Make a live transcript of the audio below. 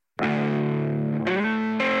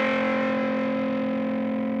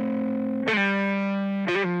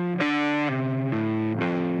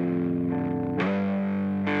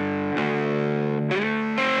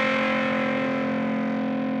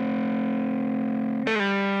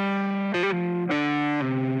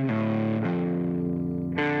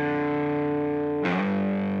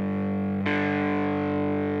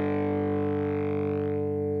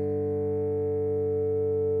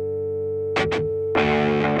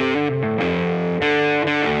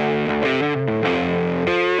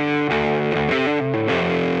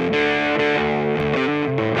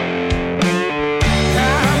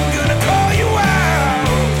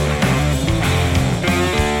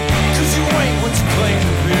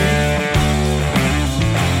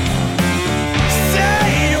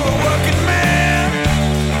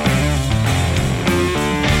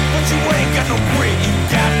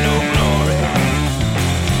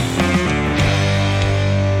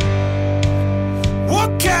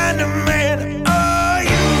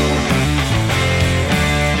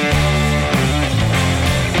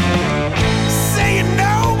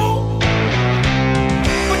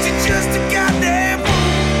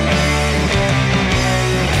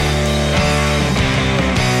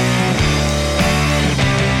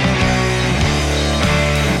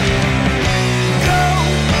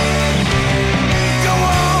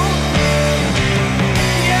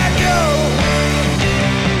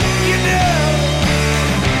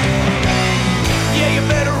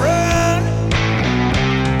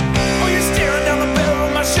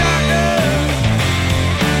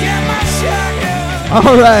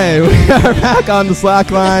All right, we are back on the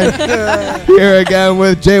Slack line here again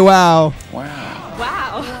with Jay Wow.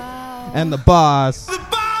 Wow. And the boss. The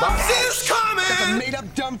boss is coming. That's a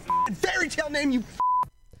made-up dumb fairy tale name. You.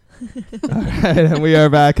 All right, and we are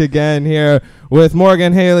back again here with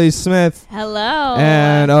Morgan Hayley Smith. Hello.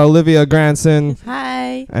 And Olivia Granson.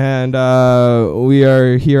 Hi. And we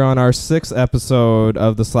are here on our 6th episode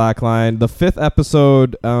of the Slackline. The 5th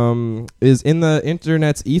episode is in the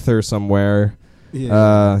internet's ether somewhere.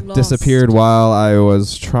 Disappeared while I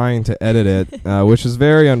was trying to edit it, which is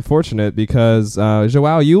very unfortunate because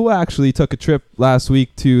Joao, you actually took a trip last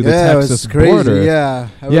week to the Texas border. Yeah,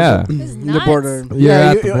 It was the nuts. border.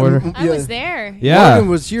 Yeah, at the border. I was there. Yeah, Morgan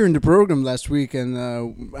was here in the program last week, and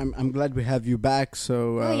I'm glad we have you back.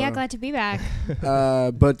 So Glad to be back.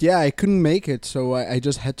 but yeah, I couldn't make it, so I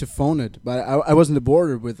just had to phone it. But I was in the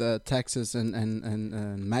border with Texas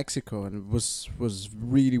and Mexico, and it was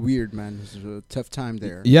really weird, man. It was a tough time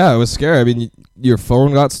there. Yeah, it was scary. I mean, your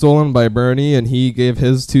phone got stolen by Bernie, and he gave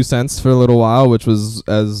his 2 cents for a little while, which was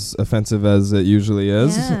as offensive as it usually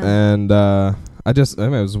is. Yeah. And it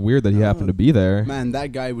was weird that he happened to be there. Man,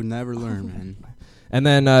 that guy would never learn, man. And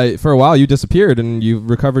then for a while, you disappeared, and you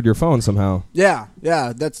recovered your phone somehow. Yeah,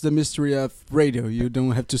 that's the mystery of radio. You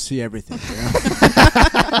don't have to see everything.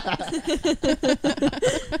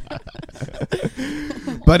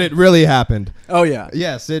 But it really happened. Oh yeah.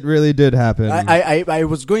 Yes, it really did happen. I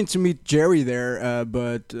was going to meet Jerry there,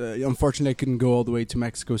 but unfortunately I couldn't go all the way to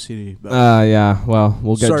Mexico City. But yeah. Well,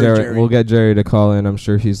 we'll get Sorry, Jerry. Jerry. We'll get Jerry to call in. I'm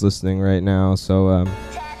sure he's listening right now. So.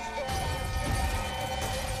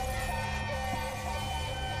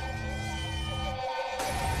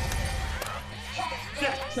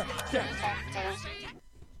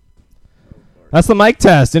 That's the mic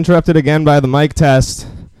test. Interrupted again by the mic test.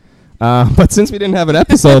 But since we didn't have an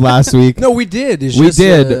episode last week, no, we did. We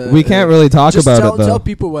did. We can't really talk about it though. Tell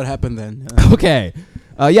people what happened then. Okay.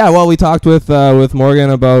 Well, we talked with Morgan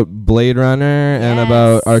about Blade Runner and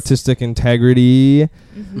about artistic integrity.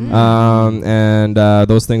 Mm-hmm. And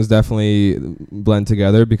those things definitely blend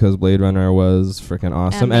together because Blade Runner was freaking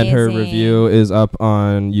awesome. Amazing. And her review is up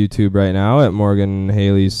on YouTube right now at Morgan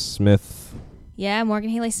Hayley Smith. Yeah, Morgan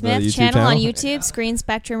Hayley Smith YouTube channel on channel. YouTube, Screen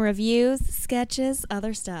Spectrum reviews, sketches,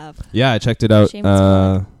 other stuff. Yeah, I checked it out Shameless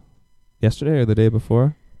plug. yesterday or the day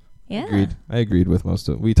before. Yeah. I agreed with most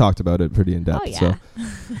of it. We talked about it pretty in depth. Oh, yeah. So,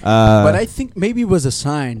 But I think maybe it was a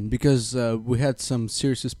sign because we had some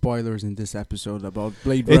serious spoilers in this episode about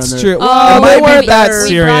Blade Runner. it's true. Oh, Well, they we weren't that better-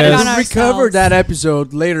 we brought it on serious. If we covered ourselves. that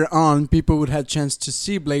episode later on, people would have chance to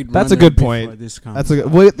see Blade Runner. That's a good before point. This comes That's a out.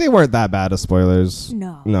 good, well, they weren't that bad of spoilers.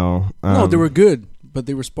 No. No. No, they were good, but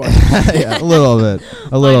they were spoiled. yeah, a little bit.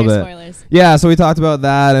 A little Minor bit. spoilers. Yeah, so we talked about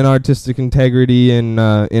that and artistic integrity in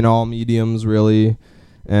all mediums, really,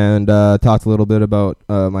 and talked a little bit about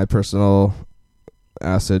my personal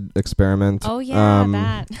acid experiment. Oh, yeah,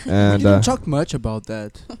 that. We And didn't talk much about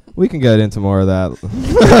that. we can get into more of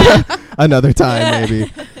that another time,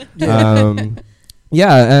 maybe.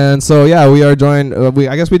 And so we are joined.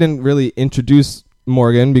 I guess we didn't really introduce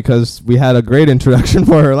Morgan because we had a great introduction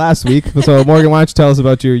for her last week. So Morgan, why don't you tell us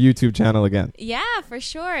about your YouTube channel again? Yeah, for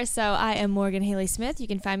sure. So I am Morgan Hayley Smith. You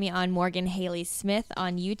can find me on Morgan Hayley Smith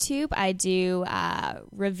on YouTube. I do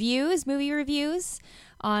movie reviews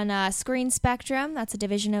on Screen Spectrum. That's a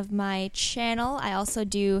division of my channel. I also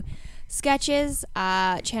do sketches,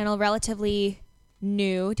 channel relatively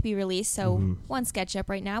new to be released. So one sketch up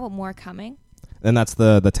right now, but more coming. And that's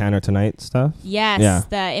the Tanner Tonight stuff? Yes, Yeah.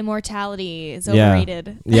 the immortality is Yeah.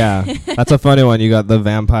 overrated. Yeah, that's a funny one. You got the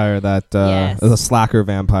vampire that Yes. is a slacker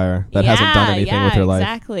vampire that hasn't done anything with her life.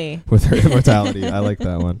 Exactly. With her immortality. I like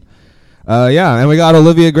that one. And we got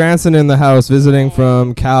Olivia Granson in the house visiting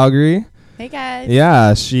from Calgary. Hey guys.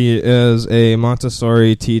 Yeah, she is a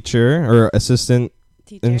Montessori teacher or assistant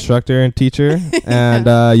instructor and teacher and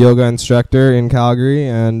yoga instructor in Calgary.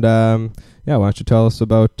 And why don't you tell us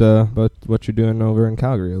about what you're doing over in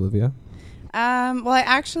Calgary, Olivia? Well,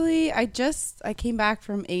 I came back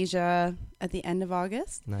from Asia at the end of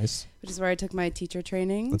August, Nice. which is where I took my teacher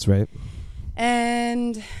training. That's right.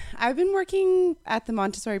 And I've been working at the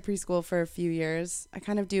Montessori preschool for a few years. I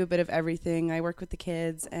kind of do a bit of everything. I work with the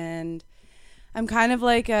kids, and I'm kind of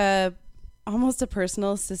like almost a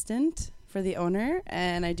personal assistant for the owner,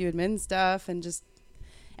 and I do admin stuff and just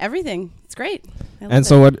everything. It's great. I love And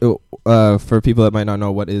so it. what, for people that might not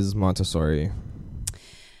know, what is Montessori?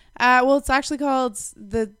 Well, it's actually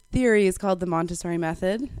the theory is called the Montessori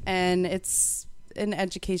Method, and it's an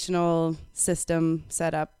educational system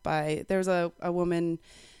set up by, there's a woman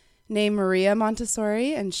named Maria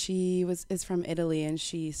Montessori, and she is from Italy, and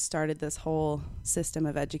she started this whole system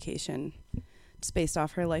of education just based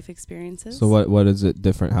off her life experiences. So what is it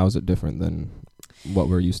different? How is it different than what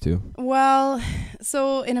we're used to? Well,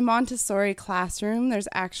 so in a Montessori classroom, there's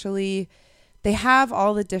actually, they have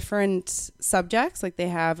all the different subjects, like they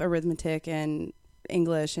have arithmetic and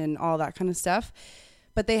English and all that kind of stuff,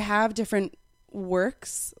 but they have different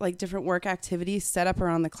works, like different work activities set up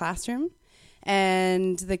around the classroom,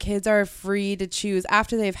 and the kids are free to choose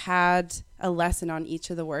after they've had a lesson on each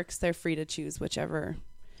of the works. They're free to choose whichever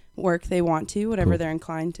work they want to, whatever they're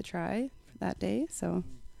inclined to try for that day. So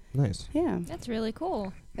nice. Yeah, That's really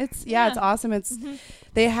cool. it's awesome. It's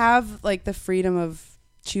they have like the freedom of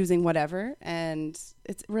choosing whatever, and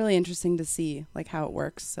it's really interesting to see like how it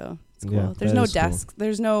works. So it's cool. Yeah, There's no desk.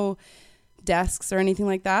 There's no desks or anything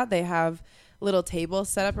like that. They have little tables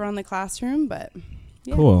set up around the classroom, but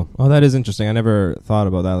yeah. Cool. Oh, that is interesting. I never thought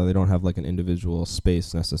about that. They don't have like an individual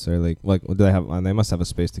space necessarily. Like, do they have? They must have a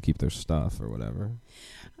space to keep their stuff or whatever.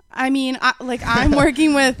 I mean, I'm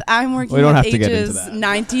working with ages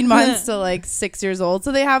 19 months to like 6 years old,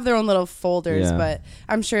 so they have their own little folders. Yeah. But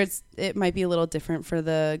I'm sure it might be a little different for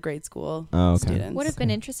the grade school students. Would have been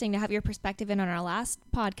interesting to have your perspective in on our last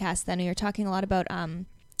podcast. Then we were talking a lot about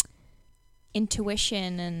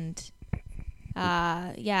intuition and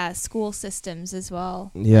school systems as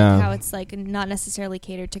well. Yeah, like how it's like not necessarily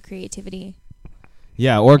catered to creativity.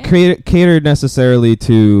 Yeah, or catered necessarily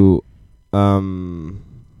to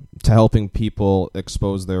helping people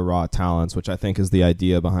expose their raw talents, which I think is the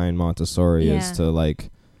idea behind Montessori, is to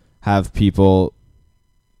like have people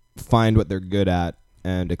find what they're good at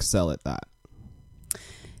and excel at that.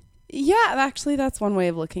 Yeah, actually, that's one way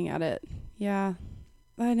of looking at it. Yeah,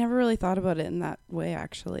 I never really thought about it in that way,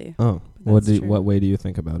 actually. Oh, what way do you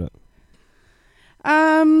think about it?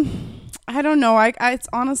 I don't know. I it's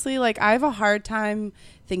honestly like I have a hard time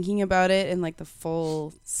thinking about it in like the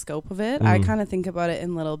full scope of it. I kind of think about it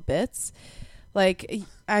in little bits. Like,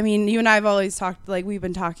 I mean, you and I have always talked, like we've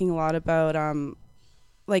been talking a lot about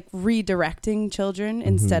like redirecting children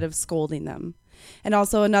instead of scolding them. And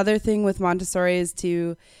also another thing with Montessori is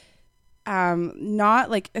to not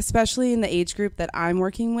like, especially in the age group that I'm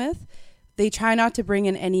working with, they try not to bring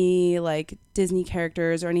in any like Disney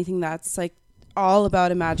characters or anything that's like all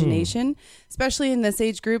about imagination, especially in this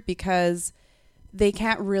age group, because they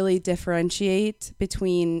can't really differentiate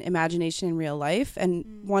between imagination and real life.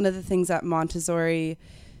 And one of the things that Montessori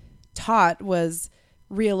taught was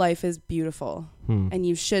real life is beautiful and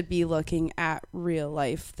you should be looking at real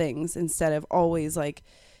life things instead of always like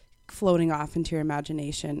floating off into your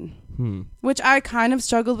imagination, which I kind of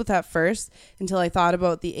struggled with at first until I thought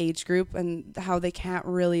about the age group and how they can't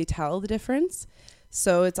really tell the difference.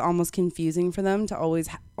 So it's almost confusing for them to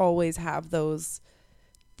always have those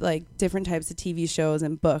like different types of TV shows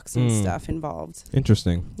and books and stuff involved.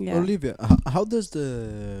 Interesting. Yeah. Olivia, how does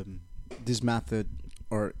this method,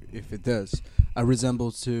 or if it does,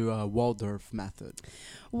 resemble to Waldorf method?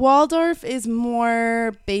 Waldorf is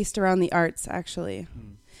more based around the arts, actually.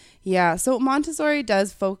 Yeah, so Montessori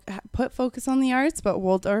does put focus on the arts, but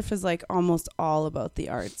Waldorf is like almost all about the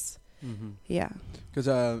arts. Yeah. Because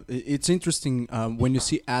it's interesting when you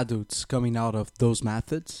see adults coming out of those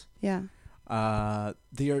methods. Yeah.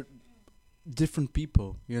 They are different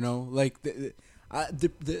people, you know. Like I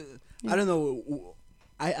don't know.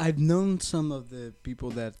 I've known some of the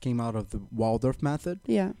people that came out of the Waldorf method.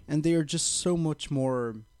 Yeah. And they are just so much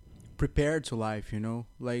more prepared to life, you know.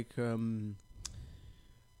 Like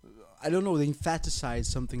I don't know. They emphasize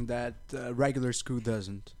something that regular school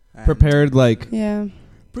doesn't. Prepared, like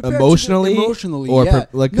emotionally, or yeah.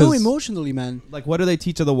 No, emotionally, man. Like, what do they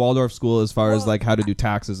teach at the Waldorf school as far as like how to do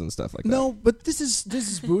taxes and stuff like that? No, but this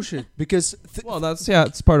is bullshit because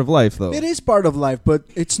it's part of life though. It is part of life, but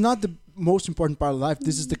it's not the most important part of life.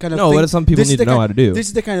 This is the kind of thing what some people need to know how to do. This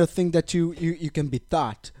is the kind of thing that you can be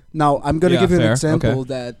taught. Now, I'm going to give you an example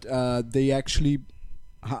that they actually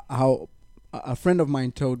how a friend of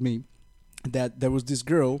mine told me that there was this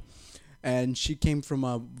girl. And she came from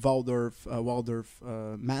a Waldorf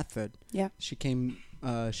method. Yeah. She came.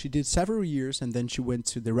 She did several years, and then she went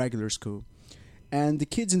to the regular school. And the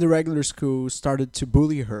kids in the regular school started to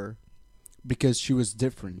bully her because she was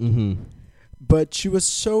different. But she was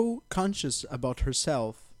so conscious about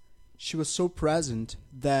herself. She was so present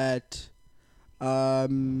that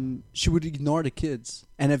she would ignore the kids,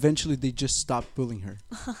 and eventually they just stopped bullying her.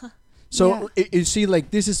 So you see,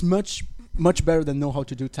 like this is much better than know how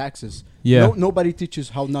to do taxes. Yeah. Nobody teaches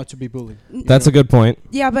how not to be bullied. That's a good point.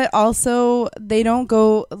 Yeah, but also they don't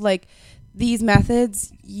go like these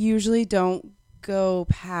methods usually don't go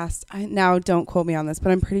past. Now don't quote me on this,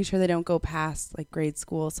 but I'm pretty sure they don't go past like grade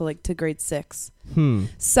school. So like to grade 6.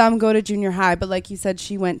 Some go to junior high, but like you said,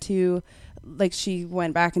 she went to like she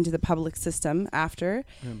went back into the public system after.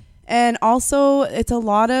 And also it's a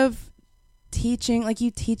lot of teaching, like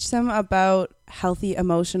you teach them about healthy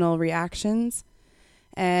emotional reactions,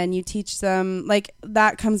 and you teach them, like,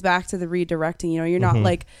 that comes back to the redirecting. You're not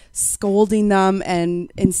like scolding them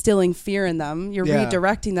and instilling fear in them. You're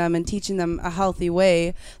redirecting them and teaching them a healthy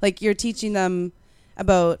way. Like, you're teaching them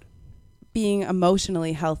about being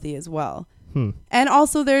emotionally healthy as well. And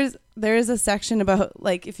also there is a section about,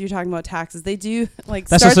 like, if you're talking about taxes, they do like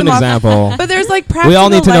that's start just an them example. off, but there's like practical. We all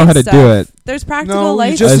need to know how to stuff. do it. There's practical No,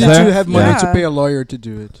 life you just stuff. need to have money Yeah. to pay a lawyer to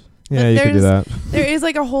do it. Yeah, you could do that. There is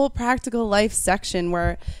like a whole practical life section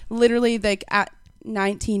where literally, like, at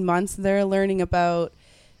 19 months they're learning about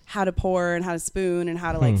how to pour and how to spoon and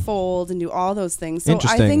how to like fold and do all those things. So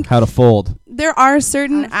Interesting. I think How to fold. there are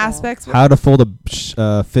certain aspects. How to fold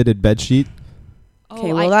a fitted bed sheet.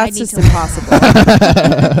 Okay, well, that's just learn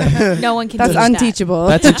impossible. No one can That's teach that. unteachable.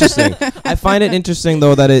 That's interesting. I find it interesting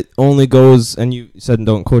though that it only goes, and you said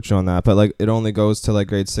don't coach you on that, but like it only goes to like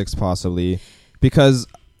grade 6 possibly, because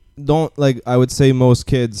I would say most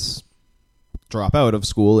kids drop out of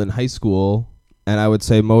school in high school, and I would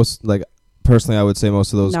say most, like, personally I would say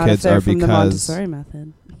most of those Not kids if they're are from the because Montessori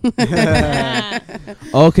method.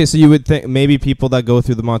 okay, so you would think maybe people that go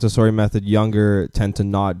through the Montessori method younger tend to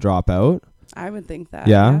not drop out. I would think that.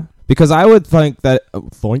 Yeah. Because I would think that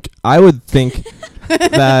that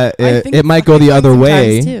think it might go the other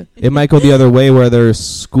way. too. It might go the other way where they're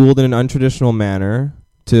schooled in an untraditional manner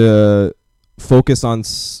to focus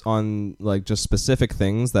on like just specific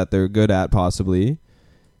things that they're good at possibly,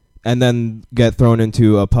 and then get thrown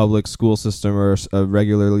into a public school system or a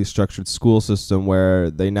regularly structured school system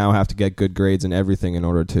where they now have to get good grades in everything in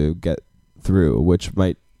order to get through, which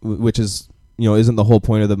is, isn't the whole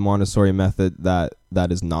point of the Montessori method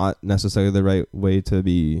that is not necessarily the right way to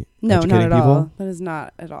be educating not at people? all. That is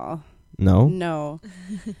not at all. No?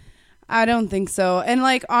 I don't think so. And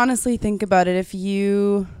like, honestly, think about it. If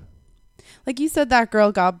you, like you said, that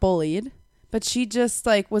girl got bullied, but she just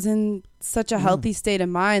like was in such a healthy state of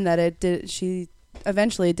mind that she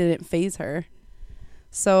eventually didn't phase her.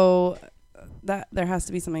 So that there has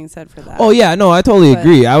to be something said for that. Oh yeah, no, I totally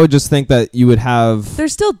agree. I would just think that you would have,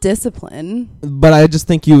 there's still discipline, but I just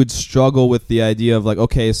think you would struggle with the idea of like,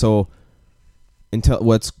 okay, so until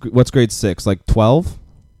what's grade 6, like 12,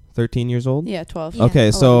 13 years old? Yeah, 12. Yeah. Okay,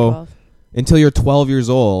 11, so 12. until you're 12 years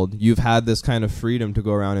old, you've had this kind of freedom to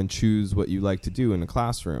go around and choose what you like to do in the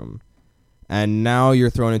classroom. And now you're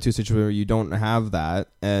thrown into a situation where you don't have that,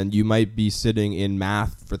 and you might be sitting in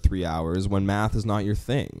math for 3 hours when math is not your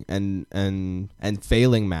thing, and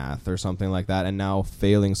failing math or something like that, and now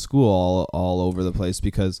failing school all over the place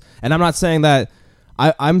because. And I'm not saying that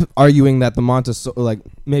I'm arguing that the Montessori, like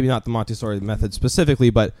maybe not the Montessori method specifically,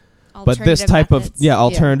 but this type methods.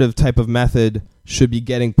 alternative type of method should be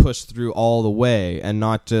getting pushed through all the way, and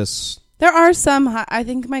not just. There are some. I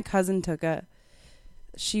think my cousin took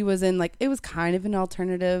she was in like, it was kind of an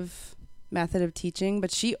alternative method of teaching,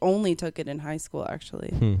 but she only took it in high school actually.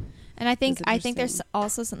 And I think there's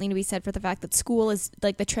also something to be said for the fact that school is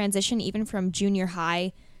like the transition even from junior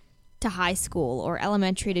high to high school or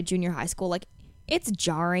elementary to junior high school, like it's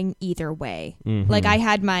jarring either way. Like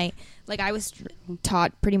I was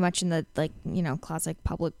taught pretty much in the classic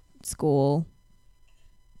public school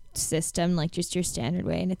system, like just your standard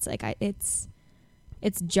way, and it's like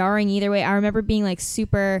it's jarring either way. I remember being like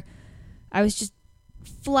I was just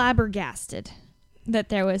flabbergasted that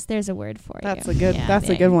there's a word for That's you. That's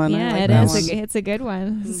a good one. Yeah, like it that is. one. It's a good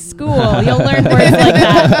one. School, you'll learn words like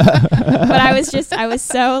that. But I was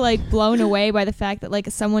so like blown away by the fact that like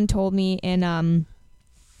someone told me in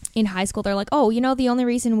high school, they're like, oh, the only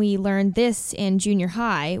reason we learned this in junior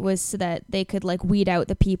high was so that they could like weed out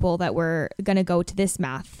the people that were gonna go to this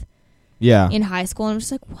math. Yeah. In high school, and I'm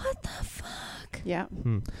just like, what the fuck? Yeah.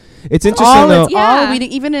 It's interesting though.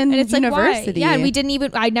 Even in and it's university. Like, why? Yeah,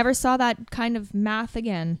 and I never saw that kind of math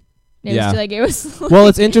again. It Yeah. was like, it was like, Well,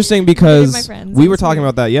 it's interesting because my friends. we were talking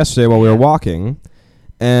about that yesterday while we were walking,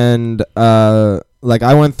 and like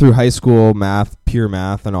I went through high school math, pure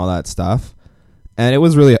math, and all that stuff, and it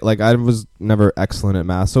was really like I was never excellent at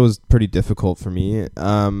math, so it was pretty difficult for me.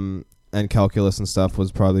 And calculus and stuff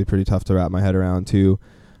was probably pretty tough to wrap my head around too,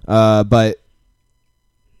 but.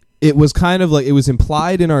 It was kind of like, it was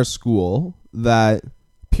implied in our school that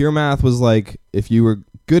pure math was like, if you were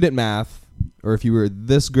good at math, or if you were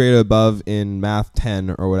this grade above in math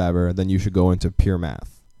 10 or whatever, then you should go into pure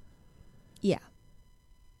math. Yeah.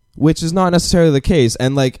 Which is not necessarily the case.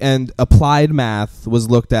 And applied math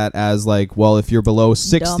was looked at as like, well, if you're below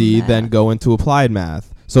 60, then go into applied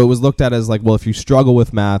math. So it was looked at as like, well, if you struggle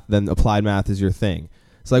with math, then applied math is your thing.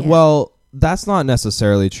 It's like, well, that's not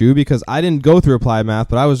necessarily true because I didn't go through applied math,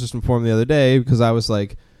 but I was just informed the other day because I was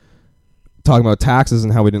like talking about taxes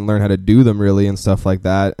and how we didn't learn how to do them really and stuff like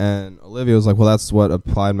that. And Olivia was like, well, that's what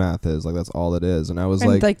applied math is. Like, that's all it is. And I was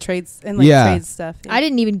like trades and like trades stuff. Yeah. I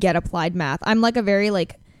didn't even get applied math. I'm like a very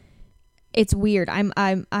like, it's weird. I'm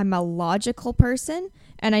a logical person,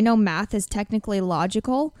 and I know math is technically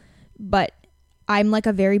logical, but I'm like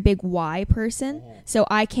a very big why person. So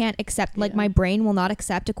I can't accept, like my brain will not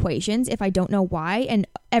accept equations if I don't know why. And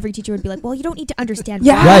every teacher would be like, well, you don't need to understand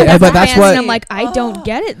why. Right, but that's what... And I'm like, I don't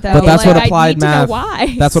get it though. But that's like, what applied math...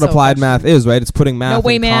 Why. That's what applied math is, right? It's putting math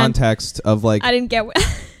in context of like... I didn't get what...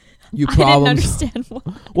 you I didn't understand why.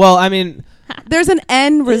 Well, I mean... There's an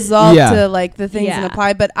end result to like the things in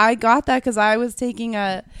applied, but I got that because I was taking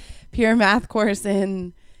a pure math course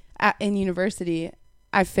in university.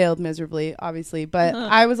 I failed miserably, obviously, but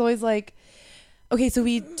I was always like, okay, so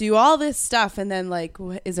we do all this stuff, and then like,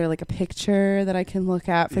 is there like a picture that I can look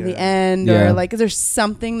at for the end, or like, is there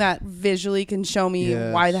something that visually can show me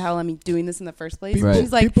why the hell I'm doing this in the first place? Right.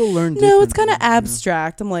 She's like, people learn. No, it's kind of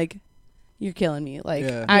abstract. I'm like, you're killing me. Like,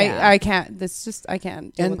 I can't. This just I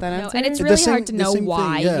can't deal with that answer. And it's really hard to know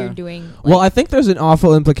why you're doing. Like, well, I think there's an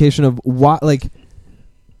awful implication of why, like,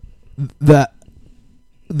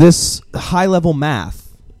 this high level math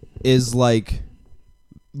is like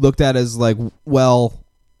looked at as like, well,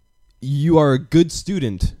 you are a good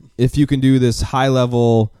student if you can do this high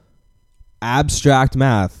level abstract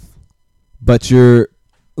math, but you're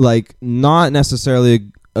like not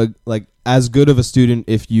necessarily like as good of a student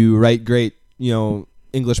if you write great,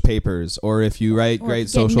 English papers, or if you write great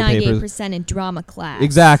social papers. 98% in drama class.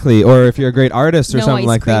 Exactly, or if you're a great artist or something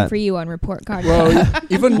like that. No ice cream for you on report card. Well,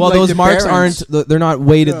 even like those marks they're not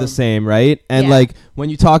weighted the same, right? And like when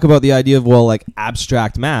you talk about the idea of like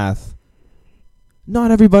abstract math,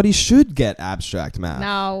 not everybody should get abstract math.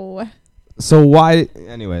 No. So why?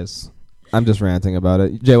 Anyways, I'm just ranting about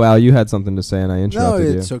it. JWoww, you had something to say and I interrupted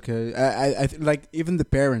you. No, it's okay. I like even the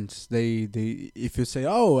parents. They if you say,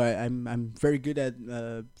 "Oh, I'm very good at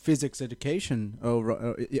physics education."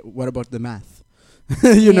 Oh, what about the math?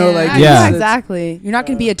 Exactly. You're not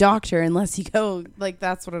going to be a doctor unless you go like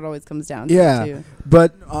that's what it always comes down to. Yeah, too.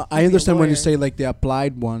 but I understand when you say like the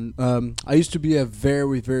applied one. I used to be a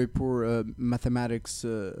very very poor mathematics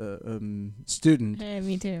student. Hey,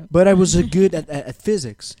 me too. But I was good at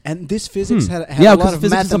physics, and this physics had a lot of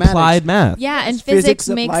physics mathematics. Applied math. Yeah, and physics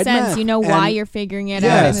makes sense. Math. You know why you're figuring it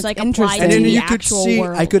out. It's like applied and to then the you could actual see.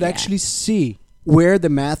 world. I could actually see where the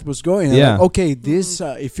math was going. Yeah. Like, okay, this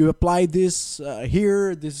if you apply this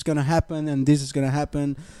here, this is gonna happen, and this is gonna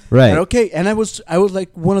happen. Right. And and I was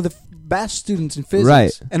like one of the best students in physics,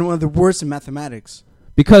 right, and one of the worst in mathematics.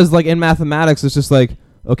 Because like in mathematics, it's just like,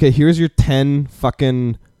 okay, here's your 10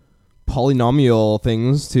 fucking polynomial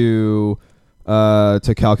things to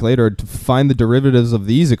calculate or to find the derivatives of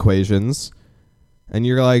these equations, and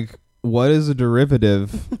you're like, what is a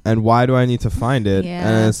derivative and why do I need to find it? Yeah.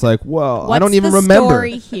 And it's like, well, what's I don't even the remember.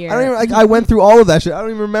 Story here? I don't even, like, I went through all of that shit. I don't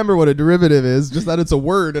even remember what a derivative is, just that it's a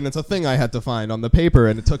word and it's a thing I had to find on the paper,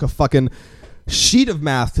 and it took a fucking sheet of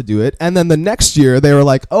math to do it. And then the next year they were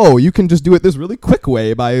like, oh, you can just do it this really quick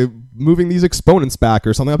way by moving these exponents back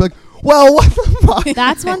or something. I'm like, well, what the fuck?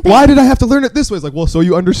 That's one thing. Why did I have to learn it this way? It's like, well, so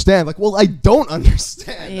you understand. Like, well, I don't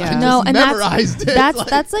understand. Yeah. I just memorized it.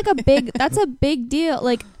 That's like a big deal.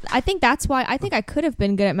 Like, I think that's why I think I could have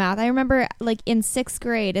been good at math. I remember like in 6th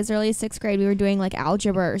grade, as early as 6th grade, we were doing like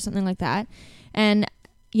algebra or something like that. And,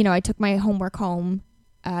 I took my homework home,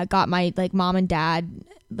 got my like mom and dad,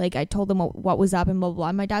 like I told them what was up and blah, blah, blah.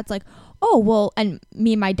 And my dad's like, oh, well, and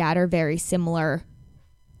me and my dad are very similar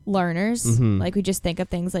learners. Mm-hmm. Like we just think of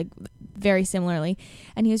things like very similarly.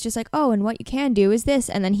 And he was just like, oh, and what you can do is this.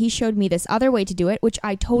 And then he showed me this other way to do it, which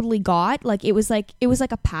I totally got. Like it was like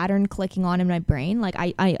a pattern clicking on in my brain. Like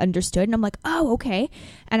I understood, and I'm like, oh, okay.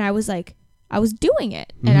 And I was like, I was doing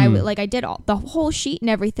it. And I did all the whole sheet and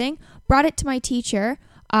everything, brought it to my teacher,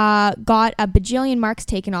 got a bajillion marks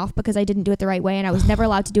taken off because I didn't do it the right way, and I was never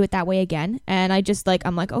allowed to do it that way again. And I just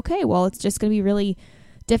I'm like, okay, well, it's just gonna be really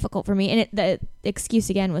difficult for me. And the excuse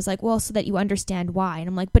again was like, well, so that you understand why. And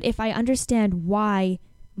I'm like, but if I understand why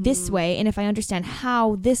this way, and if I understand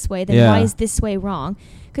how this way, then why is this way wrong?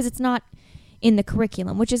 Because it's not in the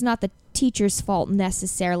curriculum, which is not the teacher's fault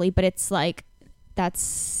necessarily, but it's like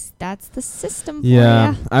that's the system for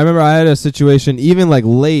yeah. ya. I remember I had a situation even like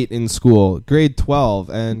late in school, grade 12,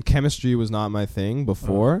 and chemistry was not my thing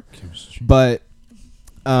before. But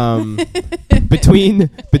between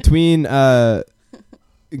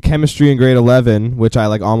chemistry in grade 11, which I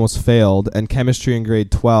like almost failed, and chemistry in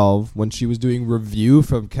grade 12, when she was doing review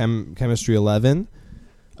from chemistry 11,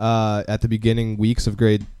 at the beginning weeks of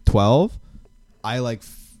grade 12,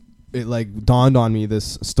 it like dawned on me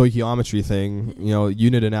this stoichiometry thing,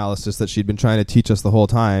 unit analysis that she'd been trying to teach us the whole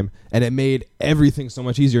time, and it made everything so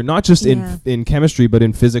much easier, not just in chemistry, but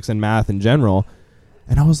in physics and math in general.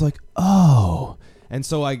 And I was like, oh. And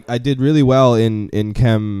so I did really well in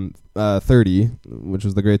Chem 30, which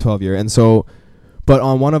was the grade 12 year. And so, but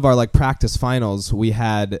on one of our like practice finals, we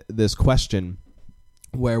had this question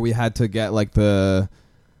where we had to get like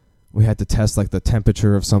we had to test like the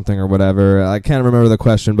temperature of something or whatever. I can't remember the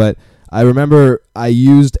question, but I remember I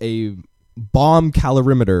used a bomb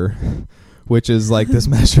calorimeter, which is like this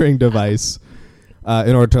measuring device,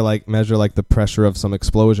 in order to like measure like the pressure of some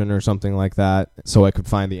explosion or something like that, so I could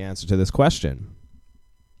find the answer to this question,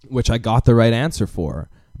 which I got the right answer for,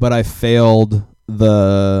 but I failed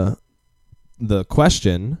the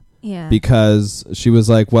question because she was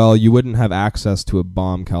like, well, you wouldn't have access to a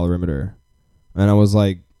bomb calorimeter. And I was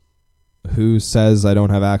like, who says I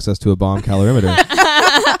don't have access to a bomb calorimeter?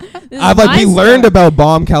 We learned about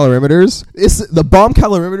bomb calorimeters. The bomb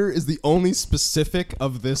calorimeter is the only specific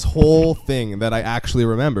of this whole thing that I actually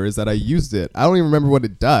remember, is that I used it. I don't even remember what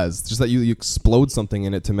it does. It's just that you explode something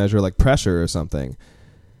in it to measure like pressure or something.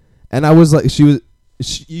 And I was like,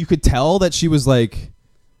 you could tell that she was like,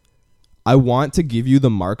 I want to give you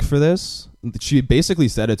the mark for this. She basically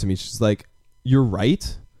said it to me. She's like, you're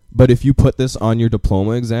right, but if you put this on your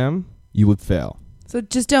diploma exam, you would fail. So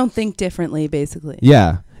just don't think differently, basically.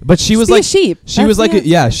 Yeah. But she was like a sheep. She was like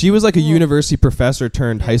she was like a university professor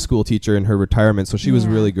turned high school teacher in her retirement, so she was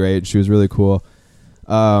really great. She was really cool.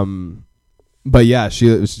 But yeah,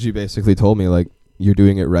 she basically told me like, you're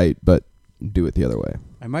doing it right, but do it the other way.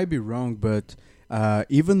 I might be wrong, but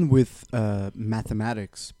even with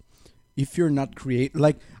mathematics, if you're not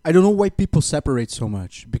like, I don't know why people separate so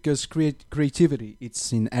much, because creativity,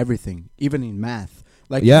 it's in everything, even in math.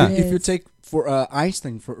 Like if you take for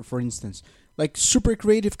Einstein, for instance, like super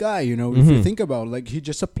creative guy, if you think about it, like he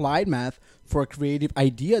just applied math for a creative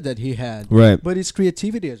idea that he had. Right. But it's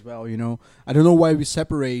creativity as well, I don't know why we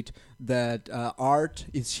separate that art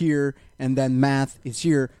is here and then math is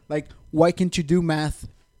here. Like, why can't you do math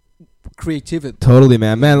creativity? Totally,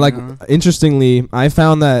 man. Like, interestingly, I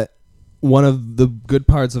found that one of the good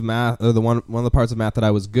parts of math, or one of the parts of math that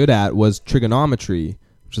I was good at, was trigonometry,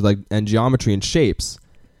 which is like, and geometry and shapes.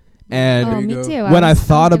 And me too. When I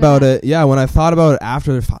thought about it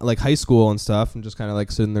after like high school and stuff, and just kind of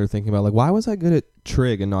like sitting there thinking about like, why was I good at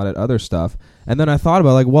trig and not at other stuff? And then I thought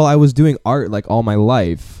about like, well, I was doing art like all my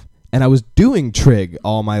life, and I was doing trig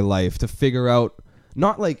all my life to figure out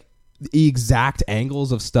not like the exact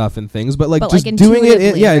angles of stuff and things, but just like doing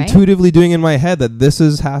it intuitively doing in my head that this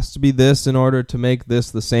has to be this in order to make this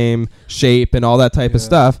the same shape and all that type of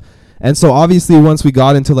stuff. And so obviously once we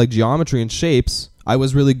got into like geometry and shapes, I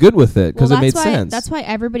was really good with it because it made sense. That's why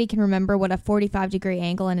everybody can remember what a 45-degree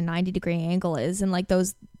angle and a 90-degree angle is, and like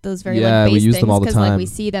those very like base we use things, them all the time. Like we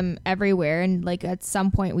see them everywhere, and like at some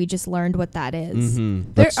point we just learned what that is.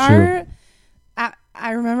 Mm-hmm. That's true.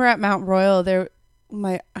 I remember at Mount Royal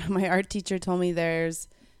my art teacher told me there's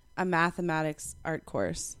a mathematics art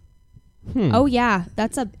course. Oh yeah,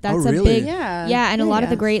 that's a really? big and a lot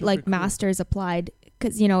of the great like masters applied.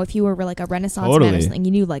 Because, if you were like a Renaissance man or something, you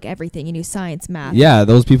knew like everything. You knew science, math. Yeah,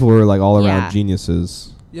 those people were like all around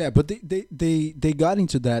geniuses. Yeah, but they got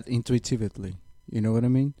into that intuitively. You know what I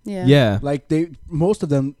mean? Yeah. Like most of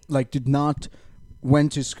them like did not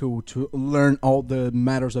went to school to learn all the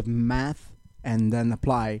matters of math and then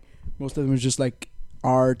apply. Most of them was just like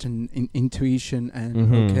art and intuition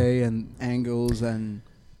and and angles and.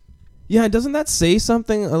 Yeah, doesn't that say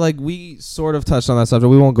something? Like, we sort of touched on that subject.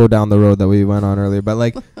 We won't go down the road that we went on earlier, but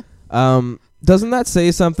like, doesn't that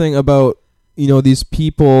say something about, these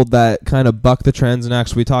people that kind of buck the trends? And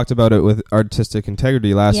actually, we talked about it with artistic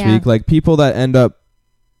integrity last week. Like, people that end up,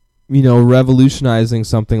 revolutionizing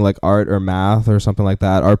something like art or math or something like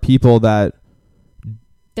that are people that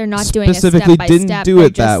they're not doing specifically it step by didn't step. do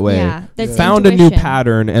it that way. Found a new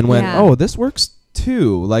pattern and went, oh, this works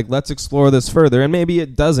too. Like, let's explore this further. And maybe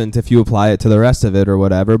it doesn't if you apply it to the rest of it or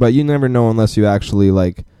whatever, but you never know unless you actually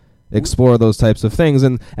like explore those types of things.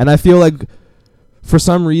 And I feel like for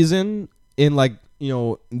some reason in like,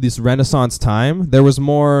 this Renaissance time, there was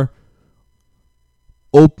more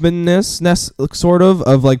openness sort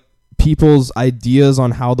of like people's ideas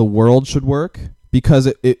on how the world should work,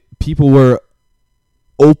 because people were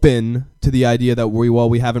open to the idea that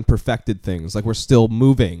we haven't perfected things, like we're still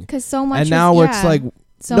moving, because so much, and now it's like,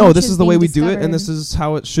 no, this is the way we do it, and this is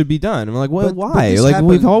how it should be done. And we're like, well, why? Like,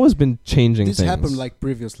 we've always been changing things. This happened like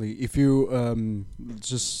previously. If you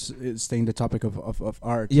just stay in the topic of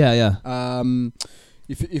art,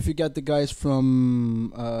 if you get the guys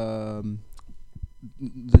from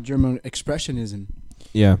the German expressionism,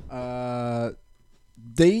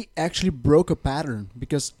 they actually broke a pattern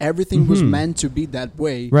because everything was meant to be that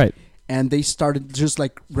way, right? And they started just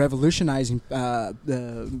like revolutionizing how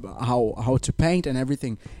to paint and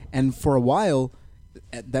everything. And for a while,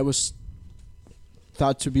 that was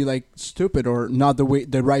thought to be like stupid or not the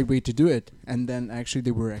right way to do it. And then actually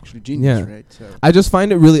they were actually genius, right? So I just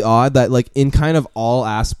find it really odd that like in kind of all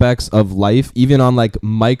aspects of life, even on like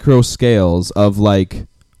micro scales of like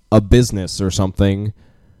a business or something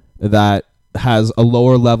that has a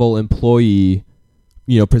lower level employee,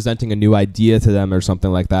 presenting a new idea to them or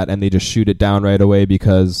something like that, and they just shoot it down right away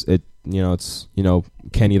because it's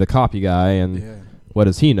Kenny the copy guy, and what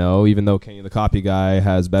does he know? Even though Kenny the copy guy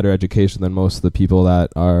has better education than most of the people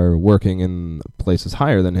that are working in places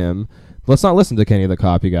higher than him. Let's not listen to Kenny the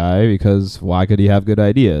copy guy because why could he have good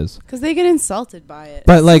ideas? Because they get insulted by it.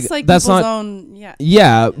 But like that's people's not own,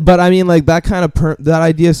 yeah. But I mean, like that kind of that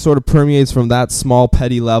idea sort of permeates from that small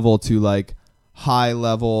petty level to like high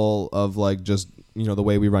level of like just the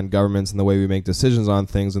way we run governments and the way we make decisions on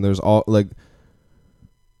things. And there's all like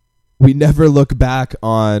we never look back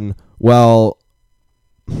on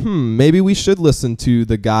maybe we should listen to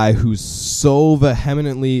the guy who's so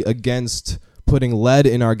vehemently against putting lead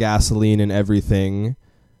in our gasoline and everything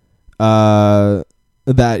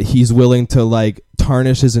that he's willing to like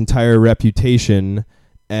tarnish his entire reputation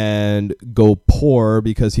and go poor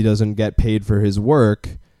because he doesn't get paid for his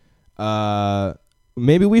work.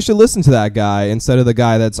 Maybe we should listen to that guy instead of the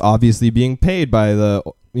guy that's obviously being paid by the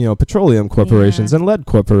petroleum corporations and lead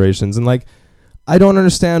corporations. And like I don't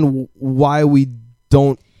understand why we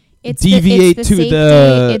don't deviate to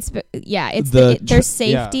there's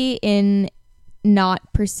safety in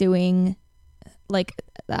not pursuing like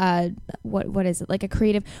what is it, like a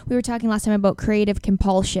creative, we were talking last time about creative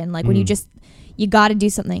compulsion, like when you got to do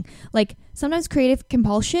something. Like sometimes creative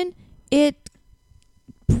compulsion, it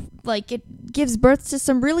gives birth to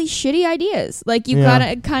some really shitty ideas. Like you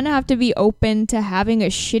gotta kind of have to be open to having a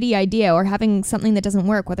shitty idea or having something that doesn't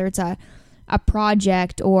work, whether it's a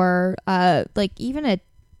project or like even a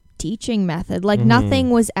teaching method. Like nothing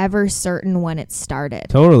was ever certain when it started.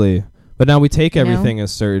 Totally. But now we take everything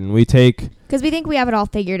as certain. We take because we think we have it all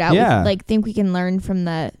figured out. Yeah. We think we can learn from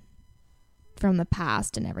the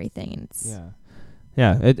past and everything. And it's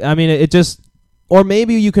it just, or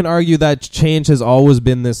maybe you can argue that change has always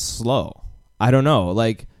been this slow. I don't know,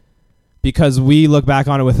 like because we look back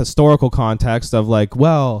on it with historical context of like,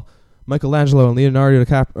 well, Michelangelo and Leonardo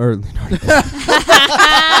da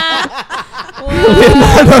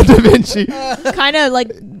Vinci kind of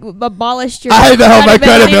like abolished your. I know my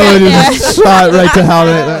credibility is shot right to hell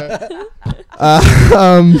right there.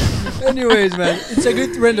 Anyways, man, it's a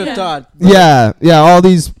good trend of thought. Yeah.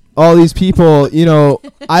 All these people,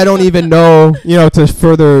 I don't even know, to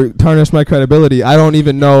further tarnish my credibility. I don't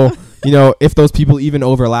even know, if those people even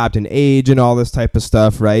overlapped in age and all this type of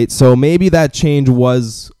stuff, right? So maybe that change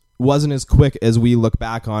wasn't as quick as we look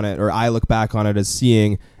back on it, or I look back on it as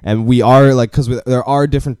seeing, and we are like, because there are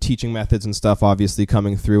different teaching methods and stuff obviously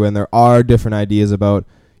coming through, and there are different ideas about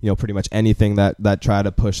pretty much anything that try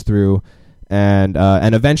to push through, and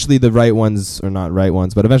eventually the right ones, or not right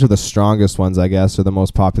ones, but eventually the strongest ones, I guess, or the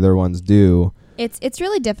most popular ones do. It's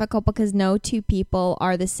really difficult because no two people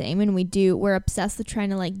are the same, and we're obsessed with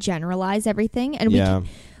trying to like generalize everything, and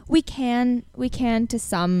we can to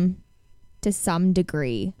some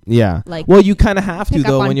degree. Yeah. Like, well, you kind of have to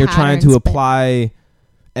though when you're trying to apply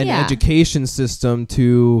an education system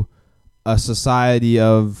to a society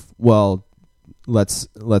of, well, let's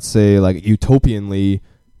say like utopianly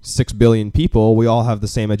 6 billion people. We all have the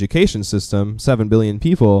same education system. 7 billion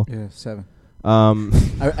people. Yeah, 7. I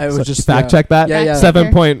was just fact check that. Yeah.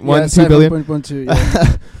 7.12 billion. 7.12.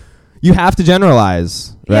 Yeah. You have to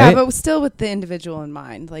generalize, right? Yeah, but still with the individual in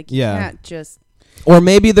mind. Like you can't just. Or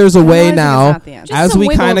maybe there's a way now, as we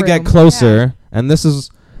kind of get closer, and this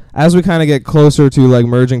is, as we kind of get closer to like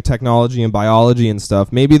merging technology and biology and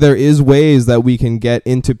stuff, maybe there is ways that we can get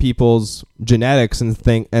into people's genetics and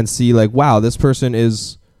think and see like, wow, this person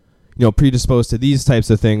is, predisposed to these types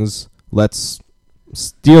of things. Let's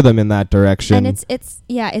steer them in that direction. And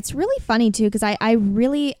it's really funny too, because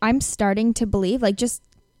I'm starting to believe, like, just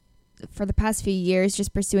for the past few years,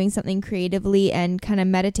 just pursuing something creatively and kind of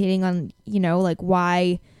meditating on, like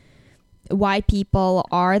why people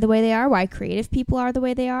are the way they are, why creative people are the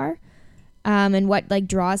way they are. and what like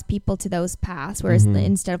draws people to those paths. Whereas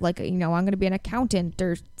instead of like, I'm going to be an accountant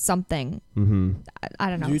or something. I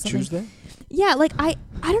don't know. Do you something. choose that? Yeah, like I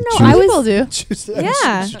don't know. Some people do.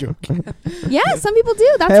 Yeah. Yeah, some people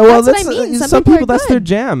do. That's, hey, well, that's what I mean. Some people that's their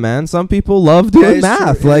jam, man. Some people love doing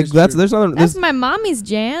math. Like there's nothing. That's my mommy's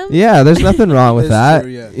jam. Yeah, there's nothing wrong with that.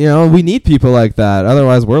 True, yeah. We need people like that.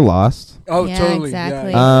 Otherwise, we're lost. Oh, yeah, totally.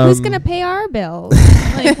 Exactly. Yeah. Who's gonna pay our bills?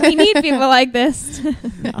 Like we need people like this.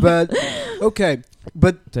 No. But okay,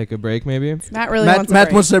 but Take a break, maybe. Matt really Matt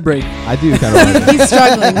wants wants a break. I do kind of. He's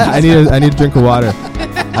struggling. I need a drink of water.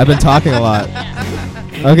 I've been talking a lot.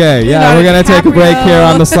 Okay, yeah, we're gonna take a break here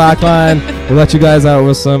on the slack line. We'll let you guys out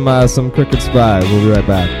with some Crooked Spies. We'll be right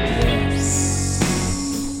back.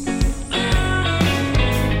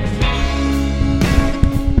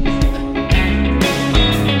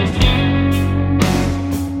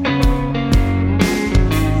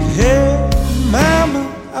 Hey,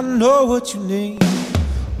 mama, I know what you need,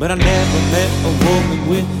 but I never met a woman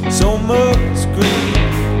with so much greed.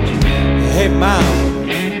 Hey, mama.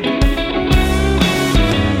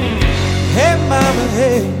 Hey, mama,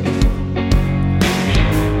 hey.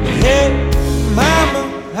 Hey, mama,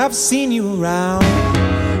 I've seen you around,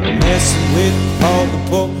 messing with all the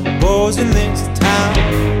poor boys in this town.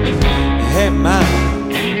 Hey, mama.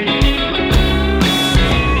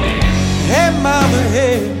 Hey, mama,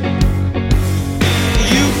 hey.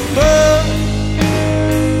 You burn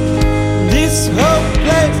this whole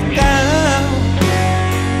place down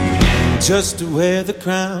just to wear the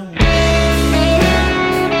crown.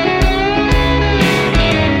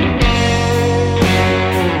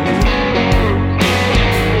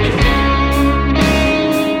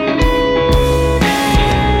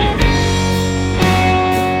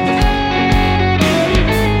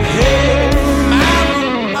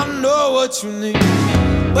 You need,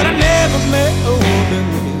 but I never met a woman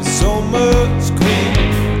with so much greed.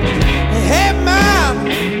 Hey, mama,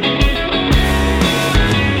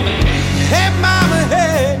 hey, mama,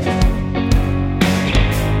 hey,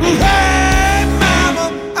 hey, mama,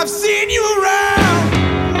 I've seen you around,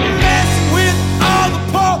 messing with all the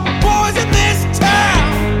poor boys in this town.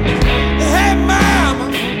 Hey, mama,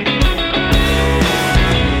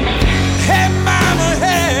 hey, mama,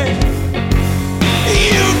 hey,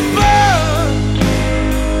 you.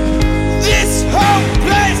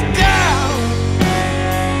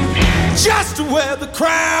 Just to wear the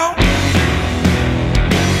crown.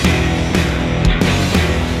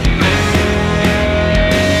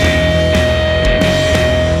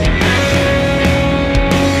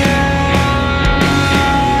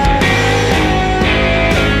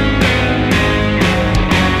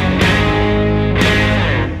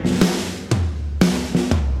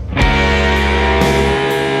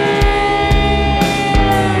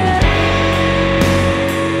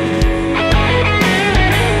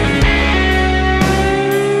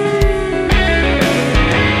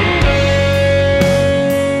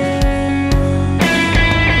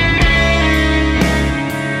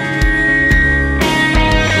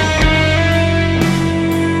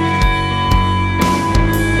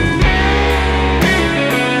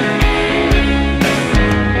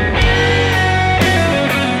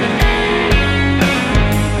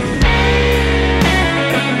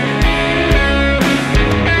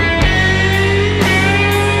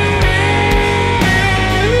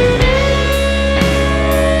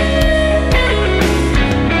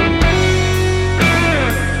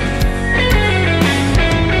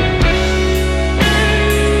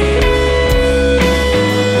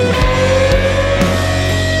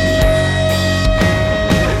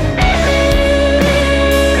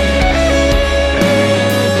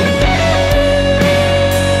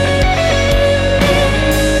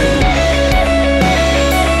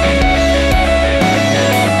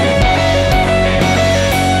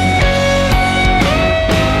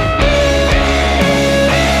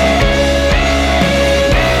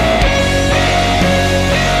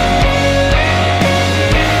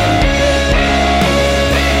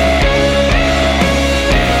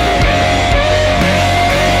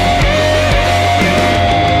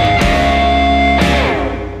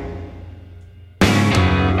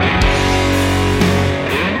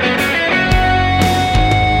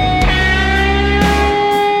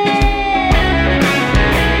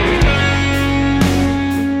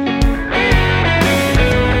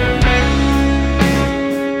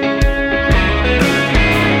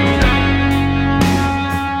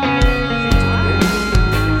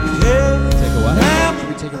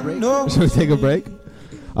 Should we take a break?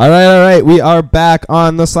 All right. We are back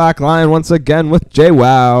on the slack line once again with Jay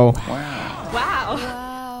Wow.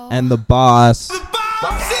 Wow. And the boss. The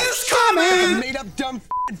boss is coming! coming. Made up dumb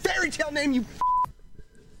fairy tale name, you.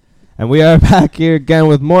 And we are back here again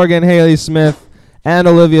with Morgan Hayley Smith and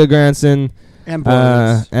Olivia Granson. And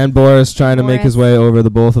Boris trying to make his way over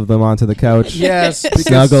the both of them onto the couch. Yes,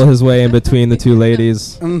 snuggle his way in between the two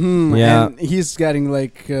ladies. Mm-hmm. Yeah, and he's getting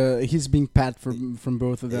like he's being pat from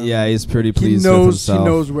both of them. Yeah, he's pretty pleased with himself. He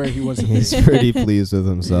knows where he was. He's pretty pleased with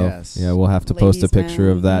himself. Yes. Yeah, we'll have to post a picture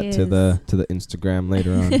of that to the Instagram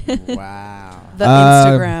later on. Wow. The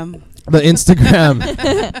Instagram. The Instagram.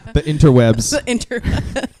 The interwebs. The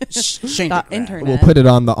internet. We'll put it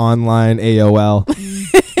on the online AOL.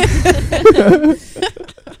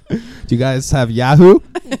 Do you guys have Yahoo?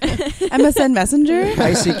 MSN Messenger?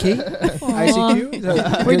 ICQ?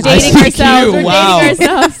 ICQ? We're dating ourselves. We're Wow. dating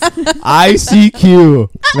ourselves. ICQ.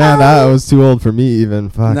 Man, that was too old for me even.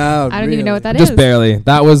 Fuck. No, I don't even know what that is. Just barely.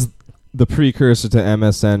 That was the precursor to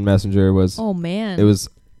MSN Messenger. Oh man. It was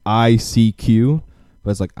ICQ,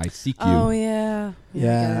 but it's like ICQ. Oh yeah.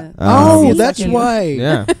 Yeah. Oh, that's why.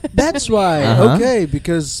 Yeah. That's why. Uh-huh. Okay,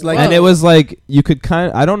 because like And it was like you could kind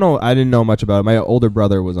of, I don't know, I didn't know much about it. My older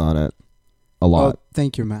brother was on it a lot. Oh,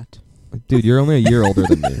 thank you, Matt. Dude, you're only a year older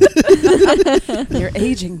than me. You're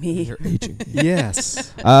aging me. You're aging me.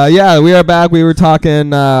 Yes. Yeah, we are back. We were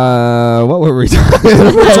talking, what were we talking about?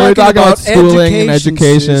 We were talking about schooling and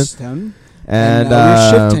education. System, And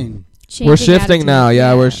we're shifting. We're shifting now.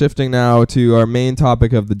 Yeah, Yeah, we're shifting now to our main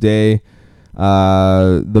topic of the day.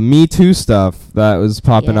 The Me Too stuff that was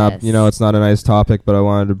popping up. Yes. You know, it's not a nice topic, but I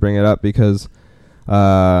wanted to bring it up because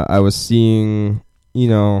I was seeing, you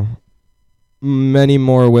know, many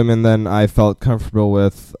more women than I felt comfortable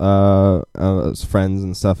with, as friends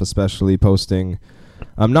and stuff, especially posting,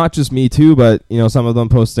 not just Me Too, but, you know, some of them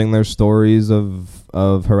posting their stories of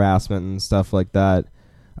harassment and stuff like that.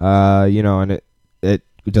 You know, and it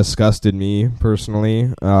disgusted me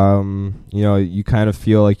personally. You know, you kind of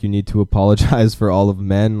feel like you need to apologize for all of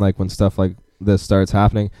men, like when stuff like this starts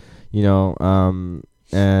happening, you know,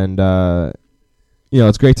 and you know,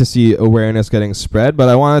 it's great to see awareness getting spread, but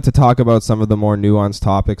I wanted to talk about some of the more nuanced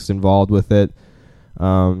topics involved with it.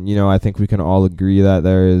 You know, I think we can all agree that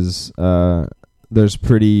there's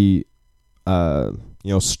pretty, you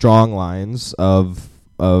know, strong lines of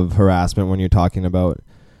harassment when you're talking about,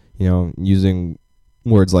 you know, using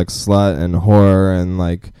words like slut and whore and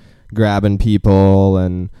like grabbing people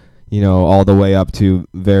and, you know, all the way up to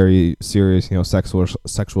very serious, you know, sexual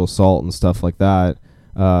assault and stuff like that.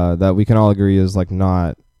 That we can all agree is like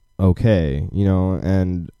not okay, you know,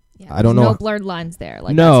 and Yeah, I don't know. No blurred lines there.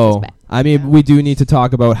 Like, No, that's just bad. I mean, we do need to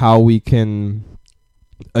talk about how we can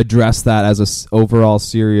address that as a overall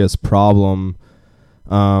serious problem,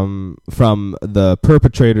 from the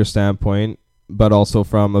perpetrator standpoint, but also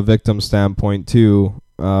from a victim standpoint too.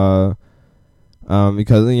 Because,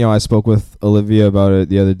 you know, I spoke with Olivia about it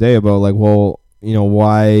the other day about like, well, you know,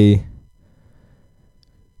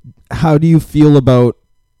 how do you feel about,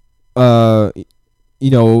 you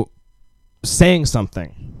know, saying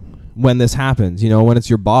something when this happens, you know, when it's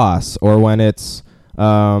your boss or when it's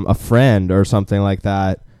a friend or something like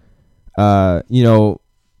that, you know,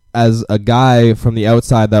 as a guy from the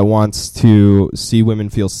outside that wants to see women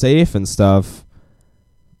feel safe and stuff,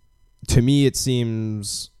 to me it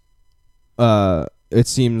seems, you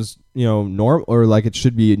know, normal, or like it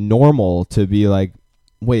should be normal to be like,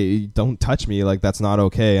 wait, don't touch me, like that's not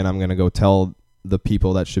okay, and I'm gonna go tell the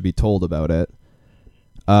people that should be told about it.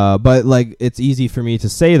 But like, it's easy for me to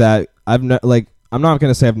say that. I'm not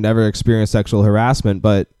gonna say I've never experienced sexual harassment,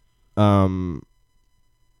 but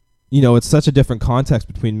you know, it's such a different context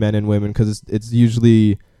between men and women because it's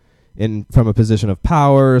usually from a position of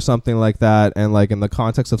power or something like that, and like in the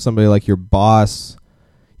context of somebody like your boss,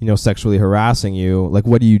 you know, sexually harassing you, like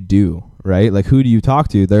what do you do, right? Like who do you talk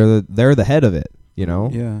to? They're the head of it. You know,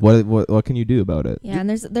 yeah. What can you do about it? Yeah, and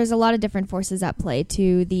there's a lot of different forces at play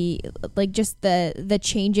to the, like, just the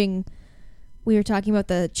changing. We were talking about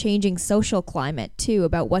the changing social climate too,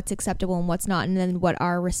 about what's acceptable and what's not, and then what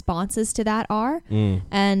our responses to that are.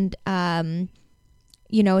 And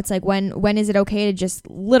you know, it's like when is it okay to just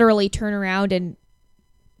literally turn around and,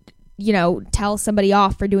 you know, tell somebody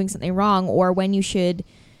off for doing something wrong, or when you should,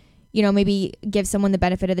 you know, maybe give someone the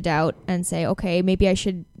benefit of the doubt and say, okay, maybe I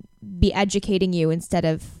should be educating you instead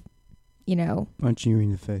of, you know, punching you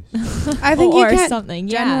in the face. I think you can't something.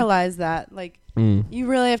 generalize that. Like, you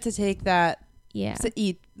really have to take that. Yeah.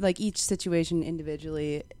 Each situation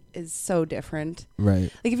individually is so different.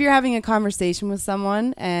 Right. Like if you're having a conversation with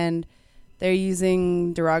someone and they're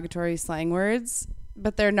using derogatory slang words,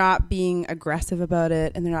 but they're not being aggressive about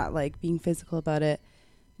it and they're not like being physical about it,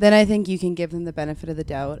 then I think you can give them the benefit of the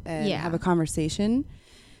doubt and have a conversation.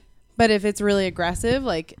 But if it's really aggressive,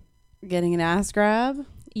 like, getting an ass grab.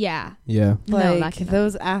 Yeah. Yeah. No, Like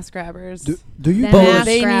those ass grabbers. Do you Them both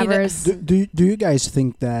ass grabbers. do you guys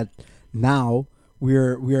think that now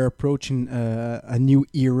we're approaching a new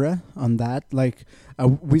era on that? Like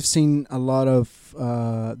we've seen a lot of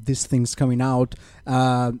these things coming out,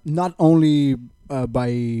 not only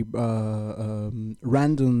by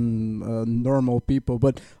random normal people,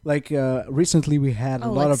 but like recently we had a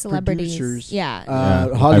lot like of celebrities. producers, Yeah.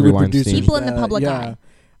 Yeah. Hollywood Harvey producers, Weinstein. People in the public eye.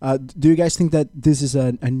 Do you guys think that this is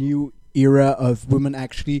a new era of women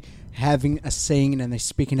actually having a saying and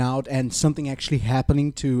speaking out, and something actually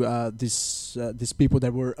happening to these people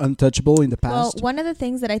that were untouchable in the Well, past? one of the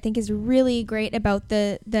things that I think is really great about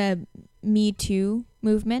the Me Too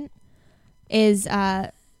movement is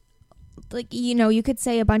like, you know, you could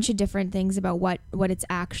say a bunch of different things about what it's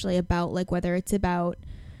actually about, like whether it's about,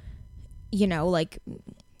 you know, like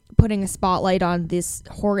putting a spotlight on these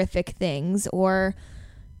horrific things, or,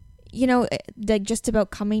 you know, like just about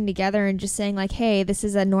coming together and just saying like, hey, this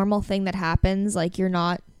is a normal thing that happens, like you're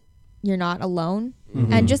not alone.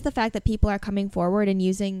 Mhm. And just the fact that people are coming forward and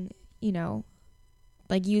using, you know,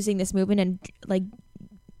 like using this movement and like,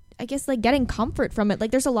 I guess like getting comfort from it.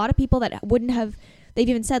 Like there's a lot of people that wouldn't have, they've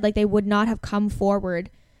even said like they would not have come forward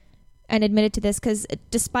and admitted to this, because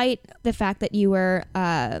despite the fact that you were,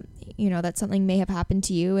 you know, that something may have happened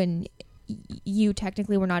to you and you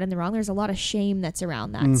technically were not in the wrong, there's a lot of shame that's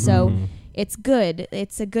around that. So it's good.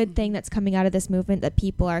 It's a good thing that's coming out of this movement, that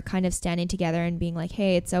people are kind of standing together and being like,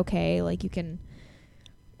 hey, it's okay. Like you can,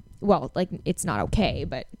 well, like it's not okay,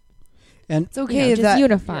 but And It's okay just that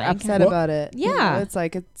unifying. you're upset kind of. about it. You Yeah. know, it's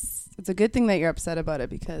like it's a good thing that you're upset about it,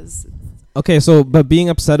 because Okay, so but being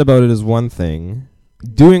upset about it is one thing.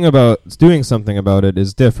 Doing something about it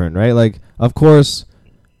is different, right? Like, of course,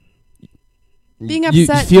 being you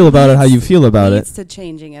upset feel about it how leads- you feel about it. leads to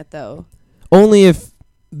changing it, though. Only if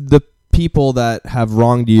the people that have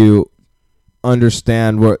wronged you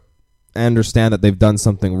understand that they've done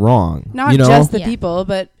something wrong. Not you know? just the Yeah. people,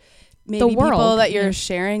 but maybe The world, people that you're yeah.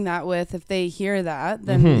 sharing that with. If they hear that,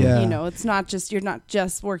 then Mhm. Yeah. you know it's not just, you're not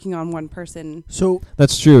just working on one person. so,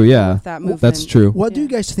 That's true. Yeah, with that movement. that's true. what do you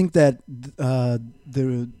Yeah. guys think that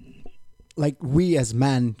the like we as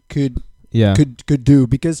men could Yeah, do?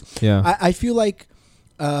 Because yeah, I feel like,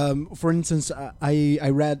 for instance, I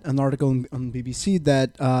read an article on BBC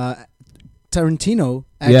that Tarantino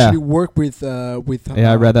actually worked with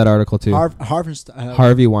yeah. I read that article too.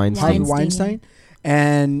 Harvey Weinstein. Harvey Weinstein,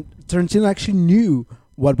 and Tarantino actually knew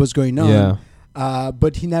what was going on, Yeah,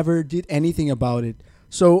 but he never did anything about it.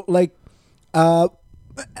 So, like,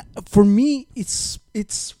 for me, it's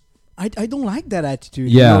I don't like that attitude.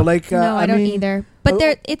 Yeah. you know? Like No, I don't mean, either. But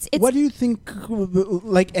there, it's what do you think?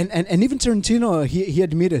 Like, and even Tarantino, he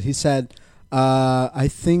admitted. He said, "I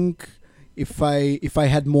think if I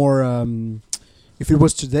had more, if it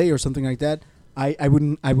was today or something like that, I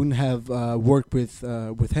wouldn't have worked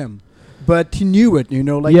with him." But he knew it, you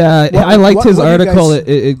know. Like, yeah. I liked his what do you article. guys-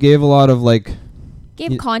 It gave a lot of like.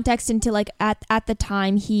 gave context into like at the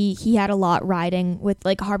time he had a lot riding with,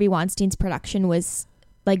 like, Harvey Weinstein's production was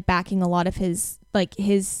like backing a lot of his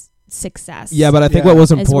success. Yeah, but I think Yeah. what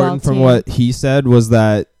was As well, important from too. what he said was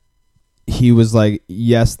that he was like,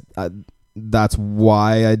 yes, that's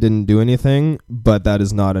why I didn't do anything, but that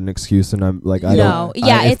is not an excuse. And I'm like, I No, don't.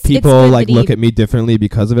 yeah, if it's people good like that look he- at me differently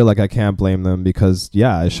because of it, like I can't blame them, because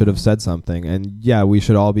yeah, I should have said something, and yeah, we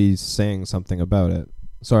should all be saying something about it.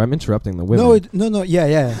 Sorry, I'm interrupting the women. No,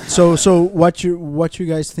 yeah. So what you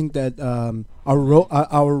guys think that our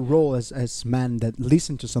role as men that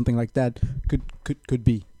listen to something like that could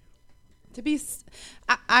be?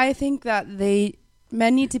 I think that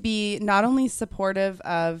men need to be not only supportive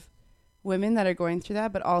of women that are going through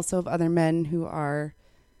that, but also of other men who are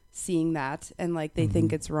seeing that and like they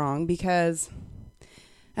think it's wrong, because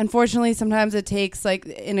unfortunately sometimes it takes, like,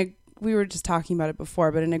 we were just talking about it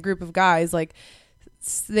before, but in a group of guys, like,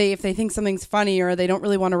 if they think something's funny or they don't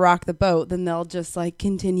really want to rock the boat, then they'll just like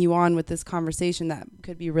continue on with this conversation that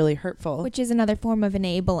could be really hurtful. which is another form of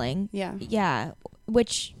enabling. Yeah. Yeah,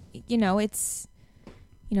 which, you know, it's,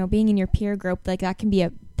 you know, being in your peer group, like that can be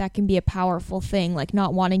a powerful thing, like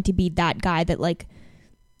not wanting to be that guy that, like,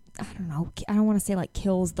 I don't know, I don't want to say like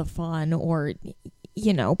kills the fun, or,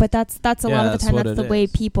 you know, but that's a Yeah, lot of the that's time what that's it the way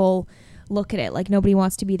is. people look at it. Like nobody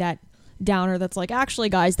wants to be that downer that's like, actually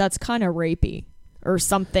guys, that's kind of rapey or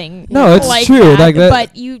something. No, it's like true, that. like that-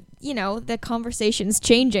 But you know, the conversation's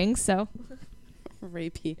changing, so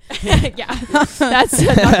Rapey. yeah, that's not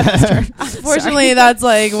Unfortunately, that's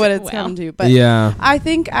like what it's Well. come to. But yeah, I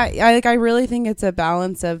think I really think it's a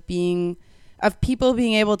balance of being of people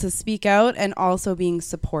being able to speak out and also being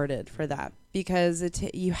supported for that, because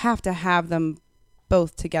you have to have them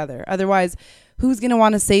both together. Otherwise, who's going to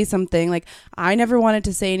want to say something? Like, I never wanted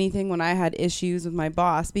to say anything when I had issues with my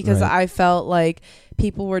boss, because I felt like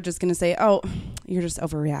people were just going to say, oh, you're just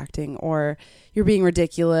overreacting, or you're being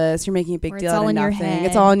ridiculous, you're making a big deal out of nothing.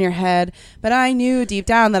 It's all in your head. But I knew deep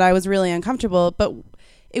down that I was really uncomfortable. But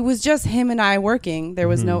it was just him and I working. There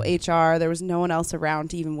was no HR. There was no one else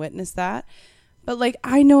around to even witness that. But like,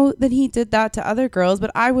 I know that he did that to other girls, but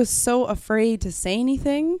I was so afraid to say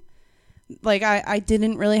anything. Like, I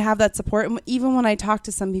didn't really have that support. Even when I talked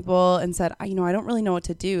to some people and said, I don't really know what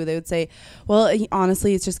to do, they would say, well,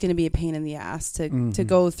 honestly, it's just going to be a pain in the ass to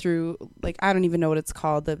go through. Like, I don't even know what it's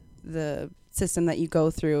called, the system that you go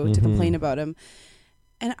through to complain about him.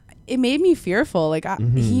 And it made me fearful. Like,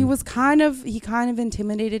 he kind of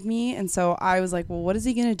intimidated me. And so I was like, well, what is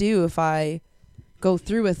he going to do if I go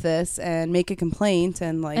through with this and make a complaint?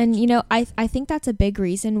 And like, and I think that's a big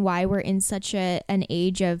reason why we're in such an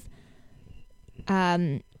age of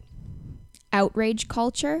outrage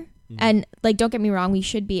culture. And like, don't get me wrong, we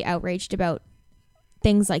should be outraged about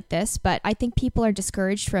things like this, but I think people are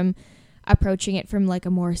discouraged from approaching it from like a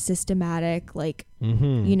more systematic, like,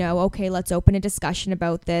 okay, let's open a discussion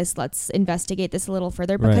about this, let's investigate this a little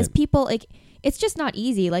further, because people, like, it's just not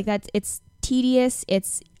easy. Like, it's tedious,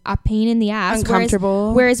 it's a pain in the ass,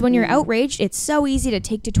 uncomfortable. Whereas when you're outraged, it's so easy to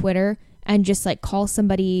take to Twitter and just like call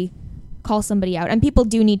somebody out, and people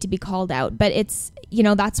do need to be called out, but it's,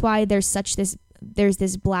 that's why there's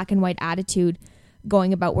this black and white attitude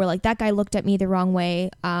going about where like, that guy looked at me the wrong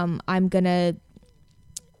way, I'm gonna,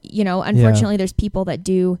 unfortunately there's people that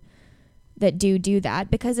do that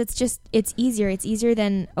because it's easier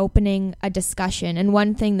than opening a discussion. And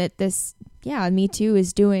one thing that this Me Too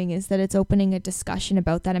is doing is that it's opening a discussion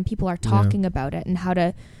about that, and people are talking about it and how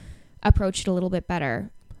to approach it a little bit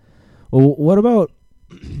better. Well, what about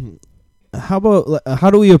how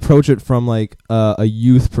do we approach it from like a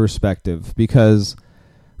youth perspective? Because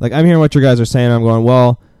like, I'm hearing what you guys are saying, I'm going,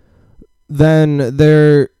 well, then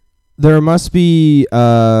there must be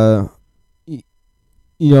a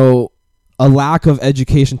lack of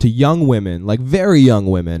education to young women, like very young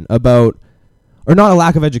women, about, or not a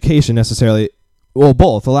lack of education necessarily, well,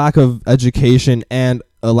 both a lack of education and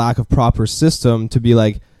a lack of proper system to be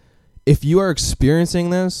like, if you are experiencing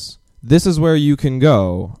this is where you can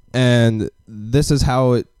go, and this is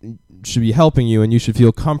how it should be helping you, and you should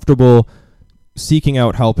feel comfortable seeking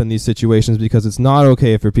out help in these situations, because it's not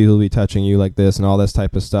okay for people to be touching you like this and all this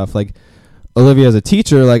type of stuff. Like, Olivia, as a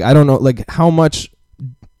teacher, like, I don't know, like, how much,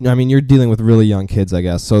 I mean, you're dealing with really young kids, I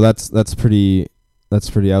guess, so that's pretty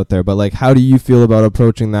out there, but like, how do you feel about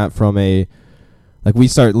approaching that from like, we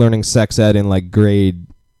start learning sex ed in like grade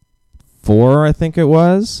 4, I think it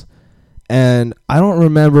was. And I don't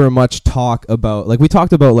remember much talk about, like, we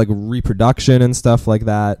talked about like reproduction and stuff like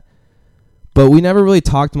that, but we never really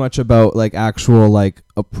talked much about like actual like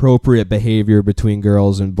appropriate behavior between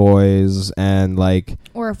girls and boys, and like,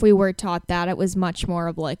 or if we were taught that, it was much more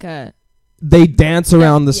of like they dance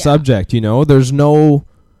around the subject, there's no,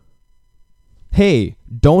 hey,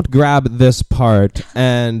 don't grab this part.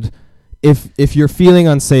 And if you're feeling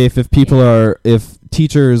unsafe, if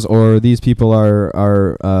teachers or these people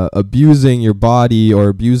are abusing your body or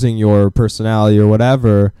abusing your personality or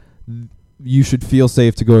whatever, you should feel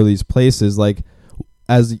safe to go to these places. Like,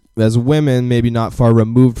 as women, maybe not far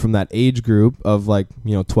removed from that age group of like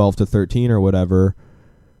 12 to 13 or whatever,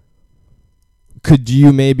 could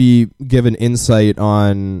you maybe give an insight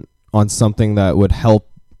on something that would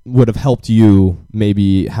have helped you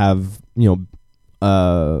maybe have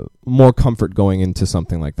more comfort going into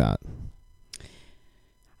something like that?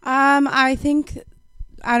 I think,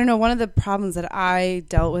 I don't know, one of the problems that I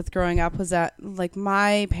dealt with growing up was that like,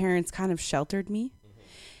 my parents kind of sheltered me.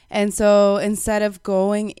 And so instead of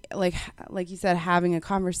going, like you said, having a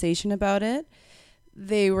conversation about it,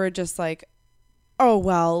 they were just like, oh,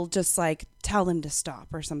 well, just like tell him to stop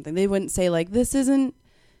or something. They wouldn't say like, this isn't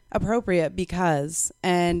appropriate because,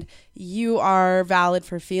 and you are valid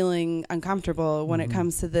for feeling uncomfortable when it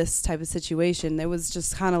comes to this type of situation. It was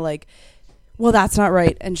just kind of like, well, that's not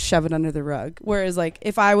right, and shove it under the rug. Whereas like,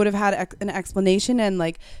 if I would have had an explanation and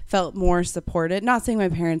like felt more supported, not saying my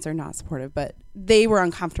parents are not supportive, but they were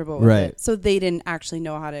uncomfortable with it, so they didn't actually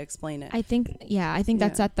know how to explain it. I think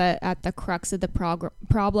that's at the crux of the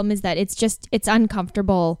problem, is that it's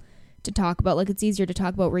uncomfortable to talk about. Like, it's easier to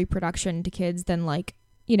talk about reproduction to kids than like,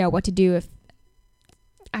 what to do if,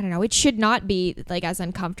 I don't know, it should not be like as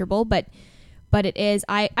uncomfortable, but it is.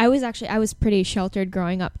 I was pretty sheltered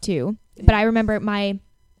growing up too. But I remember my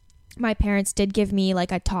parents did give me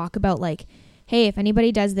like a talk about like, hey, if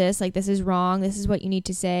anybody does this, like, this is wrong, this is what you need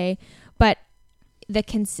to say. But the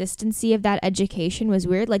consistency of that education was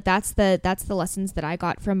weird. Like, that's the lessons that I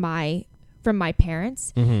got from my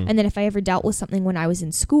parents. Mm-hmm. And then if I ever dealt with something when I was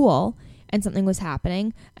in school and something was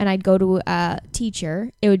happening and I'd go to a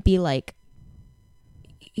teacher, it would be like,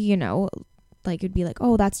 you know, like, it'd be like,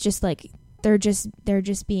 oh, that's just like, they're just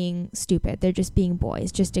being stupid. They're just being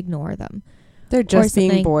boys. Just ignore them. They're just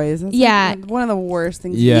being boys. That's like one of the worst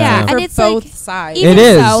things. Yeah. And for it's both like, sides. Even It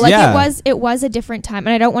is, so, like, yeah. it was a different time,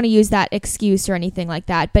 and I don't want to use that excuse or anything like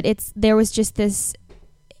that. But there was just this,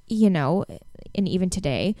 you know, and even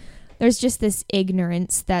today, there's just this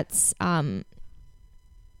ignorance that's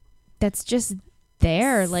just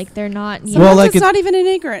there. Like, they're not. You Well, know, like, it's not even an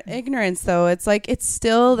ignorance though. It's like, it's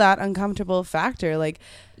still that uncomfortable factor. Like,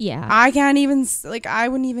 yeah, I can't even, like, I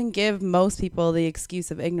wouldn't even give most people the excuse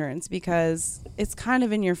of ignorance because it's kind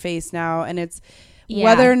of in your face now, and it's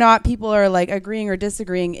whether or not people are like agreeing or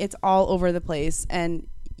disagreeing, it's all over the place, and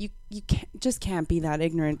you can't be that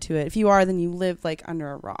ignorant to it. If you are, then you live like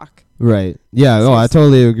under a rock. Right. Yeah. Oh, I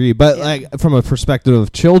totally agree. But like, from a perspective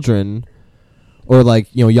of children, or like,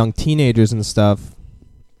 you know, young teenagers and stuff.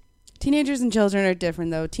 Teenagers and children are different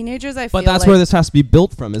though. Teenagers, I feel But that's like, where this has to be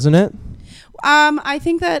built from, isn't it? I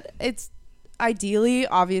think that it's ideally,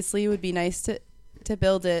 obviously, it would be nice to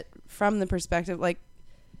build it from the perspective, like,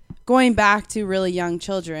 going back to really young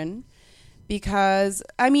children, because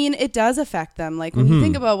I mean, it does affect them. Like, when you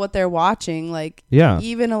think about what they're watching, like,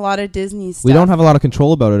 even a lot of Disney stuff. We don't have a lot of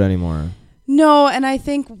control about it anymore. No, and I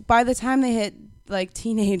think by the time they hit like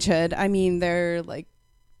teenagehood, I mean, they're like,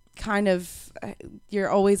 kind of, you're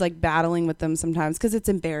always like battling with them sometimes because it's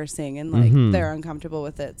embarrassing and like they're uncomfortable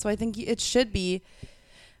with it. So I think it should be,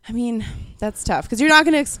 I mean, that's tough because you're not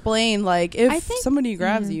going to explain like if somebody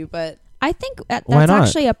grabs you, but I think that's Why not?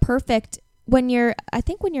 actually a perfect when you're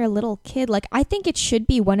a little kid. Like, I think it should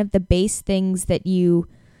be one of the base things that you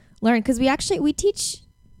learn, because we teach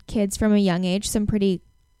kids from a young age some pretty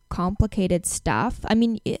complicated stuff. I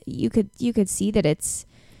mean, you could see that it's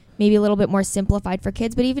maybe a little bit more simplified for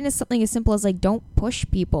kids, but even as something as simple as like, don't push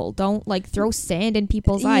people, don't like throw sand in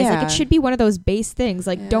people's eyes. Like, it should be one of those base things.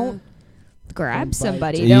 Like, don't grab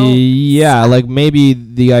somebody. Yeah, like, maybe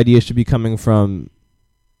the idea should be coming from,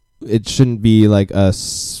 it shouldn't be like a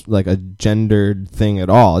gendered thing at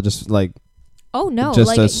all. Just like, oh no, just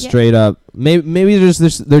like, a straight up. Maybe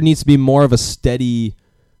there needs to be more of a steady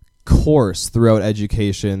course throughout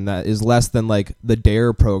education that is less than like the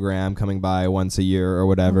DARE program coming by once a year or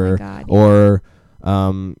whatever. Oh my God, yeah. Or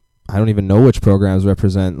I don't even know which programs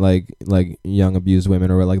represent like young abused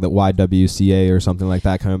women, or like the YWCA or something like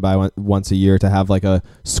that coming by once a year to have like a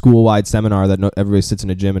school-wide seminar that everybody sits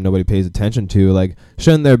in a gym and nobody pays attention to. Like,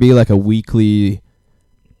 shouldn't there be like a weekly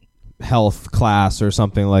health class or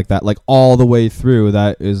something like that, like all the way through,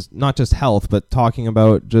 that is not just health but talking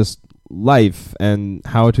about just life and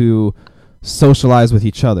how to socialize with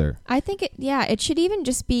each other? I think it should even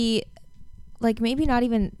just be like, maybe not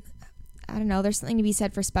even, I don't know, there's something to be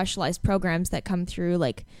said for specialized programs that come through.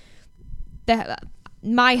 Like,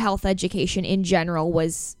 my health education in general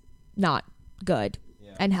was not good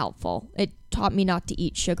and helpful. It taught me not to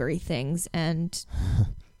eat sugary things and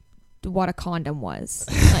what a condom was.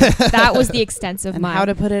 Like, that was the extent of my, how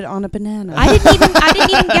to put it on a banana. I didn't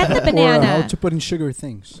even get the banana. Or how to put in sugar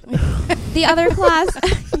things. The other class.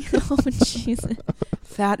 Oh, Jesus.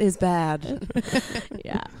 Fat is bad.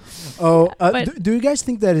 Yeah. Oh, do you guys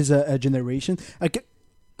think that is a generation? Like,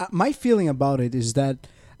 my feeling about it is that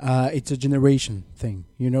it's a generation thing.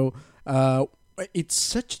 You know, it's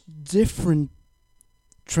such different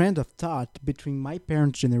trend of thought between my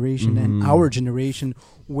parents' generation and our generation,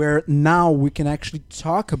 where now we can actually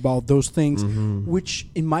talk about those things, which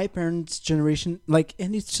in my parents' generation, like,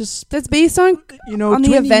 and it's just that's based on, you know, on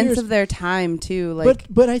the events years of their time too. Like,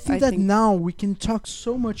 but I think that now we can talk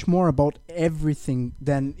so much more about everything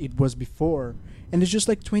than it was before, and it's just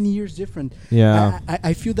like 20 years different. Yeah,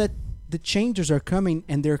 I feel that the changes are coming,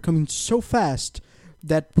 and they're coming so fast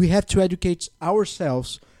that we have to educate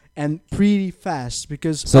ourselves. And pretty fast,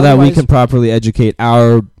 because so that we can properly educate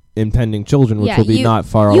our impending children, which will be not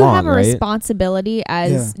far along. You have a right? responsibility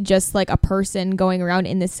as just like a person going around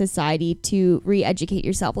in this society to re-educate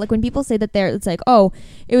yourself. Like, when people say that it's like, oh,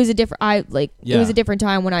 it was a different, it was a different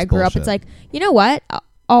time when I grew up. It's like, you know what?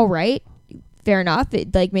 All right, fair enough.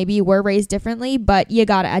 Like, maybe you were raised differently, but you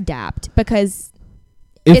gotta adapt, because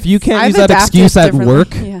if you can't use that excuse at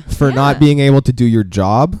work for not being able to do your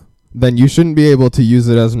job, then you shouldn't be able to use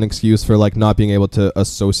it as an excuse for like not being able to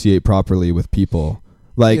associate properly with people.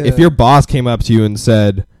 Like, if your boss came up to you and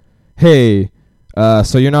said, hey,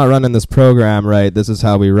 so you're not running this program right, this is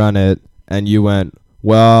how we run it, and you went,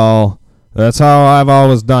 well, that's how I've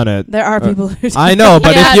always done it. There are people who do I know,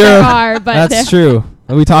 but Yeah, if you're, there are, but that's true.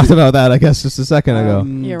 We talked about that, I guess, just a second ago.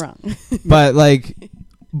 You're wrong. But like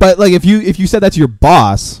if you said that to your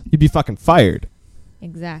boss, you'd be fucking fired.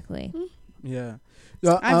 Exactly. Yeah.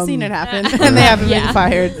 I've seen it happen, and they haven't Yeah. been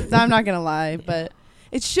fired. So I'm not gonna lie, but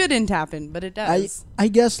it shouldn't happen, but it does. I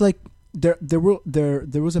guess like there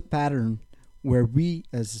was a pattern where we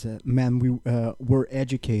as men we were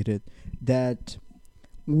educated that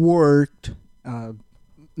worked,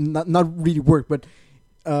 not really worked, but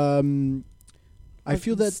I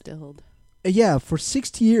feel that Instilled. yeah, for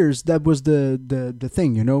 60 years that was the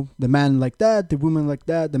thing, you know, the man like that, the woman like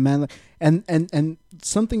that, the man like, and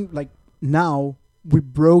something like now we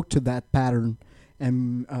broke to that pattern,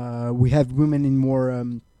 and we have women in more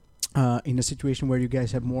in a situation where you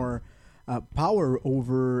guys have more power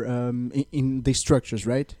over in the structures,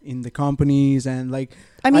 right, in the companies, and like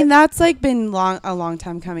I mean, that's like been a long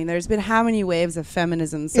time coming. There's been how many waves of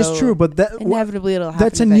feminism? So it's true, but that inevitably it'll happen.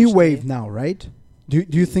 that's a new eventually. wave now, right? Do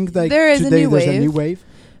you think like There is today a new there's wave, a new wave?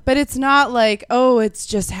 But it's not like, oh, it's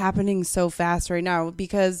just happening so fast right now,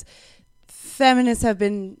 because feminists have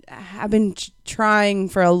been trying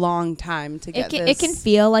for a long time to get this. It can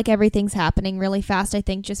feel like everything's happening really fast, I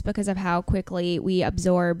think, just because of how quickly we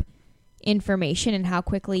absorb information and how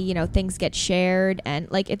quickly, you know, things get shared, and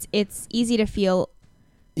like it's easy to feel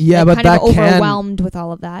Yeah, like, but kind that of overwhelmed with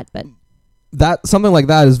all of that. But that something like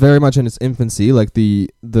that is very much in its infancy, like the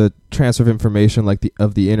transfer of information, like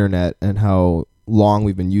the internet, and how long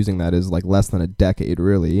we've been using that is like less than a decade,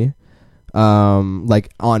 really.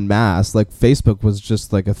 Like en masse, like Facebook was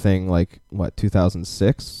just like a thing, like what,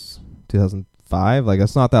 2006, 2005, like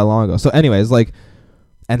it's not that long ago. So anyways, like,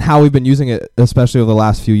 and how we've been using it, especially over the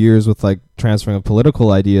last few years with like transferring of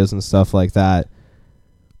political ideas and stuff like that.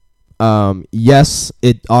 Yes,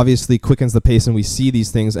 it obviously quickens the pace and we see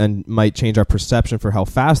these things and might change our perception for how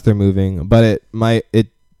fast they're moving, but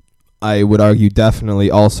I would argue definitely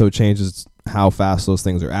also changes how fast those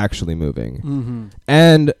things are actually moving. Mm-hmm.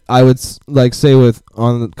 And I would like say with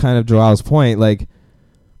on kind of Joel's point, like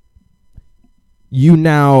you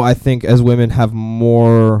now, I think as women have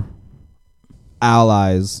more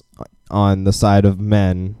allies on the side of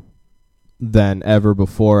men than ever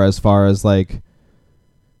before, as far as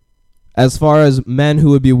men who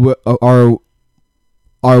would be are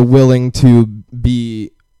willing to be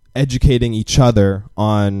educating each other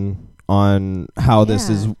on how this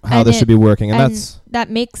is this should be working, and that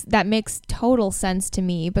makes total sense to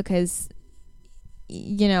me, because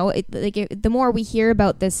you know the more we hear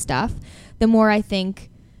about this stuff, the more I think,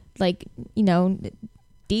 like, you know,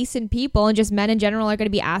 decent people and just men in general are going to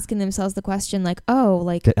be asking themselves the question, like, oh,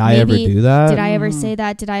 like, did I ever do that? Did I ever say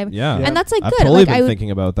that? Did I? Yeah. And that's like I've good. totally like, been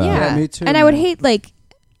thinking about that. Yeah, me too. And I would hate, like,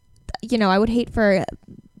 you know, I would hate for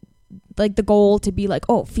like the goal to be like,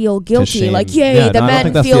 oh, feel guilty, like, yay, the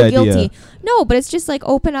men feel guilty. No, but it's just like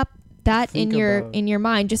open up that in your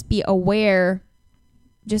mind. Just be aware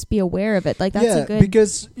of it. Like, that's a good,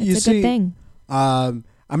 because you it's a good thing. I'm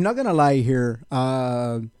not gonna lie here.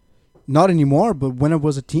 Not anymore, but when I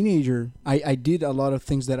was a teenager, I did a lot of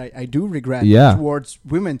things that I do regret towards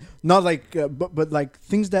women. Not like, but like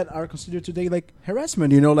things that are considered today like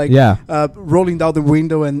harassment, you know, like rolling down the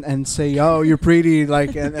window and say, oh, you're pretty,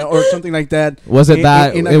 like, or something like that. Was it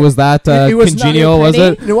that? It was that congenial, was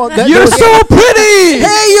it? You're so pretty!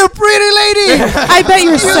 Hey, you're pretty lady! I bet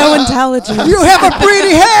you're so intelligent. You have a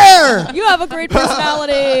pretty hair! You have a great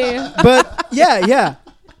personality. But, yeah.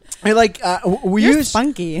 And like You're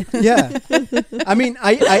spunky. Yeah, I mean,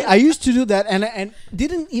 I used to do that, and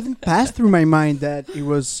didn't even pass through my mind that it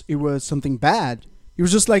was something bad. It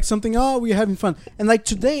was just like something. Oh, we're having fun, and like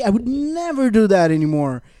today, I would never do that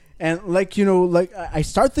anymore. And like, you know, like I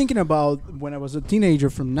start thinking about when I was a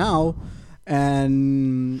teenager from now,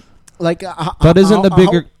 and like, but isn't the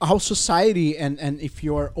bigger how society and if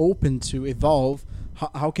you are open to evolve.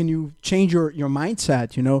 How can you change your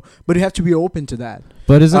mindset, you know? But you have to be open to that.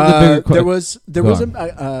 But isn't the bigger there was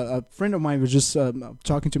a friend of mine was just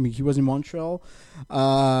talking to me. He was in Montreal,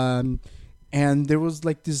 and there was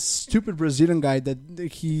like this stupid Brazilian guy that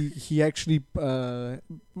he actually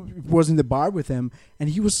was in the bar with him, and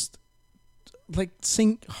he was like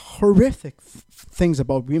saying horrific things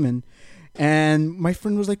about women. And my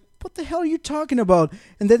friend was like, what the hell are you talking about?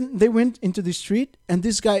 And then they went into the street, and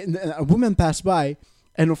this guy, a woman passed by,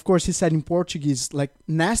 and of course he said in Portuguese like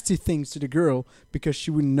nasty things to the girl because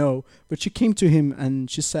she wouldn't know. But she came to him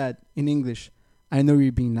and she said in English, I know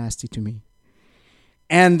you're being nasty to me.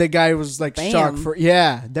 And the guy was like shocked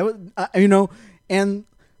that was, you know, and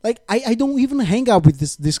like I don't even hang out with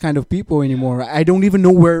this kind of people anymore. I don't even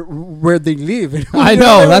know where they live. I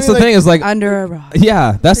know. That's the thing. Is like under a rock.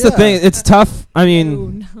 Yeah, that's the thing. It's tough. I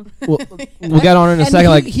mean, we'll get on in a second.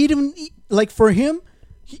 Like he didn't like for him,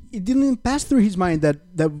 it didn't even pass through his mind that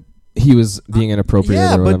he was being inappropriate.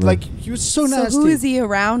 Yeah, or but whatever. like he was so nasty. So who is he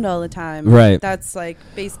around all the time? Right. That's like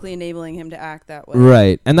basically enabling him to act that way.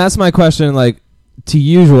 Right, and that's my question. Like to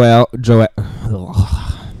you, Joel.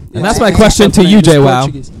 And that's my question to you, Jay. Wow.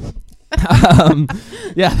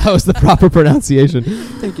 Yeah, that was the proper pronunciation.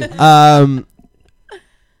 Thank you.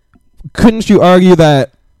 Couldn't you argue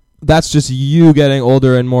that that's just you getting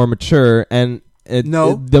older and more mature? And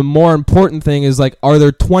the more important thing is, like, are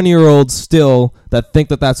there 20-year-olds still that think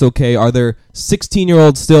that that's okay? Are there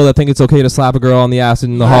 16-year-olds still that think it's okay to slap a girl on the ass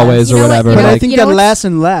in the hallways or whatever? But I think that lasts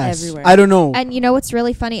and lasts. Everywhere. I don't know. And you know what's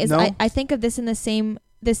really funny is No? I think of this in the same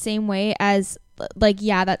way as, like,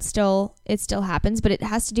 yeah, it still happens, but it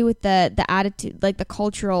has to do with the attitude, like the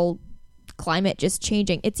cultural climate just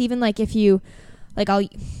changing. It's even like if you, like,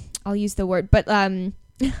 I'll use the word, but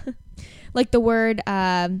like the word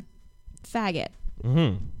faggot.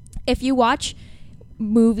 Mm-hmm. If you watch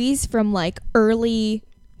movies from like early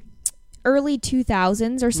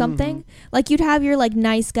 2000s or something, like you'd have your like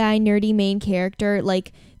nice guy, nerdy main character,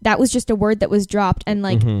 like that was just a word that was dropped, and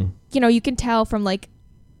like you know, you can tell from like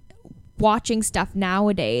watching stuff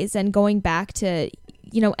nowadays and going back to,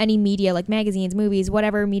 you know, any media like magazines, movies,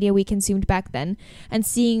 whatever media we consumed back then, and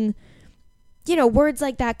seeing, you know, words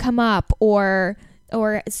like that come up or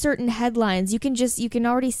certain headlines, you can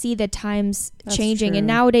already see the times changing. True. And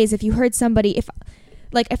nowadays, if you heard somebody,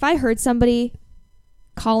 if I heard somebody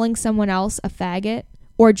calling someone else a faggot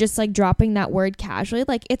or just like dropping that word casually,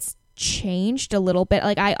 like it's changed a little bit.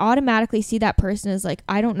 Like I automatically see that person as like,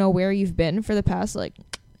 I don't know where you've been for the past like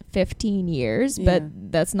 15 years, but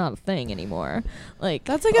that's not a thing anymore. Like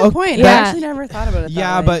that's a good point. Yeah. I actually never thought about it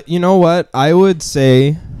that way. But you know what? I would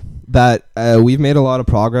say that we've made a lot of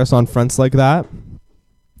progress on fronts like that.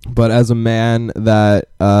 But as a man that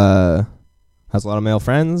has a lot of male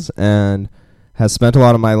friends and has spent a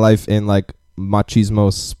lot of my life in like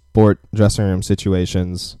machismo sport dressing room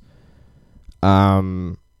situations,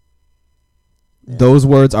 those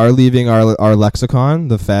words are leaving our lexicon,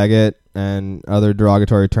 the faggot and other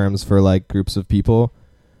derogatory terms for like groups of people,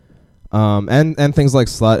 and things like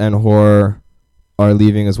slut and whore are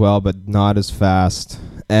leaving as well, but not as fast.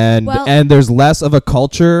 And there's less of a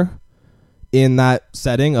culture in that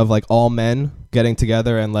setting of like all men getting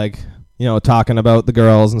together and like, you know, talking about the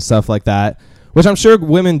girls and stuff like that, which I'm sure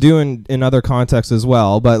women do in other contexts as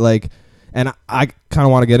well. But like, and I kind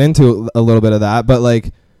of want to get into a little bit of that, but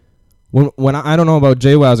like when I don't know about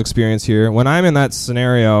JWoww's experience here, when I'm in that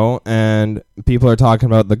scenario and people are talking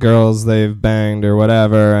about the girls they've banged or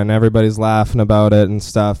whatever, and everybody's laughing about it and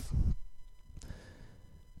stuff,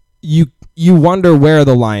 you wonder where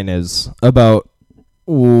the line is about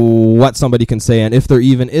what somebody can say, and if there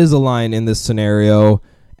even is a line in this scenario.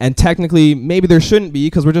 And technically maybe there shouldn't be,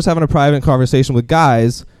 because we're just having a private conversation with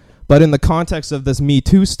guys, but in the context of this Me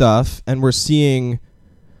Too stuff, and we're seeing,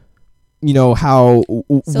 you know, how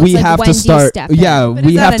we like, have to start but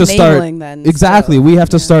we have to start then, exactly so, we have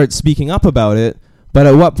to start speaking up about it. But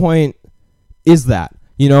at what point is that,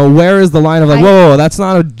 you know, where is the line of like, whoa, that's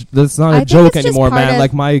not a joke anymore, man,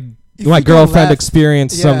 like my girlfriend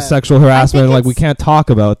experienced some sexual harassment, like we can't talk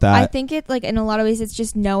about that. I think it, like, in a lot of ways it's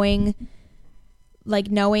just knowing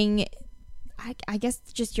I guess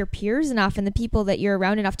just your peers enough and the people that you're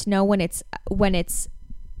around enough to know when it's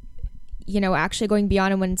you know, actually going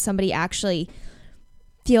beyond, and when somebody actually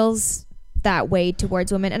feels that way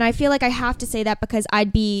towards women. And I feel like I have to say that because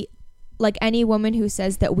I'd be like any woman who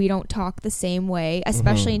says that we don't talk the same way,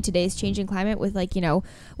 especially in today's changing climate with, like, you know,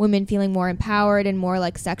 women feeling more empowered and more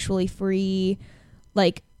like sexually free.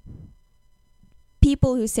 Like,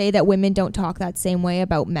 people who say that women don't talk that same way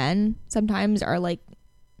about men sometimes are like,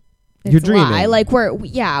 it's you're dreaming. Lie. Like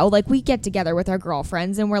we get together with our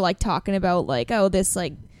girlfriends and we're like talking about like, oh, this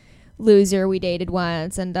like loser we dated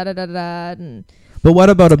once and da da da da. But what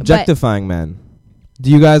about objectifying men? Do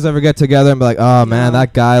you guys ever get together and be like, oh man,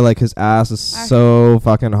 that guy, like his ass is so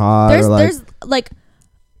fucking hot? There's like,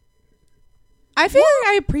 I feel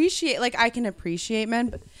like I can appreciate men,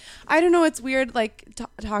 but I don't know. It's weird, like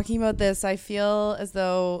talking about this. I feel as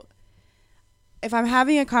though if I'm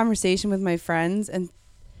having a conversation with my friends and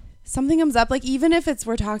something comes up, like even if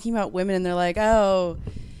we're talking about women and they're like, oh,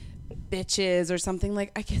 bitches or something,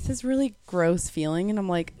 like I get this really gross feeling and I'm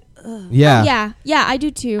like, ugh. Yeah, I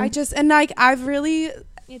do too. I just, and like I've really,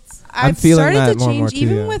 I've feeling started that to more and change, more too,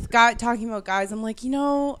 even yeah. with talking about guys. I'm like,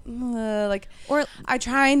 or I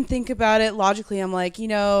try and think about it logically. I'm like,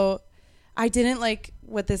 I didn't like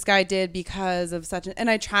what this guy did because of and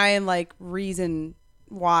I try and like reason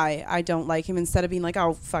why I don't like him instead of being like,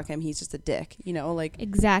 oh, fuck him, he's just a dick, like.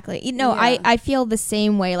 Exactly. I feel the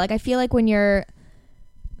same way. Like, I feel like when you're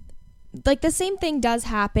like, the same thing does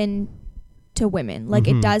happen to women. Like,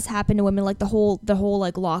 it does happen to women, like the whole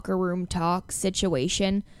like locker room talk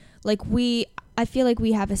situation. Like, I feel like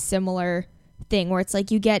we have a similar thing where it's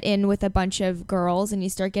like you get in with a bunch of girls and you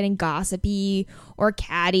start getting gossipy or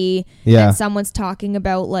catty, and someone's talking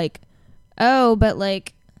about like, oh, but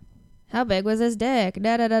like, how big was his dick?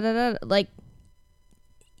 Da da da da da. Like,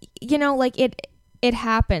 like it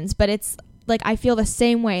happens, but it's like I feel the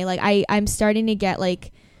same way. Like I'm starting to get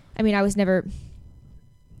like, I mean,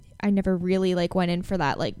 I never really like went in for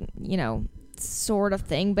that like, sort of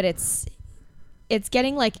thing, but it's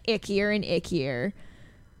getting like ickier and ickier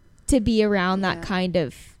to be around that kind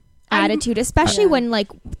of attitude, especially when like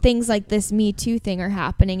things like this Me Too thing are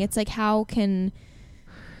happening. It's like, how can...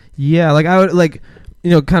 Yeah, like I would like,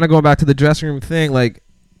 kind of going back to the dressing room thing, like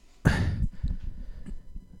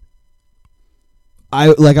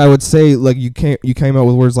I would say, like, you came out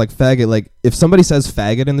with words like faggot. Like, if somebody says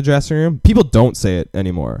faggot in the dressing room, people don't say it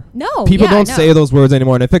anymore. No, people don't say those words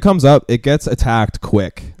anymore. And if it comes up, it gets attacked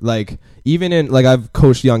quick. Like, even in, like, I've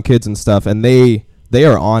coached young kids and stuff, and they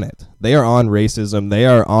are on it. They are on racism. They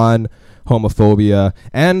are on homophobia,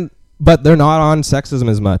 but they're not on sexism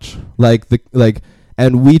as much.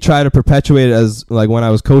 And we try to perpetuate it as, like, when I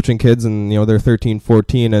was coaching kids and, they're 13,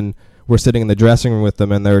 14, and we're sitting in the dressing room with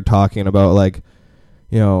them, and they're talking about, like,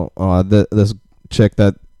 this chick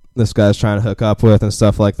that this guy's trying to hook up with and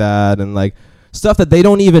stuff like that, and like stuff that they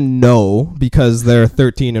don't even know because they're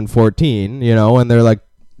 13 and 14, and they're like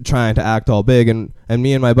trying to act all big, and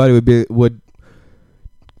me and my buddy would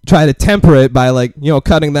try to temper it by like,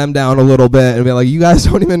 cutting them down a little bit and be like, you guys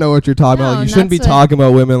don't even know what you're talking about. Like, you shouldn't be talking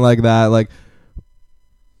about women like that. Like,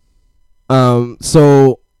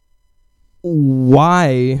 so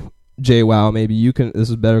why, JWoww, maybe you can, this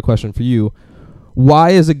is a better question for you. Why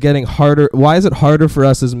is it getting harder? Why is it harder for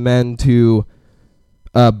us as men to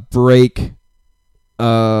break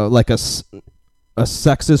like a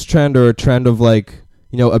sexist trend or a trend of like,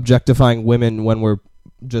 objectifying women when we're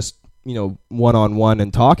just, one-on-one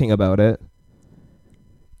and talking about it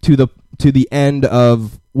to the end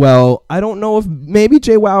of, well, I don't know if maybe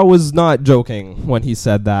JWoww was not joking when he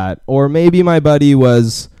said that, or maybe my buddy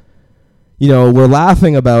was, we're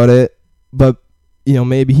laughing about it, but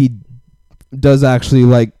maybe he does actually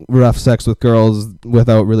like rough sex with girls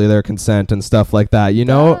without really their consent and stuff like that.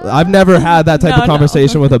 I've never had that type of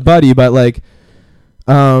conversation with a buddy, but like,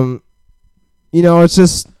 it's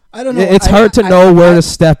just, I don't know. It's hard to know where to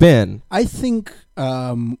step in. I think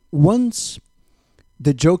once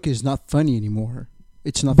the joke is not funny anymore,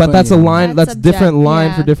 it's not. But funny that's a anymore. line. That's different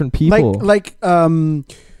line for different people. Like for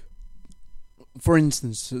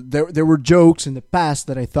instance, there were jokes in the past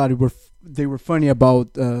that I thought they were funny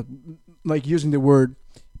about. Like using the word,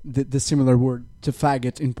 the similar word to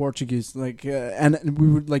faggot in Portuguese, like, and we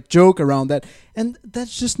would like joke around that, and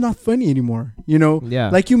that's just not funny anymore.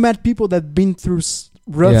 Yeah. Like, you met people that been through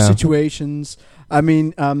rough situations. I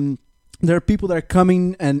mean, there are people that are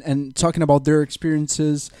coming and talking about their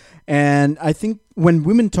experiences, and I think when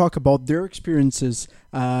women talk about their experiences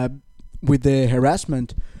with the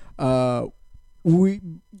harassment,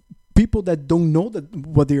 people that don't know that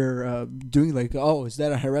what they're doing, like, oh, is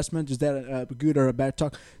that a harassment? Is that a good or a bad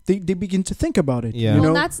talk? They begin to think about it. Yeah.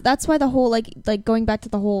 Well, that's why the whole like going back to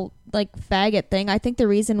the whole like faggot thing. I think the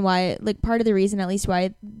reason why, like, part of the reason at least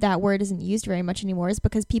why that word isn't used very much anymore is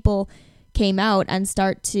because people came out and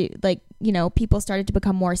people started to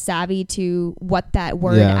become more savvy to what that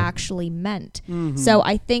word actually meant. Mm-hmm. So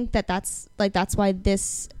I think that's why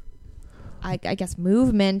this, I guess,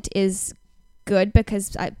 movement is good,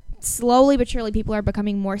 because slowly but surely people are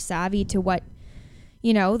becoming more savvy to what,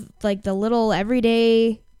 like the little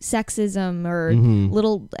everyday sexism or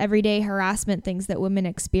little everyday harassment things that women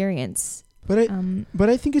experience. But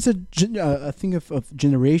I think it's a thing of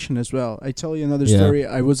generation as well. I tell you another story.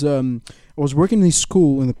 I was working in a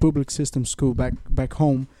school, in a public system school back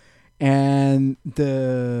home, and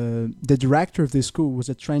the director of the school was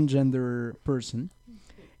a transgender person,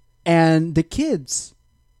 and the kids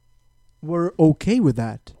were okay with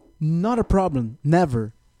that. Not a problem,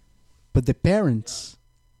 never. But the parents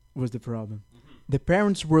was the problem. The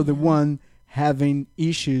parents were the one having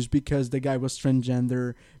issues because the guy was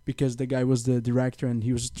transgender, because the guy was the director and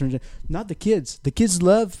he was transgender. Not the kids. The kids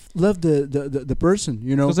love the person,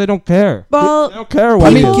 you know, because they don't care. Well, They don't care I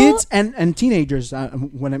what mean, he is. kids and teenagers.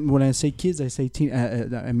 When I say kids, I say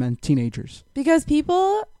I meant teenagers. because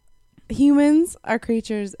humans are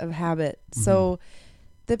creatures of habit. So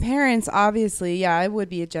the parents, obviously, it would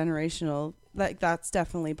be a generational, like that's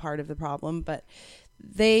definitely part of the problem, but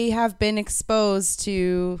they have been exposed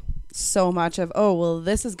to so much of, oh, well,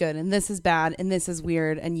 this is good and this is bad and this is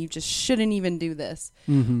weird and you just shouldn't even do this.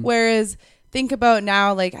 Whereas think about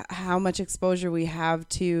now, like how much exposure we have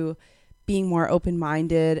to being more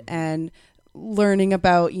open-minded and learning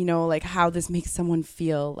about, you know, like how this makes someone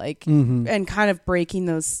feel, like, and kind of breaking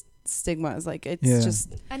those stigmas. Like it's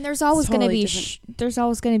just, And there's always going to totally be different. there's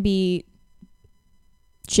always going to be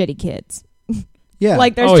shitty kids. Yeah.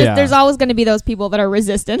 Like there's Oh, just yeah. there's always going to be those people that are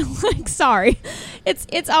resistant. Like sorry,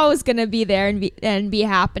 it's always going to be there and be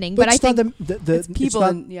happening. But I it's not think the it's people,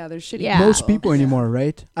 not and they're shitty. Yeah. most people anymore,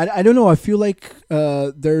 right? I don't know. I feel like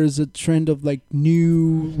there is a trend of like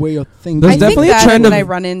new way of thinking. There's I definitely think a that trend when of- I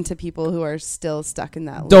run into people who are still stuck in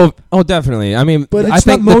that loop. Definitely. I mean, But I it's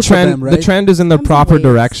think not most the of trend them, right? the trend is in the Comes in proper waves.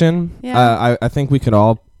 direction. Yeah. I think we could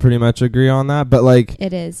all pretty much agree on that. But like,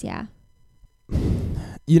 it is, yeah.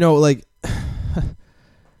 you know, like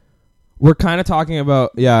we're kind of talking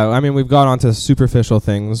about, I mean, we've got onto superficial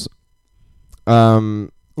things.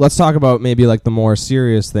 Let's talk about maybe like the more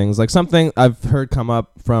serious things. Like something I've heard come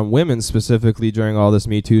up from women specifically during all this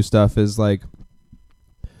Me Too stuff is like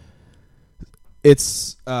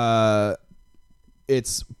it's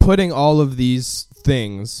putting all of these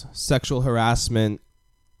things, sexual harassment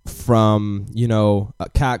from, you know, a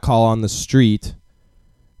cat call on the street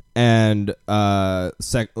and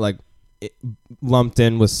lumped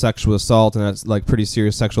in with sexual assault, and that's like pretty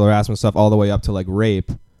serious sexual harassment stuff, all the way up to like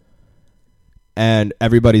rape. And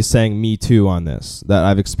everybody's saying Me Too on this, that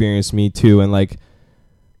I've experienced Me Too, and like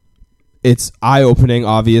it's eye-opening,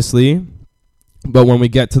 obviously. But when we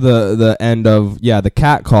get to the end of the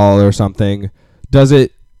cat call or something, does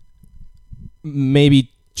it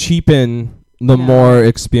maybe cheapen the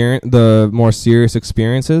more serious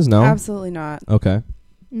experiences? No, Absolutely not. Okay.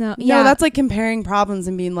 No, No, that's like comparing problems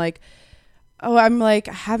and being like, oh, I'm like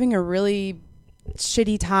having a really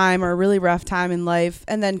shitty time or a really rough time in life,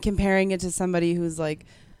 and then comparing it to somebody who's like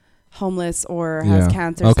homeless or has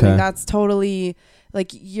cancer or Okay. something. That's totally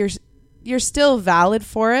like you're still valid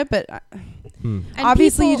for it, but And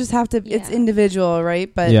obviously you people- just have to, it's yeah. individual,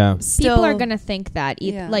 right? But still, people are going to think that.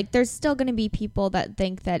 Yeah. Like there's still going to be people that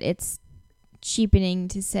think that it's cheapening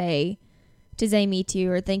to say Me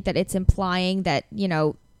Too, or think that it's implying that, you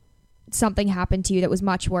know, something happened to you that was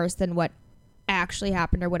much worse than what actually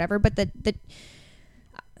happened or whatever. But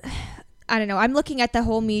I don't know. I'm looking at the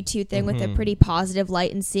whole Me Too thing with a pretty positive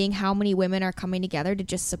light and seeing how many women are coming together to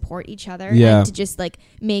just support each other and to just like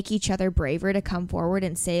make each other braver to come forward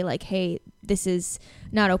and say like, hey, this is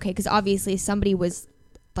not okay. Because obviously somebody was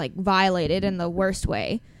like violated in the worst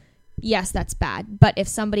way. Yes, that's bad. But if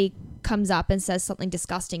somebody comes up and says something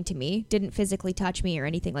disgusting to me, didn't physically touch me or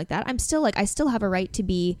anything like that, I'm still like, I still have a right to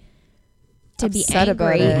be upset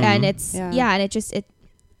about angry. it. And it's and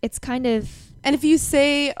it's kind of. And if you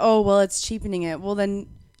say, oh, well, it's cheapening it, well, then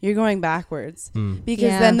you're going backwards. Because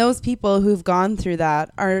Yeah. then those people who've gone through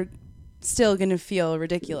that are still going to feel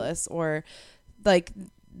ridiculous, or like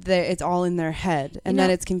it's all in their head, and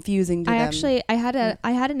then it's confusing to them. I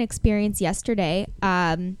had an experience yesterday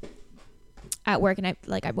at work, and I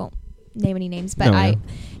won't name any names, but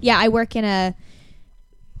I work in a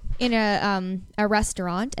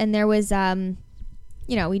restaurant, and there was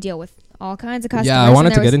we deal with all kinds of customers. Yeah, I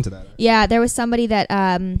wanted to get into that. Yeah, there was somebody that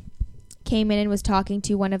came in and was talking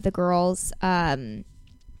to one of the girls.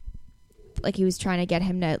 Like he was trying to get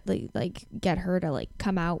him to like get her to like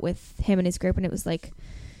come out with him and his group, and it was like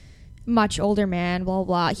much older man, blah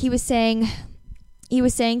blah blah. He was saying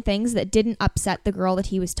things that didn't upset the girl that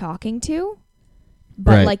he was talking to,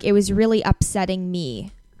 but like it was really upsetting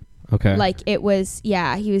me. Okay. Like it was,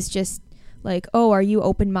 he was just like, oh, are you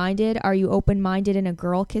open-minded? Are you open-minded in a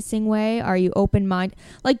girl kissing way? Are you open-minded?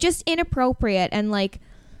 Like just inappropriate. And like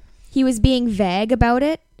he was being vague about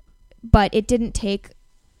it, but it didn't take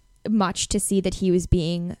much to see that he was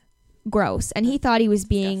being gross. And he thought he was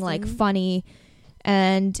being like funny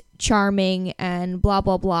and charming and blah,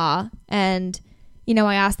 blah, blah. And, you know,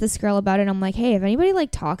 I asked this girl about it, and I'm like, hey, if anybody like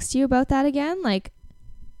talks to you about that again, like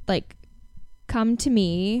come to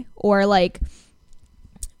me, or like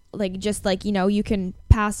like just like, you know, you can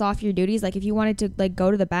pass off your duties. Like if you wanted to like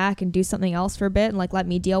go to the back and do something else for a bit and like let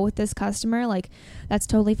me deal with this customer, like that's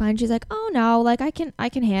totally fine. She's like, oh no, like I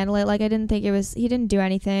can handle it. Like I didn't think he didn't do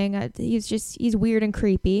anything. He's weird and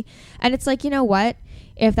creepy. And it's like, you know what?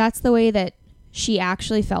 If that's the way that she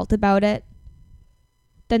actually felt about it,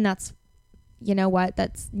 then that's, you know what?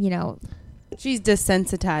 That's, you know, she's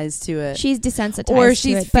desensitized to it. She's desensitized or to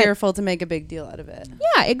she's it, fearful to make a big deal out of it.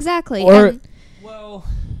 Yeah, exactly. Or well,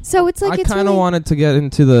 so it's like I it's kind of really wanted to get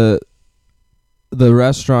into the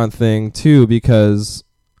restaurant thing too, because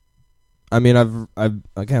I mean I've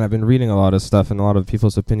been reading a lot of stuff and a lot of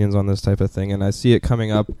people's opinions on this type of thing, and I see it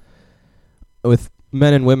coming up with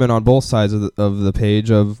men and women on both sides of the page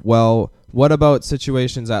of, well, what about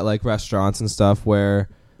situations at like restaurants and stuff or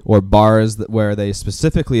bars where they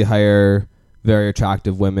specifically hire very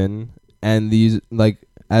attractive women, and these, like,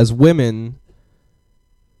 as women,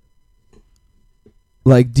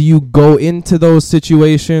 like, do you go into those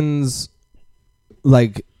situations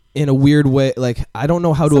like in a weird way? Like, I don't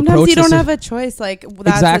know how to approach this. Sometimes you don't have a choice. Like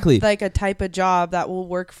that's exactly like a type of job that will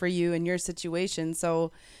work for you in your situation.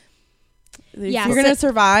 So yeah, you're gonna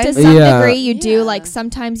survive to some degree. You do. Like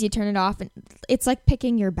sometimes you turn it off, and it's like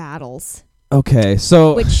picking your battles. Okay,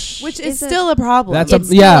 so which is still a problem. That's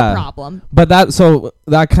still a problem. But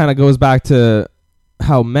that kind of goes back to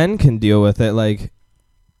how men can deal with it, like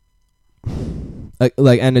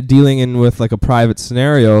and dealing in with like a private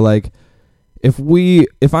scenario. Like if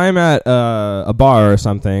I'm at a bar or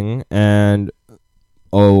something, and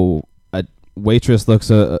a waitress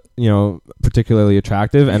looks particularly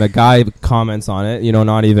attractive, and a guy comments on it, you know,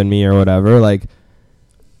 not even me or whatever, like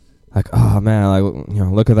oh man, like, you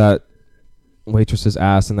know, look at that waitress's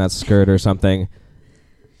ass in that skirt or something,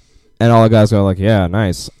 and all the guys go like, yeah,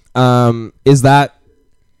 nice. Is that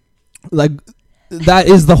like, that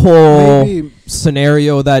is the whole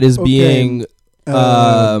scenario that is being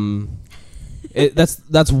that's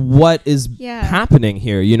what is happening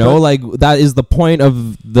here, you know, like that is the point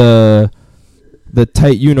of the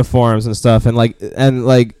tight uniforms and stuff, and like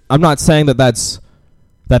I'm not saying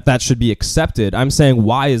that should be accepted. I'm saying,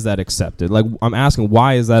 why is that accepted? Like, I'm asking,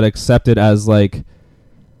 why is that accepted as like,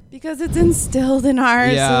 because it's instilled in our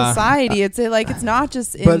society. It's like, it's not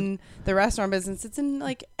just in the restaurant business, it's in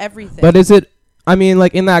like everything. But is it, I mean,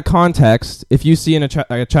 like in that context, if you see an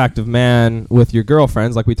attractive man with your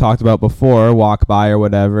girlfriends, like we talked about before, walk by or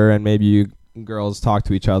whatever, and maybe you girls talk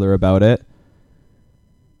to each other about it,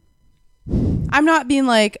 I'm not being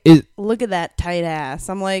like, look at that tight ass.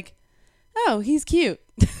 I'm like, oh, he's cute.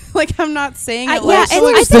 Like, I'm not saying it like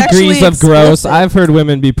it's degrees of gross. I've heard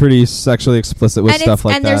women be pretty sexually explicit with stuff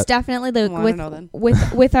like that. And there's definitely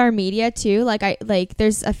with our media too. Like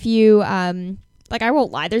there's a few like, I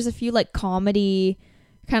won't lie, there's a few like comedy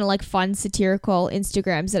kind of like fun satirical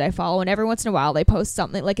Instagrams that I follow, and every once in a while they post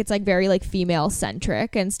something like, it's like very like female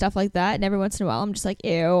centric and stuff like that, and every once in a while I'm just like,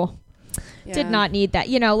 ew, did not need that,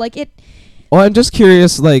 you know, like it. Well, I'm just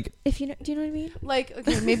curious, like, if you know, do you know what I mean? Like,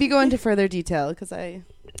 okay, maybe go into further detail, because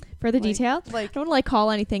detail. Like, I don't want to like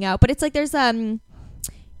call anything out, but it's like there's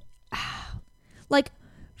like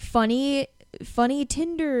funny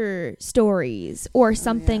Tinder stories or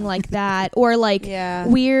something like that, or like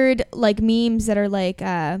weird like memes that are like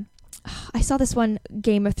I saw this one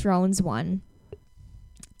Game of Thrones one.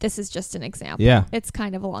 This is just an example. Yeah, it's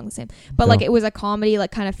kind of along the same, but like it was a comedy,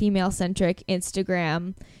 like kind of female centric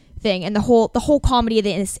Instagram thing, and the whole comedy of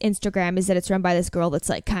this Instagram is that it's run by this girl that's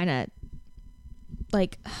like kind of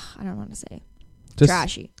like, I don't want to say just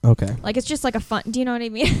trashy. Okay, like it's just like a fun. Do you know what I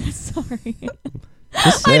mean? Sorry.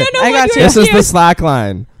 I don't know. This is the Slack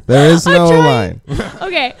line. There is no line.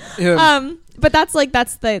 Okay. Yeah. But that's like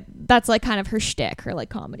kind of her shtick, her like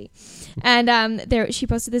comedy. And she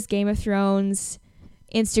posted this Game of Thrones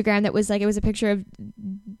Instagram that was like, it was a picture of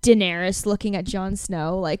Daenerys looking at Jon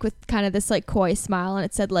Snow, like with kind of this like coy smile, and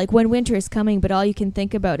it said like, when winter is coming but all you can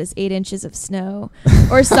think about is 8 inches of snow,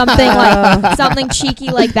 or something like something cheeky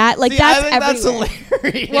like that. Like, that's everywhere. That's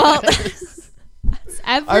hilarious. Well, that's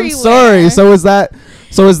everywhere. I'm sorry. So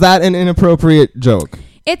is that an inappropriate joke?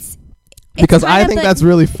 It's because I think that's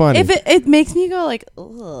really funny. If it makes me go like,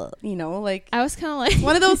 ugh, you know, like, I was kind of like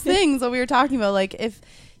one of those things that we were talking about, like if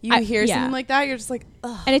you hear something like that, you're just like,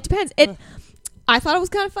 ugh. And it depends. I thought it was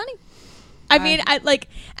kind of funny. I mean, I like,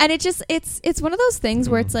 and it's one of those things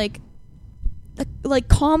where it's like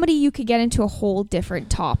comedy, you could get into a whole different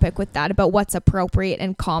topic with that about what's appropriate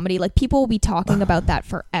and comedy. Like, people will be talking about that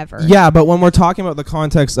forever. Yeah, but when we're talking about the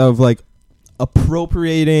context of like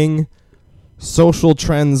appropriating social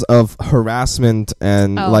trends of harassment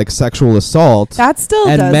and like sexual assault, that still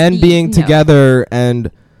and men being together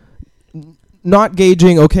and not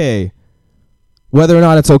gauging, okay, whether or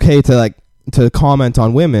not it's okay to like to comment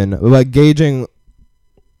on women, like gauging,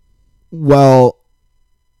 well,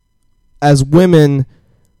 as women,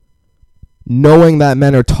 knowing that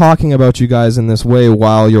men are talking about you guys in this way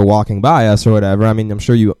while you're walking by us or whatever. I mean, I'm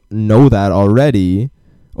sure you know that already,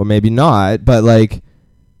 or maybe not, but like,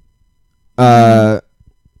 what,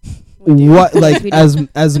 like,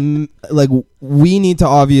 like, we need to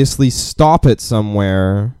obviously stop it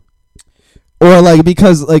somewhere, or like,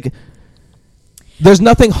 because like, there's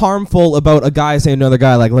nothing harmful about a guy saying to another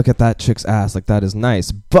guy, like, look at that chick's ass, like, that is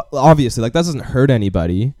nice, but obviously, like, that doesn't hurt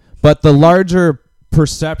anybody. But the larger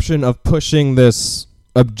perception of pushing this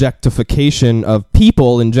objectification of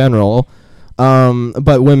people in general,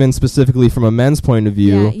 but women specifically from a men's point of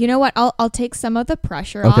view. Yeah, you know what? I'll take some of the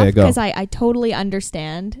pressure off because I totally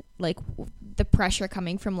understand like the pressure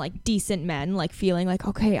coming from like decent men, like feeling like,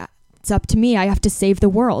 okay, it's up to me. I have to save the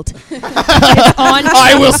world.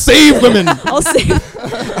 I will save women. I'll save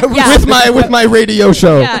with my radio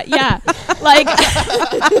show. Yeah. Like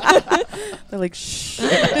they're like, shh.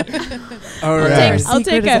 All right.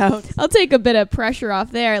 I'll take a bit of pressure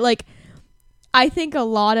off there. Like, I think a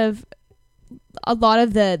lot of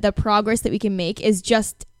the progress that we can make is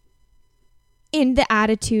just in the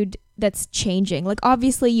attitude that's changing. Like,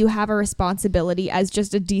 obviously you have a responsibility as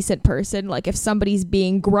just a decent person. Like, if somebody's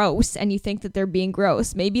being gross and you think that they're being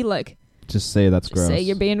gross, maybe like just say that's gross. Say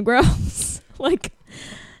you're being gross. Like,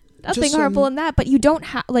 nothing harmful in that, but you don't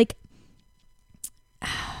have like.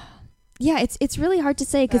 Yeah, it's really hard to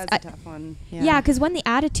say because that's a tough one. Yeah, because when the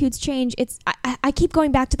attitudes change, it's I keep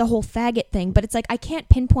going back to the whole faggot thing, but it's like I can't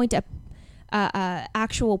pinpoint a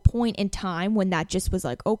actual point in time when that just was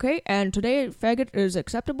like, okay, and today faggot is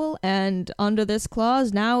acceptable, and under this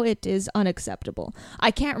clause now it is unacceptable.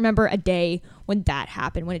 I can't remember a day when that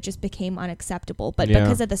happened, when it just became unacceptable, but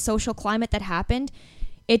because of the social climate that happened,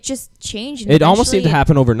 it just changed. It almost seemed to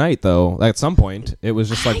happen overnight, though. Like, at some point, it was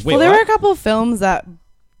just like, wait, well, there were a couple films that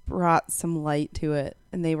brought some light to it,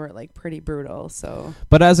 and they were like pretty brutal. So,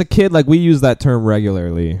 but as a kid, like, we use that term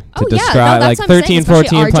regularly to describe like 13,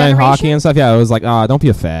 14 playing hockey and stuff. Yeah, it was like, don't be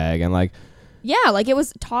a fag, and like, yeah, like it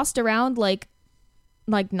was tossed around like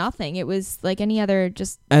nothing. It was like any other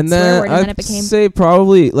just and swear then word, and then it became say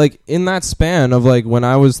probably like in that span of like when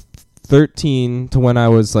I was 13 to when I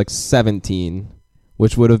was like 17,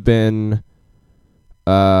 which would have been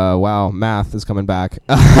wow, math is coming back.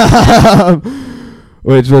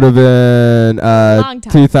 Which would have been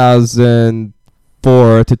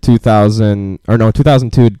 2004 to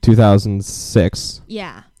 2002 to 2006.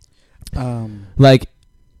 Yeah. Like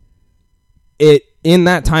it in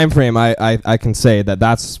that time frame, I can say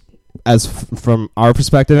that's from our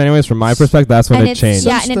perspective, anyways. From my perspective, that's when it changed.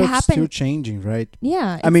 Yeah, and it happened. Still changing, right?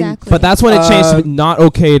 Yeah, exactly. I mean, but that's when it changed. Not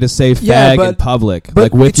okay to say fag in public,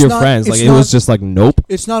 like with your friends. Like it was just like, nope.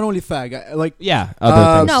 It's not only fag. Other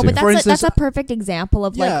things. No, but that's a perfect example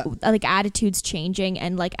of like attitudes changing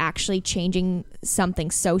and like actually changing something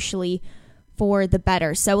socially for the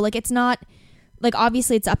better. So like it's not like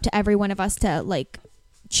obviously it's up to every one of us to like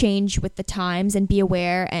change with the times and be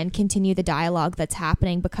aware and continue the dialogue that's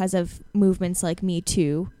happening because of movements like Me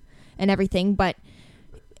Too and everything. But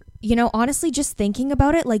you know, honestly, just thinking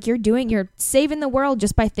about it, like you're saving the world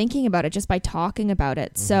just by thinking about it, just by talking about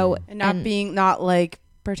it. So and not like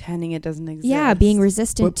pretending it doesn't exist. Yeah, being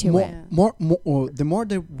resistant to it. The more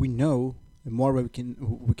that we know, the more we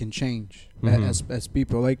can change as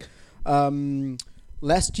people. Like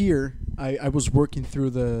last year, I was working through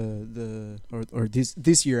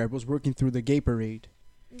this year I was working through the gay parade,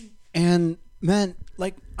 and man,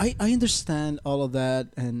 like I understand all of that,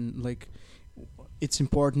 and like it's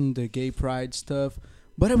important, the gay pride stuff,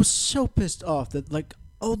 but I was so pissed off that like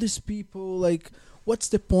all these people, like what's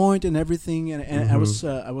the point and everything, and I was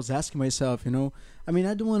asking myself, you know, I mean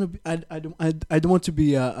I don't want to I don't want to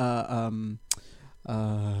be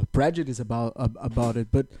prejudiced about it,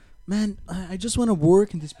 but man, I just want to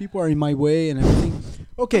work, and these people are in my way and everything.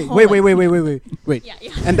 Okay, wait. Yeah.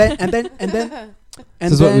 And then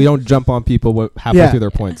this is what we don't jump on people halfway through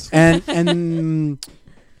their points. And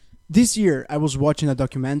this year I was watching a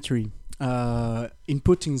documentary in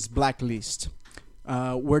Putin's blacklist,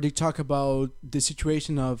 where they talk about the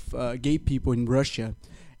situation of gay people in Russia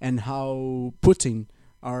and how Putin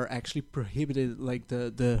are actually prohibited, like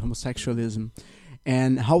the homosexualism.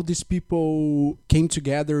 And how these people came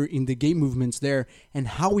together in the gay movements there, and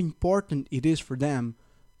how important it is for them,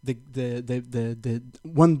 the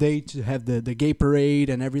one day to have the gay parade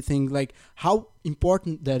and everything. Like how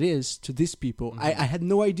important that is to these people. I had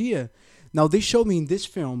no idea. Now they show me in this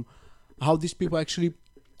film how these people actually,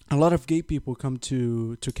 a lot of gay people come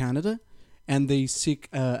to Canada, and they seek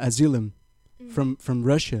asylum from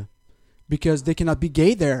Russia because they cannot be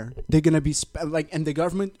gay there. They're gonna be and the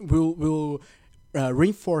government will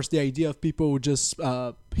reinforce the idea of people just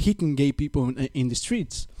hitting gay people in the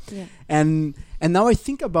streets. Yeah. And now I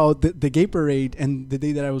think about the gay parade and the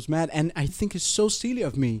day that I was mad, and I think it's so silly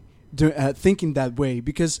of me thinking that way,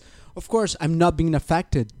 because of course I'm not being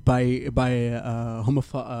affected by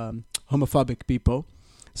homophobic people,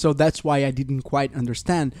 so that's why I didn't quite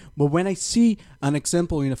understand. But when I see an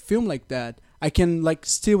example in a film like that, I can like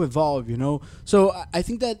still evolve, you know. So I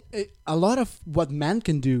think that a lot of what men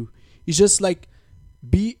can do is just like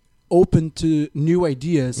be open to new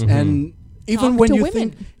ideas and. Even talk when to you women.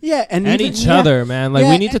 think, and and even, each other, man. Like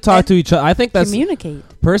we need to talk to each other. I think that's communicate.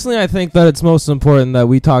 personally. I think that it's most important that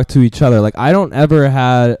we talk to each other. Like I don't ever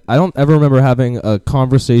remember having a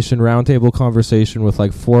roundtable conversation with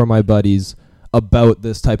like 4 of my buddies about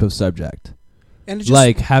this type of subject. And just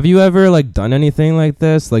Like, have you ever like done anything like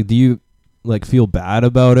this? Like, do you like feel bad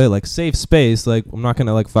about it? Like, safe space. Like, I'm not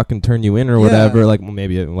gonna like fucking turn you in or whatever. Like, well,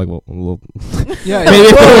 maybe like maybe if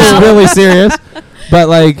it was really serious, but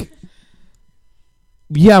like.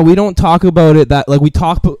 Yeah, we don't talk about it that like we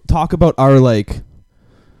talk about our like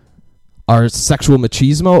our sexual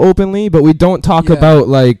machismo openly, but we don't talk about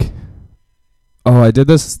like, oh, I did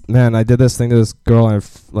this thing to this girl, and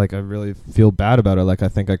I really feel bad about it. Like I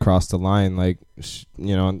think I crossed the line. Like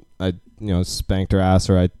I spanked her ass,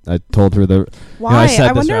 or I told her why. I said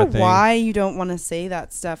I this wonder thing. why you don't want to say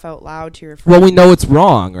that stuff out loud to your friends. Well, we know it's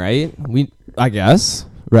wrong, right? I guess.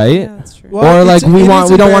 Right? Yeah, that's true. Well, or like we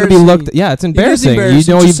don't want to be looked at. Yeah, it's embarrassing.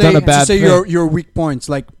 You've done a bad to say thing. your weak points,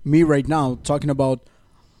 like me right now talking about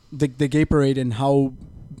the gay parade and how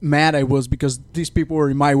mad I was because these people were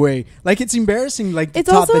in my way. Like it's embarrassing, like the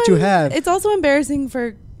thought that you have. It's also embarrassing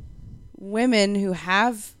for women who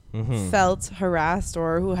have felt harassed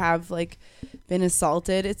or who have like been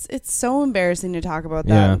assaulted. It's so embarrassing to talk about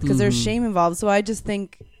that because there's shame involved. So I just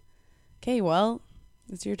think, okay, well,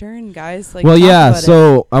 it's your turn, guys. Like, well, yeah.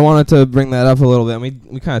 So I wanted to bring that up a little bit.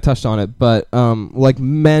 We kind of touched on it, but like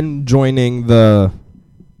men joining the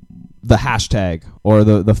hashtag or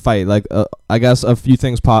the fight. Like I guess a few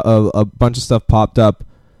things a bunch of stuff popped up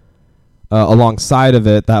alongside of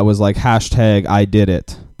it that was like hashtag I did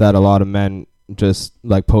it. That a lot of men just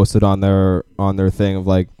like posted on their thing of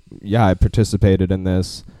like, yeah, I participated in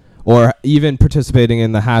this. Or even participating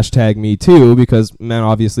in the hashtag Me Too, because men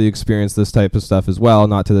obviously experience this type of stuff as well,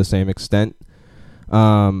 not to the same extent,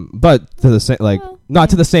 but to the same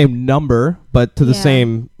to the same number, but to the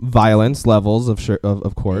same violence levels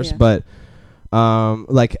of course. But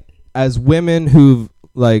like as women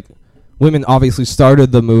women obviously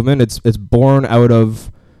started the movement. It's born out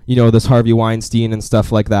of this Harvey Weinstein and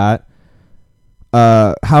stuff like that.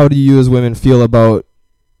 How do you as women feel about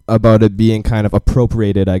it being kind of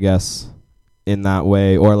appropriated, I guess, in that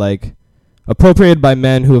way, or like appropriated by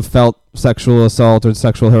men who have felt sexual assault or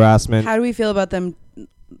sexual harassment? how do we feel about them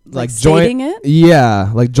like stating it?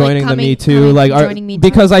 Yeah, like joining the Me Too,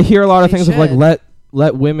 because I hear a lot of things of like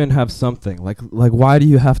let women have something. Like why do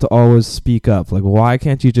you have to always speak up? Like why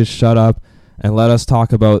can't you just shut up and let us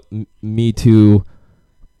talk about Me Too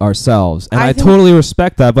ourselves? And I totally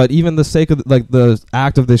respect that, but even the sake of like the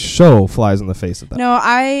act of this show flies in the face of that. No,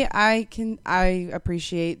 I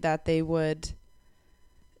appreciate that they would,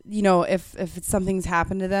 if something's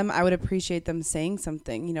happened to them, I would appreciate them saying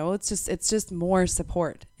something. It's just more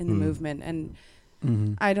support in the movement, and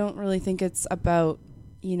I don't really think it's about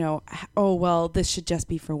oh well, this should just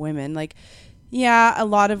be for women. Like, yeah, a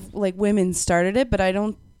lot of like women started it, but I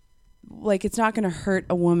don't. Like, it's not going to hurt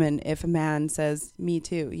a woman if a man says Me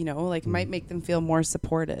Too, like it might make them feel more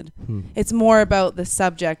supported. It's more about the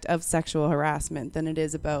subject of sexual harassment than it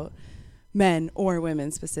is about men or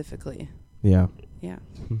women specifically. Yeah.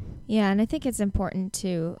 And I think it's important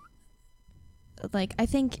to, like, I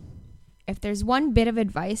think if there's one bit of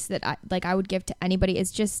advice that I would give to anybody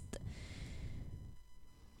is just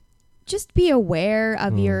be aware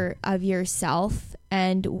of yourself,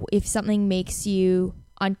 and if something makes you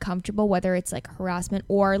uncomfortable, whether it's like harassment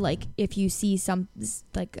or like if you see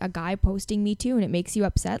like a guy posting Me Too and it makes you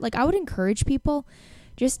upset, like I would encourage people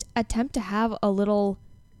just attempt to have a little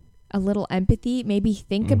empathy, maybe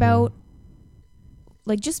think about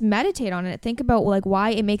like just meditate on it, think about like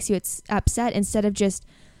why it makes you upset instead of just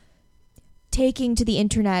taking to the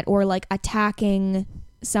internet or like attacking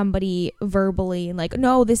somebody verbally and like,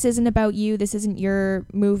 no, this isn't about you, this isn't your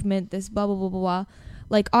movement, this blah blah blah blah blah.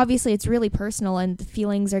 Like, obviously, it's really personal, and the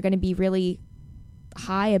feelings are going to be really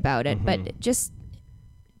high about it. But just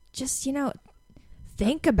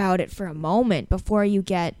think about it for a moment before you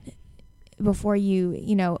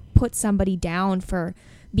put somebody down for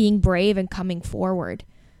being brave and coming forward.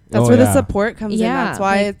 That's where the support comes in. That's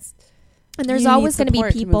why it's. And there's always going to be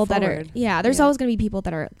people that are. Yeah, there's always going to be people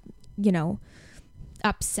that are,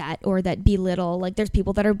 upset or that belittle. Like there's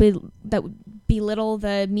people that are that belittle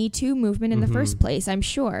the Me Too movement in the first place. I'm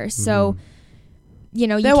sure. So, you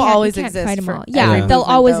they'll always exist. Fight them all. Yeah, they'll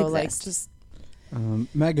always exist. Like just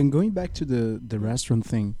Megan, going back to the restaurant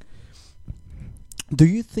thing, do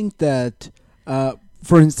you think that,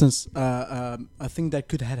 for instance, a thing that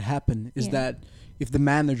could have happened is that if the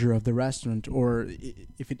manager of the restaurant, or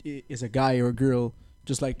if it is a guy or a girl,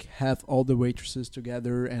 just like have all the waitresses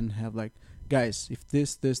together and have like, guys, if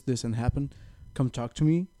this and happen, come talk to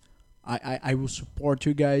me. I will support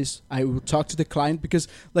you guys. I will talk to the client, because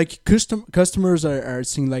like customers are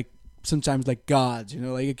seeing like sometimes like gods,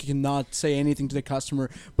 like you cannot say anything to the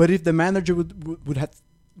customer. But if the manager would have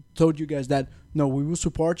told you guys that, no, we will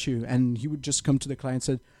support you, and he would just come to the client and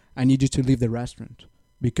said, I need you to leave the restaurant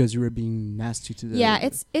because you were being nasty to the... Yeah,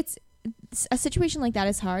 it's a situation like that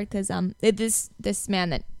is hard, because this man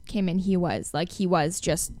that came in, he was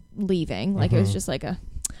just leaving. Like it was just like a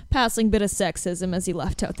passing bit of sexism as he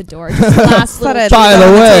left out the door. Just last little by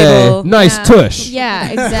the way, nice tush.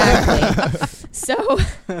 Yeah, exactly. So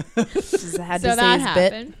had to that say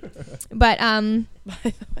happened. But by the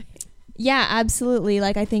way, yeah, absolutely.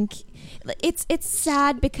 Like I think it's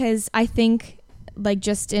sad, because I think like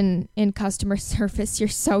just in customer service, you're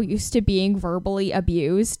so used to being verbally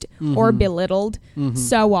abused or belittled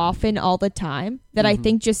so often all the time that I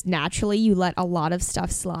think just naturally you let a lot of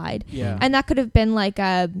stuff slide. Yeah. And that could have been like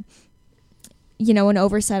an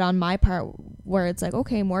oversight on my part, where it's like,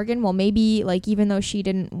 okay, Morgan, well, maybe like even though she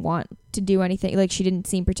didn't want to do anything, like she didn't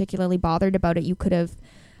seem particularly bothered about it, you could have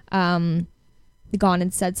gone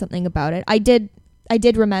and said something about it. I did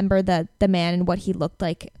remember the man and what he looked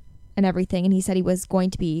like and everything, and he said he was going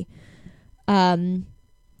to be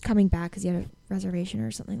coming back because he had a reservation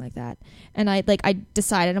or something like that. And I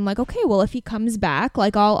decided, I'm like, okay, well, if he comes back,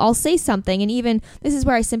 like I'll say something. And even this is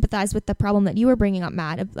where I sympathize with the problem that you were bringing up,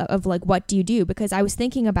 Matt, of like, what do you do? Because I was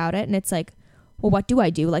thinking about it, and it's like, well, what do I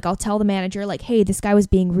do? Like, I'll tell the manager, like, hey, this guy was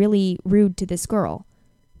being really rude to this girl.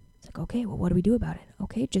 It's like, okay, well, what do we do about it?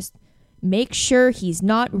 Okay, just make sure he's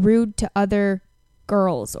not rude to other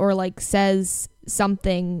girls or like says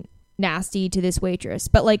something nasty to this waitress.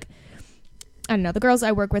 But like, I don't know, the girls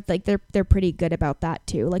I work with, like they're pretty good about that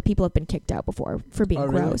too. Like people have been kicked out before for being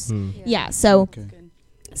gross. Really? Yeah. So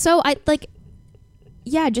I like,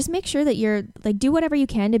 yeah, just make sure that you're like, do whatever you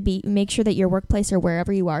can to make sure that your workplace or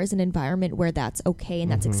wherever you are is an environment where that's okay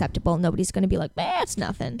and that's acceptable. Nobody's going to be like, it's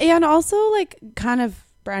nothing. Yeah. And also like kind of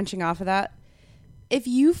branching off of that, if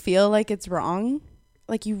you feel like it's wrong,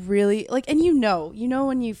 like you really like, and you know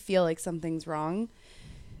when you feel like something's wrong,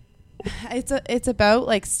 it's about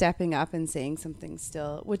like stepping up and saying something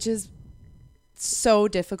still, which is so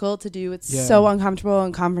difficult to do. It's so uncomfortable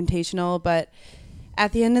and confrontational, but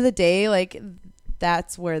at the end of the day, like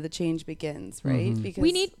that's where the change begins, right? Because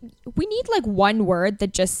we need like one word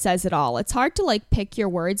that just says it all. It's hard to like pick your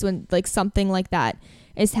words when like something like that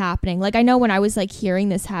is happening. Like I know when I was like hearing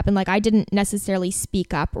this happen, like I didn't necessarily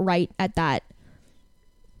speak up right at that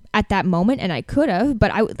moment, and I could have,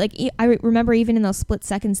 but I remember even in those split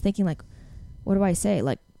seconds thinking like, what do I say?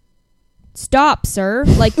 Like, stop, sir.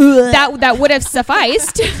 Like that would have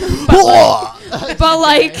sufficed. but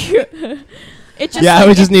like it just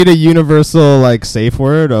we just need a universal like safe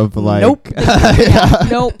word of like nope.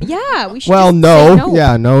 Nope. Yeah, we should. Well, no. Nope.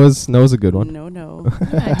 Yeah, no is a good one. No.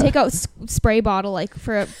 Yeah, take out spray bottle like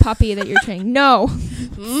for a puppy that you're training. No.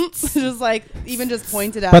 Just like even just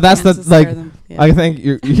pointed out. But that's the like. I think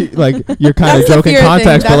you're kind of joking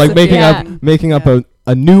context, but like making up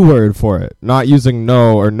a new word for it, not using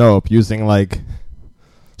no or nope, using like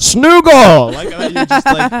snoogle. Like you just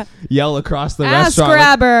like yell across the restaurant.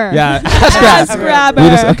 Grabber. Like, ass grabber.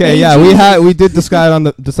 We did decide on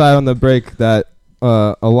the break that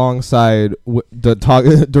alongside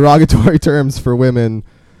derogatory terms for women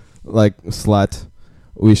like slut,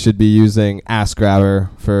 we should be using ass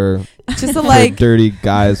grabber for just like dirty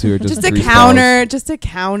guys who are just a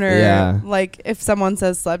counter. Yeah. Like if someone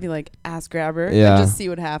says slut, be like ass grabber. Yeah. And just see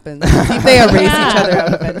what happens. See if they erase each other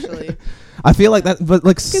out eventually. I feel like that, but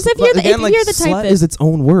like, because if you're the slut type is its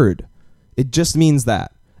own word. It just means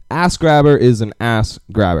that ass grabber is an ass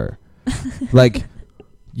grabber. Like,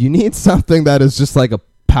 you need something that is just like a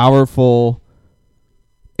powerful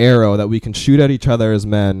arrow that we can shoot at each other as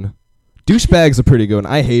men. Douchebag's a pretty good one.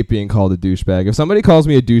 I hate being called a douchebag. If somebody calls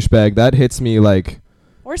me a douchebag, that hits me like,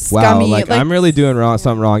 or scummy. Wow, like I'm really doing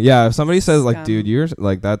something wrong. Yeah, if somebody says like, dude, you're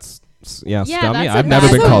like, that's scummy. I've never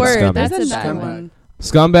been called scummy. That's a bad one.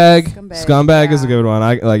 Scumbag is a good one.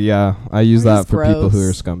 I use that for people who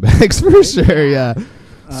are scumbags for sure. Yeah.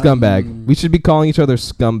 Scumbag. We should be calling each other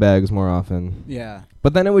scumbags more often. Yeah.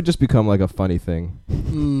 But then it would just become like a funny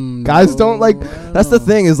thing. Guys don't like. That's the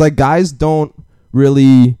thing is like guys don't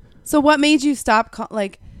really. So what made you stop?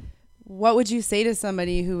 What would you say to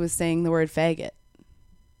somebody who was saying the word faggot?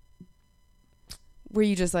 Were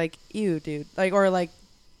you just like, ew, dude? Like, or like,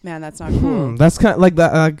 man, that's not cool. That's kind of like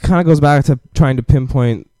that. Kind of goes back to trying to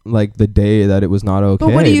pinpoint like the day that it was not okay.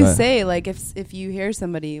 But what do you say? Like, if you hear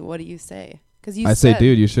somebody, what do you say? Because I say,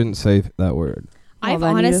 dude, you shouldn't say that word. I've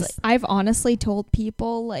honestly told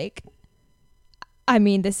people like, I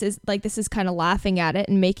mean, this is kind of laughing at it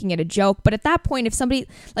and making it a joke. But at that point, if somebody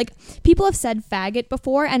like people have said faggot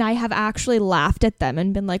before, and I have actually laughed at them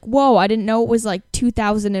and been like, whoa, I didn't know it was like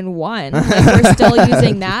 2001. Like we're still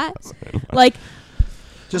using that. Like,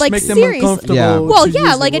 just like make them seriously. uncomfortable. Yeah. Well,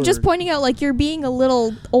 yeah, like and just pointing out like you're being a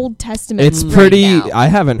little Old Testament. It's pretty. I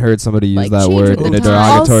haven't heard somebody use that word in a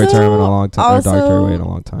derogatory term in a long time. Or derogatory way in a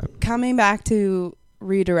long time. Coming back to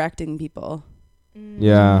redirecting people.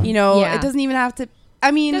 Yeah. You know, it doesn't even have to. I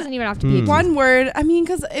mean, it doesn't even have to be one word. I mean,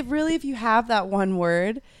 because if you have that one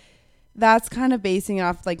word, that's kind of basing it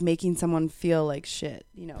off like making someone feel like shit.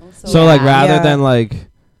 You know. So like rather than like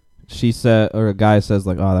she said or a guy says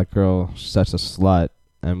like, oh, that girl, she's such a slut.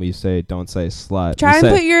 And we say, don't say slut. Try and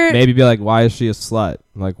put your... Maybe be like, why is she a slut?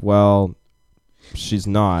 Like, well, she's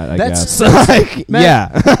not, I guess. Like, man, yeah.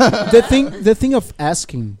 the thing of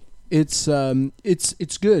asking, it's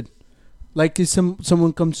good. Like if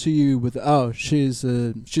someone comes to you with, oh, she's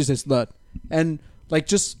a slut. And like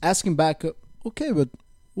just asking back, okay, but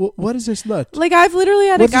what is a slut? Like I've literally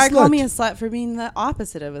had a guy call me a slut for being the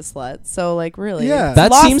opposite of a slut. So like really, yeah,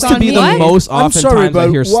 that seems to be the most often times I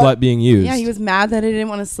hear slut being used. Yeah, he was mad that I didn't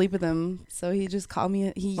want to sleep with him, so he just called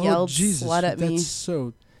me. He yelled slut at me. That's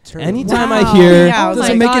so terrible. Anytime I hear,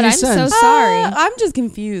 doesn't make any sense. I'm so sorry. I'm just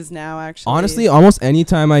confused now. Actually, honestly, almost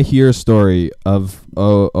anytime I hear a story of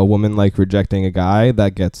a woman like rejecting a guy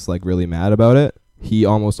that gets like really mad about it, he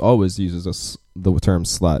almost always uses the term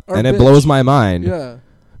slut, and it blows my mind. Yeah.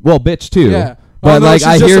 Well, bitch too. Yeah. But like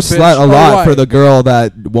I hear slut a lot for the girl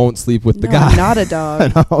that won't sleep with the guy. Not a dog.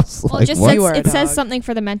 And I was well, like, it says something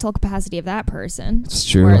for the mental capacity of that person. It's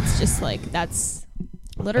true. Where it's just like that's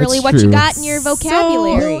literally what you got in your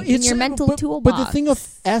vocabulary, in your mental toolbox. But the thing of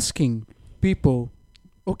asking people,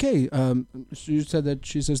 okay, so you said that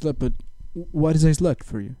she's a slut, but what is a slut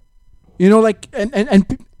for you? You know, like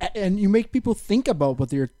and you make people think about what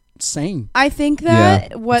they're saying. I think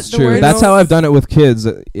that what the true. word that's how I've done it with kids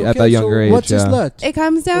at that younger age. What's a slut? It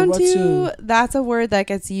comes down to that's a word that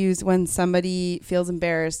gets used when somebody feels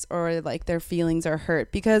embarrassed or like their feelings are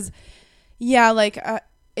hurt because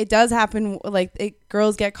it does happen like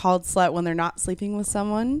girls get called slut when they're not sleeping with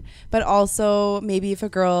someone, but also maybe if a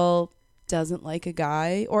girl doesn't like a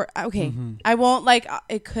guy or I won't like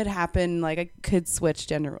it could happen like I could switch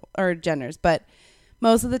genders, but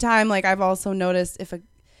most of the time like I've also noticed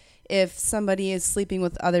if somebody is sleeping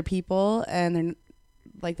with other people and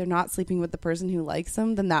they're not sleeping with the person who likes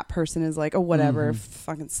them, then that person is like, oh, whatever,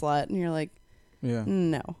 fucking slut. And you're like,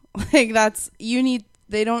 no, like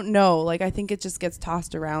they don't know. Like, I think it just gets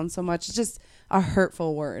tossed around so much. It's just a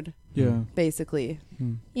hurtful word. Yeah. Basically.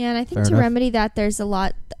 Yeah. And I think remedy that there's a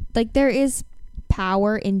lot, like there is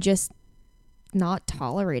power in just not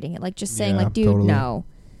tolerating it. Like just saying like, dude, no,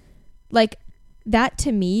 like that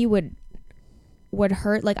to me would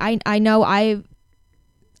hurt. Like I know I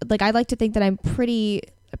like to think that I'm pretty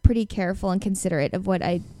careful and considerate of what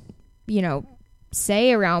I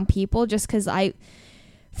say around people, just because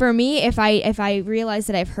for me if I realize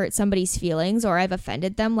that I've hurt somebody's feelings or I've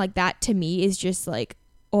offended them, like that to me is just like,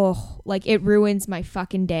 oh, like it ruins my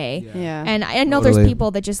fucking day. And I know there's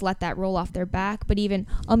people that just let that roll off their back, but even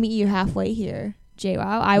I'll meet you halfway here, JWoww.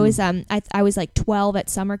 I was I was like 12 at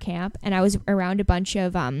summer camp, and I was around a bunch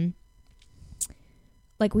of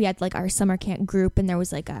like we had like our summer camp group, and there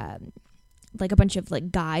was like a bunch of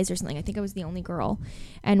like guys or something. I think I was the only girl,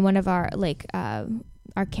 and one of our like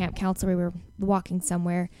our camp counselor, we were walking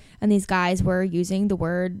somewhere, and these guys were using the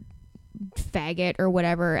word faggot or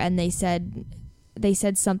whatever, and they said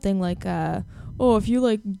something like oh, if you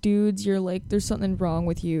like dudes, you're like there's something wrong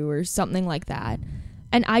with you or something like that.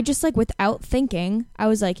 And I just like without thinking, I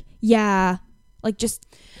was like, yeah, like just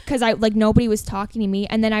because I like nobody was talking to me.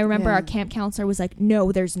 And then I remember our camp counselor was like,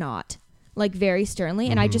 no, there's not, like very sternly.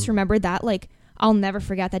 And I just remember that, like, I'll never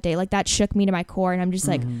forget that day. Like that shook me to my core. And I'm just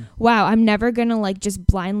like, wow, I'm never going to like just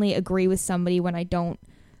blindly agree with somebody when I don't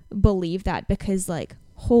believe that, because like,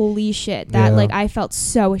 holy shit, that like I felt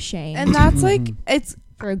so ashamed. And that's like, it's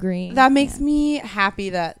for agreeing. That makes me happy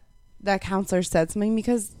that counselor said something,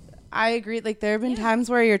 because I agree. Like, there have been times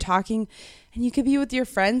where you're talking and you could be with your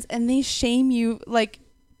friends and they shame you. Like,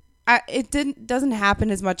 it doesn't happen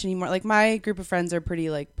as much anymore. Like, my group of friends are pretty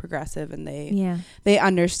like progressive, and they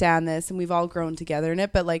understand this, and we've all grown together in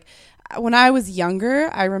it. But like, when I was younger,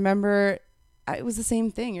 I remember it was the same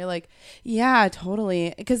thing. You're like, yeah,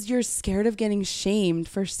 totally, because you're scared of getting shamed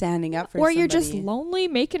for standing up for or somebody. you're just lonely,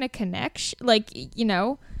 making a connection, like, you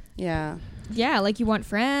know. Yeah, like you want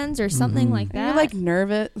friends or something like that. And you're like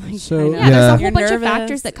nervous. Like, So there's a whole You're bunch of nervous.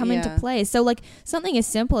 factors that come into play. So like something as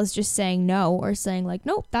simple as just saying no, or saying like,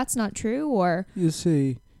 nope, that's not true, or you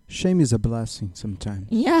see, shame is a blessing sometimes.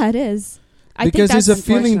 Yeah, it is. Because it's a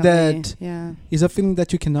feeling that yeah. is a feeling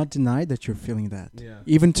that you cannot deny that you're feeling that,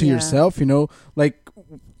 even to yourself. You know, like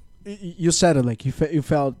you said it, like you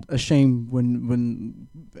felt ashamed when,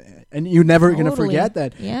 and you're never gonna forget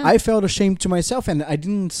that. Yeah. I felt ashamed to myself, and I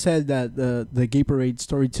didn't say that the gay parade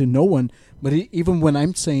story to no one. But even when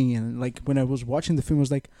I'm saying it, like when I was watching the film, I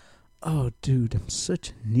was like, oh, dude, I'm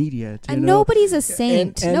such an idiot. And nobody's a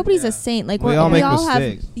saint. Nobody's a saint. Like we all make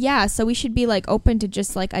mistakes. have. So we should be like open to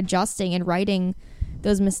just like adjusting and righting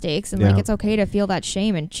those mistakes, and like it's okay to feel that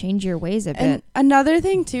shame and change your ways a bit. And another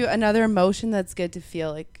thing too, another emotion that's good to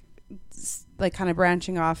feel, like kind of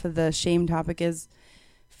branching off of the shame topic, is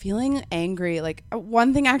feeling angry. Like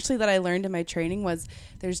one thing actually that I learned in my training was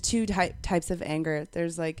there's two types of anger.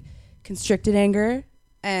 There's like constricted anger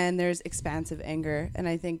and there's expansive anger. And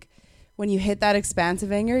I think when you hit that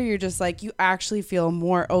expansive anger, you're just like, you actually feel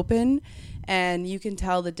more open and you can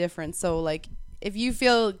tell the difference. So like if you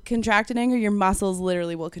feel contracted anger, your muscles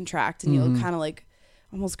literally will contract and you'll kind of like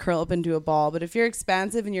almost curl up into a ball. But if you're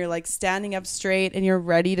expansive and you're like standing up straight and you're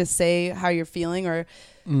ready to say how you're feeling, or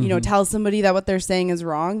you know, tell somebody that what they're saying is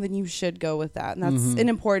wrong, then you should go with that. And that's an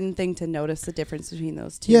important thing to notice, the difference between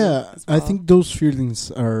those two. Yeah, I think those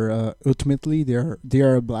feelings are ultimately they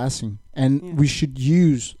are a blessing, and we should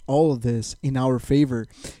use all of this in our favor.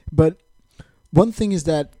 But one thing is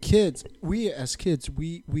that we as kids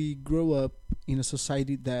grow up in a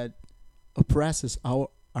society that oppresses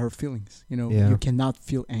our feelings. You know, you cannot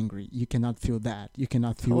feel angry, you cannot feel that, you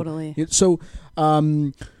cannot feel totally. So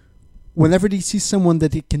whenever they see someone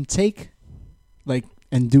that they can take like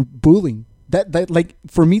and do bullying, that like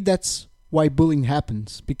for me that's why bullying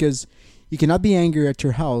happens, because you cannot be angry at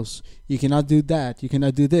your house, you cannot do that, you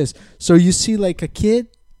cannot do this. So you see like a kid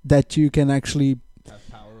that you can actually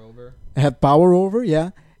have power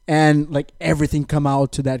over, and like everything come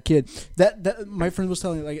out to that kid. That my friend was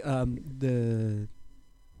telling like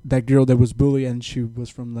that girl that was bullied, and she was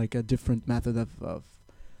from like a different method of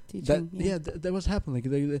teaching. That was happening.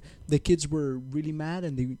 Like the kids were really mad,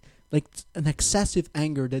 and they like an excessive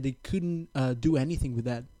anger that they couldn't do anything with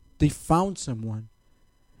that. They found someone.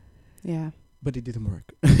 Yeah. But it didn't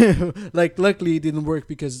work. Like luckily it didn't work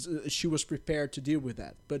because she was prepared to deal with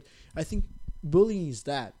that. But I think bullying is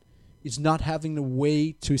that. It's not having a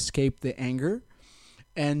way to escape the anger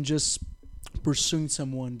and just pursuing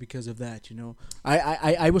someone because of that, you know.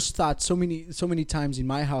 I was taught so many times in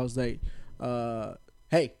my house like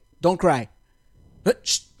hey, don't cry.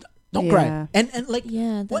 Don't cry. And like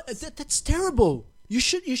what that's terrible. You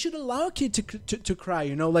should allow a kid to cry,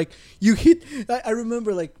 you know, like you hit I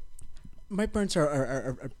remember like my parents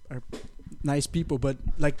are nice people, but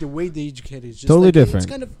like the way they educate is just totally like, different.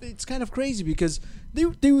 It's kind of crazy because they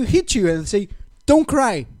will hit you and say, "Don't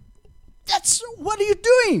cry." That's what are you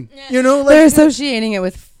doing? You know, like they're associating it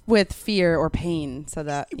with fear or pain, so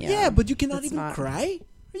that but you cannot even cry.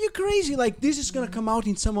 Are you crazy? Like this is gonna come out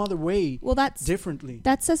in some other way. Well, that's differently.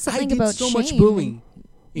 That says something I about did so shame. much bullying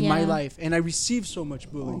in my life, and I received so much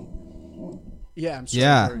bullying. Yeah, I'm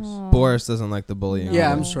sorry. Boris. Boris doesn't like the bullying. No.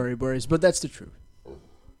 Yeah, I'm sorry, Boris, but that's the truth.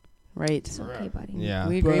 Right. It's okay, buddy. Yeah.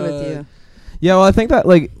 We agree with you. Yeah, well, I think that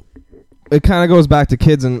like it kind of goes back to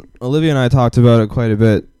kids, and Olivia and I talked about it quite a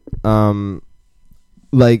bit.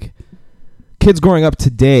 Like kids growing up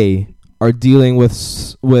today are dealing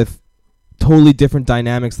with totally different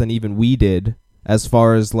dynamics than even we did, as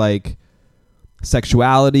far as like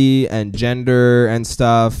sexuality and gender and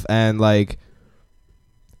stuff, and like,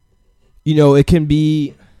 you know, it can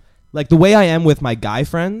be like the way I am with my guy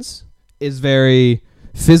friends is very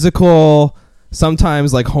physical,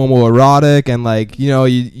 sometimes like homoerotic, and like, you know,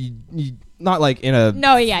 you not like in a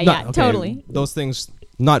totally those things,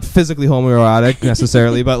 not physically homoerotic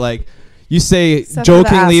necessarily, but like you say Except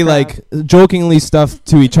jokingly stuff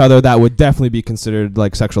to each other that would definitely be considered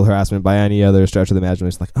like sexual harassment by any other stretch of the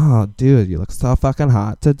imagination. Like, oh dude, you look so fucking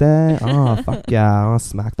hot today. Oh fuck yeah, I want to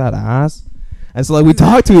smack that ass. And so like we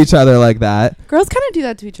talk to each other like that. Girls kind of do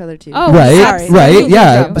that to each other too. Oh, Right, sorry. right,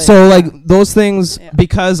 yeah. But So like those things, Yeah.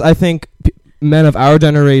 because I think men of our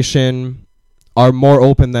generation are more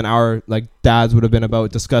open than our like dads would have been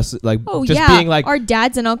about being like, our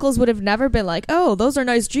dads and uncles would have never been like, oh, those are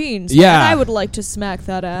nice jeans. Yeah. And I would like to smack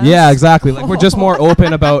that ass. yeah, exactly. Like we're just more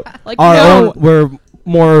open about Like, our no. own. We're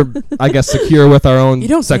more, I guess, secure with our own You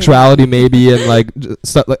don't say sexuality, maybe, and like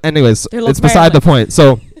stuff. Like, anyways, They look it's beside very the point.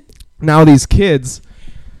 So now these kids,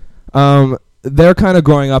 they're kind of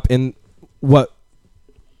growing up in what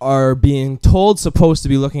are being told supposed to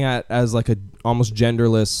be looking at as like a almost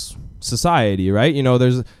genderless society, right? You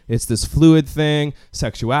know, it's this fluid thing.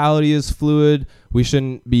 Sexuality is fluid. We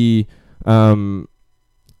shouldn't be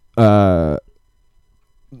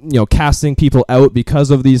casting people out because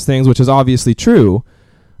of these things, which is obviously true.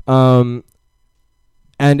 And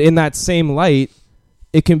in that same light,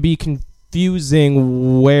 it can be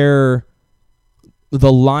confusing where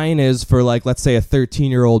the line is for, like, let's say a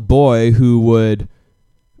 13-year-old boy who would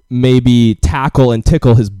maybe tackle and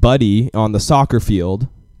tickle his buddy on the soccer field,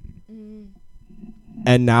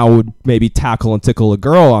 and now would maybe tackle and tickle a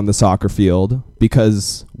girl on the soccer field,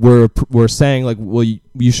 because we're saying like, well,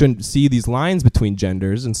 you shouldn't see these lines between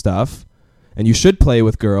genders and stuff, and you should play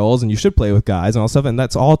with girls and you should play with guys and all stuff, and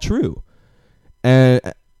that's all true. And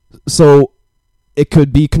so it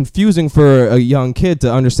could be confusing for a young kid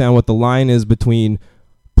to understand what the line is between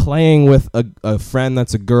playing with a friend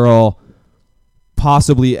that's a girl,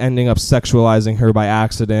 possibly ending up sexualizing her by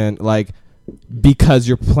accident, like, because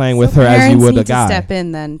you're playing with her as you would a guy. Step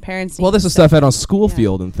in, then parents. Well, this is stuff out on school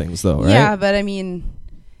field and things, though, right? Yeah, but I mean,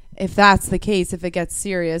 if that's the case, if it gets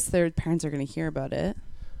serious, their parents are going to hear about it.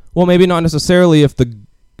 Well, maybe not necessarily if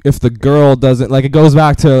the girl doesn't, like, it goes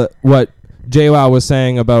back to what JWoww was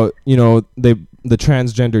saying about, you know, the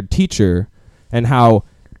transgendered teacher, and how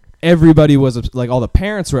everybody was like, all the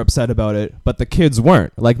parents were upset about it, but the kids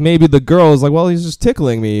weren't. Like, maybe the girl was like, well, he's just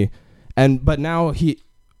tickling me, but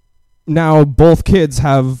now both kids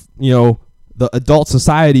have, you know, the adult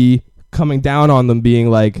society coming down on them, being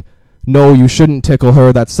like, no, you shouldn't tickle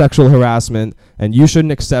her, that's sexual harassment, and you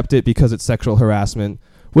shouldn't accept it because it's sexual harassment,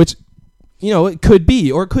 which, you know, it could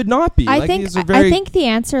be or it could not be. I think the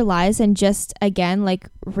answer lies in just, again, like,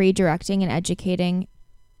 redirecting and educating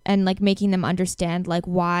and, like, making them understand, like,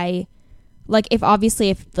 why, like, if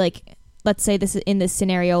like, let's say this is in this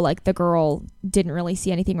scenario, like, the girl didn't really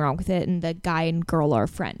see anything wrong with it and the guy and girl are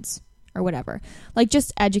friends or whatever, like,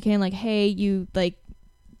 just educating, like, hey, you, like,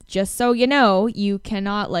 just so you know, you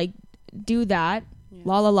cannot, like, do that,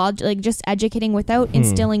 la la la, like, just educating without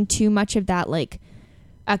instilling too much of that, like,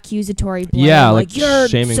 accusatory blame. Yeah, like you're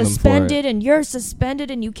shaming suspended and you're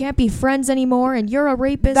suspended and you can't be friends anymore and you're a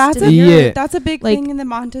rapist. That's a big like, thing in the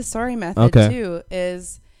Montessori method too,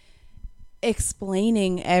 is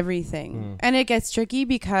explaining everything. And it gets tricky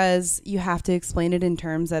because you have to explain it in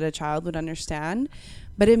terms that a child would understand,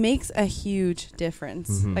 but it makes a huge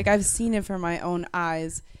difference. Like, I've seen it from my own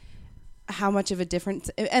eyes, how much of a difference.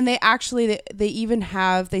 And they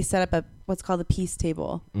set up what's called a peace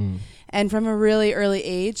table. And from a really early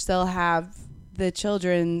age, they'll have the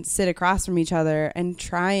children sit across from each other and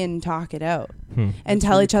try and talk it out and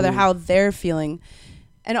tell each other how they're feeling.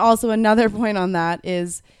 And also another point on that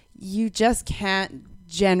is, you just can't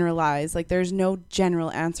generalize. Like, there's no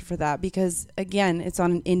general answer for that, because, again, it's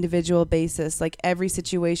on an individual basis. Like, every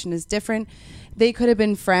situation is different. They could have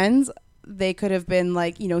been friends. They could have been,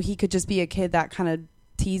 like, you know, he could just be a kid that kind of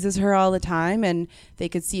teases her all the time, and they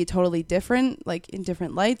could see it totally different, like, in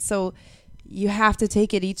different lights. So you have to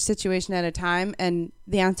take it each situation at a time, and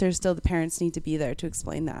the answer is still the parents need to be there to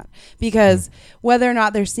explain that, because whether or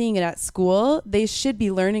not they're seeing it at school, they should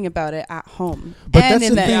be learning about it at home. But that's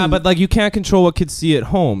the thing. Yeah, but, like, you can't control what kids see at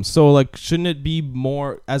home. So, like, shouldn't it be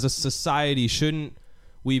more, as a society, shouldn't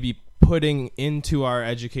we be putting into our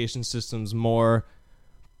education systems more,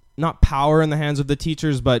 not power in the hands of the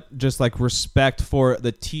teachers, but just, like, respect for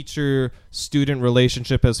the teacher-student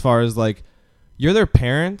relationship, as far as, like, you're their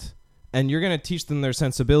parent and you're going to teach them their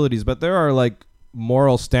sensibilities, but there are, like,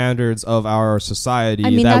 moral standards of our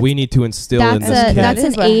society that we need to instill in this kid. That's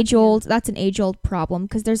an age-old problem,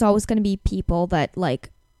 because there's always going to be people that,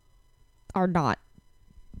 like, are not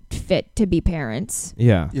fit to be parents.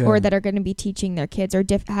 Yeah. Or that are going to be teaching their kids, or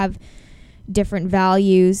have different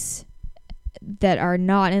values that are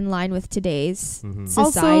not in line with today's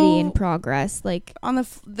society and progress. Like,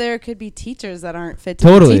 there could be teachers that aren't fit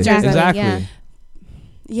to be teachers. Exactly.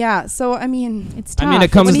 Yeah, so I mean, it's tough. I mean,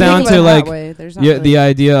 it comes down to, like, the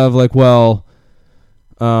idea of, like, well,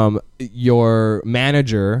 your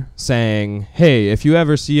manager saying, hey, if you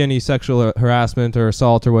ever see any sexual harassment or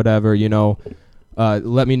assault or whatever, you know,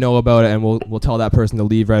 let me know about it, and we'll tell that person to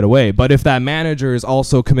leave right away. But if that manager is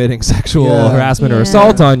also committing sexual harassment or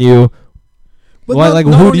assault on you, but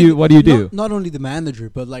what do you do? Not only the manager,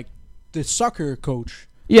 but like the soccer coach.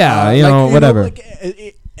 Yeah, whatever.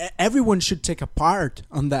 Everyone should take a part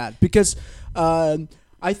on that, because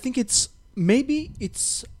I think it's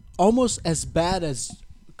almost as bad as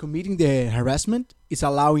committing the harassment. It's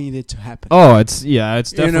allowing it to happen. Oh, it's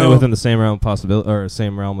definitely within the same realm possibility, or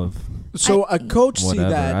same realm of. So a coach see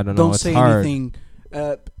that, I don't know, say hard. anything.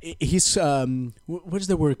 He's what is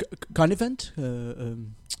the word? Connivant.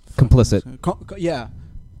 Complicit.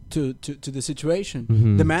 To the situation.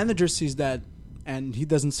 Mm-hmm. The manager sees that, and he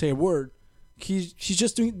doesn't say a word. He's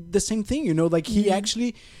just doing the same thing, like he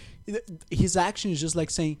actually, his action is just like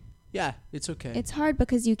saying, yeah, it's okay. It's hard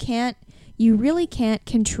because you really can't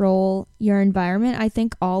control your environment. I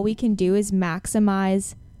think all we can do is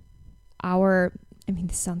maximize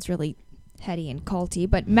this sounds really heady and culty,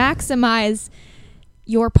 but maximize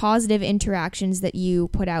your positive interactions that you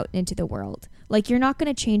put out into the world. Like, you're not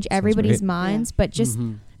going to change everybody's minds, but just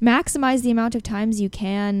maximize the amount of times you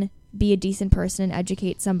can be a decent person and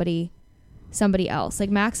educate somebody else. Like,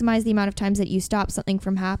 maximize the amount of times that you stop something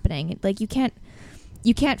from happening. Like, you can't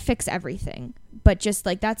fix everything, but just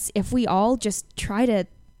like, that's, if we all just try to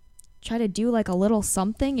do like a little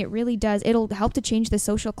something, it really does. It'll help to change the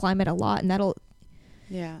social climate a lot, and that'll,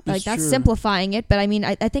 that's true. Simplifying it. But I mean,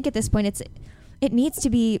 I think at this point it needs to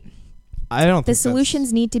be, the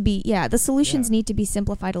solutions need to be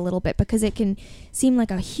simplified a little bit, because it can seem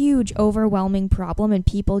like a huge overwhelming problem, and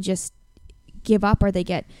people just give up, or they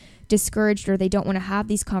get discouraged, or they don't want to have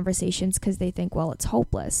these conversations because they think, well, it's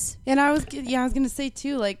hopeless. And I was going to say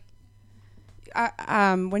too, like,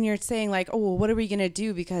 when you're saying like, oh, well, what are we going to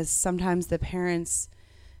do? Because sometimes the parents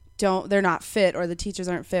they're not fit, or the teachers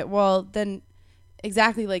aren't fit. Well, then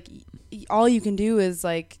exactly, like, all you can do is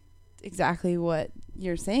like exactly what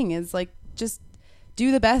you're saying is like, just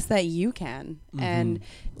do the best that you can. Mm-hmm. And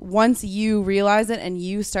once you realize it and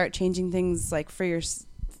you start changing things like for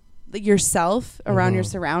yourself around your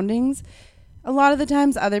surroundings, a lot of the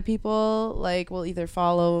times other people like will either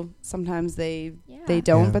follow, sometimes they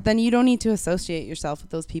don't, but then you don't need to associate yourself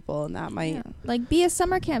with those people, and that might like be a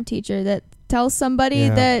summer camp teacher that tells somebody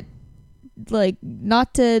that like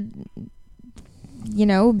not to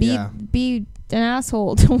be an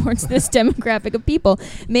asshole towards this demographic of people.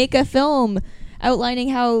 Make a film outlining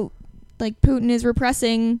how like Putin is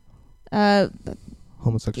repressing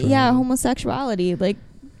homosexuality. Like,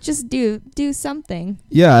 just do something.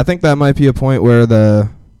 Yeah, I think that might be a point where the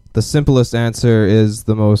simplest answer is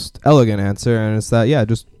the most elegant answer, and it's that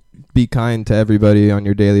just be kind to everybody on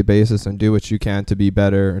your daily basis and do what you can to be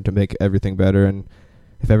better and to make everything better. And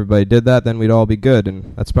if everybody did that, then we'd all be good,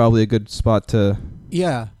 and that's probably a good spot to.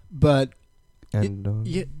 Yeah, but. And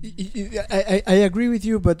I agree with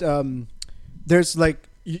you, but there's like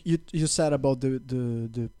you said about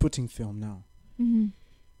the putting film now. Mm-hmm.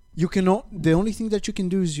 You cannot. The only thing that you can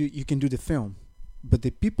do is you can do the film, but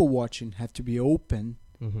the people watching have to be open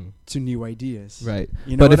to new ideas. Right.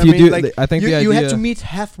 You know but if I you mean? do, like, I think you have to meet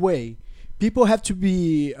halfway. People have to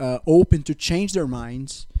be open to change their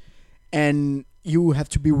minds, and you have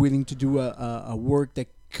to be willing to do a work that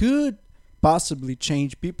could possibly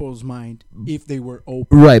change people's mind if they were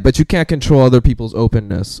open. Right, but you can't control other people's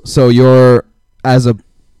openness. So you're, as a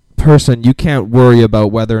person, you can't worry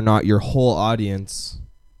about whether or not your whole audience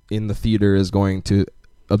in the theater is going to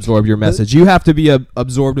absorb your message. You have to be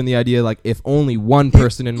absorbed in the idea, like, if only one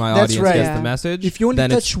person in my audience gets the message, if you only then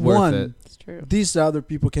touch it's worth one, it. It's true. These other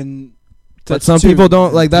people can. But some people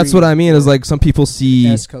don't, like, that's what I mean, is like some people see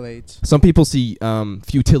escalate. Some people see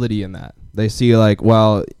futility in that. They see like,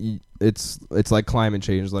 well, it's like climate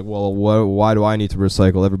change. Like, well, why do I need to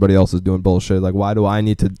recycle? Everybody else is doing bullshit. Like, why do I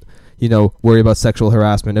need to, worry about sexual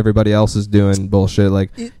harassment? Everybody else is doing bullshit.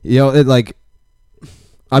 Like,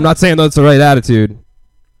 I'm not saying that's the right attitude.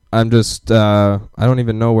 I'm just, I don't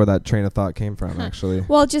even know where that train of thought came from, actually.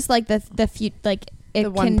 Well, just like it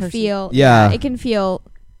can feel, it can feel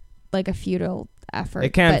like a futile effort.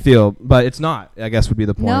 It can feel, but it's not, I guess would be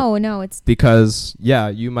the point. No, it's because,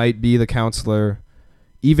 you might be the counselor.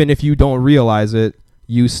 Even if you don't realize it,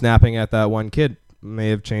 you snapping at that one kid may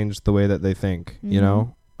have changed the way that they think,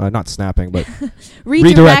 not snapping, but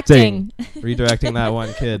redirecting that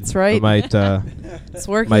one kid. That's right. It's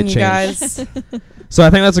working, might change. guys. So I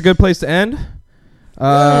think that's a good place to end.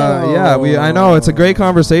 I know it's a great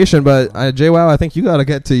conversation, but JWoww, I think you got to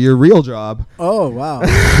get to your real job. Oh wow!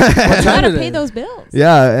 Got to pay those bills.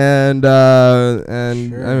 Yeah, and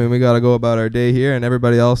sure. I mean, we got to go about our day here, and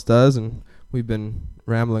everybody else does, and we've been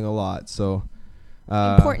rambling a lot. So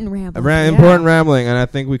important rambling. Important rambling, and I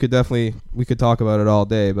think we could talk about it all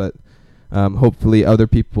day, but hopefully other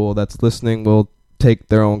people that's listening will take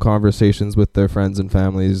their own conversations with their friends and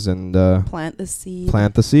families and plant the seed.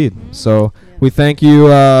 Mm-hmm. So we thank you,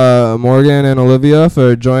 Morgan and Olivia,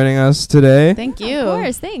 for joining us today. Thank you. Of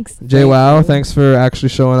course, thanks. JWoww, thanks for actually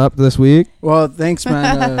showing up this week. Well, thanks,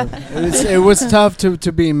 man. It was tough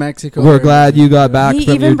to be in Mexico. We're glad you got back he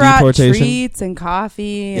from even your brought deportation. treats and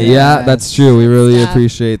coffee. Yeah, that's true. We really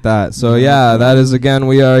appreciate that. So yeah, that is again.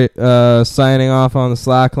 We are signing off on the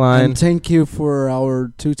Slack line. And thank you for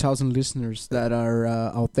our 2,000 listeners that are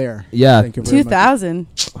out there. Yeah, thank you very 2,000.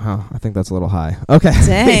 Oh, I think that's a little high. Okay.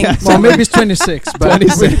 Dang. Yeah, well, maybe it's 26. But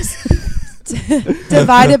 26.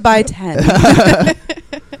 Divided by 10.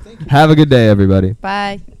 Have a good day, everybody.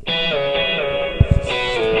 Bye.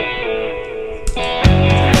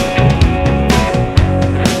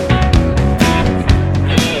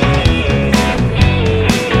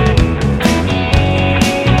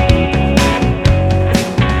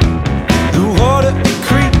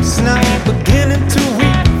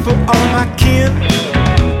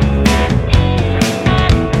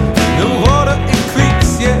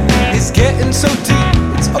 So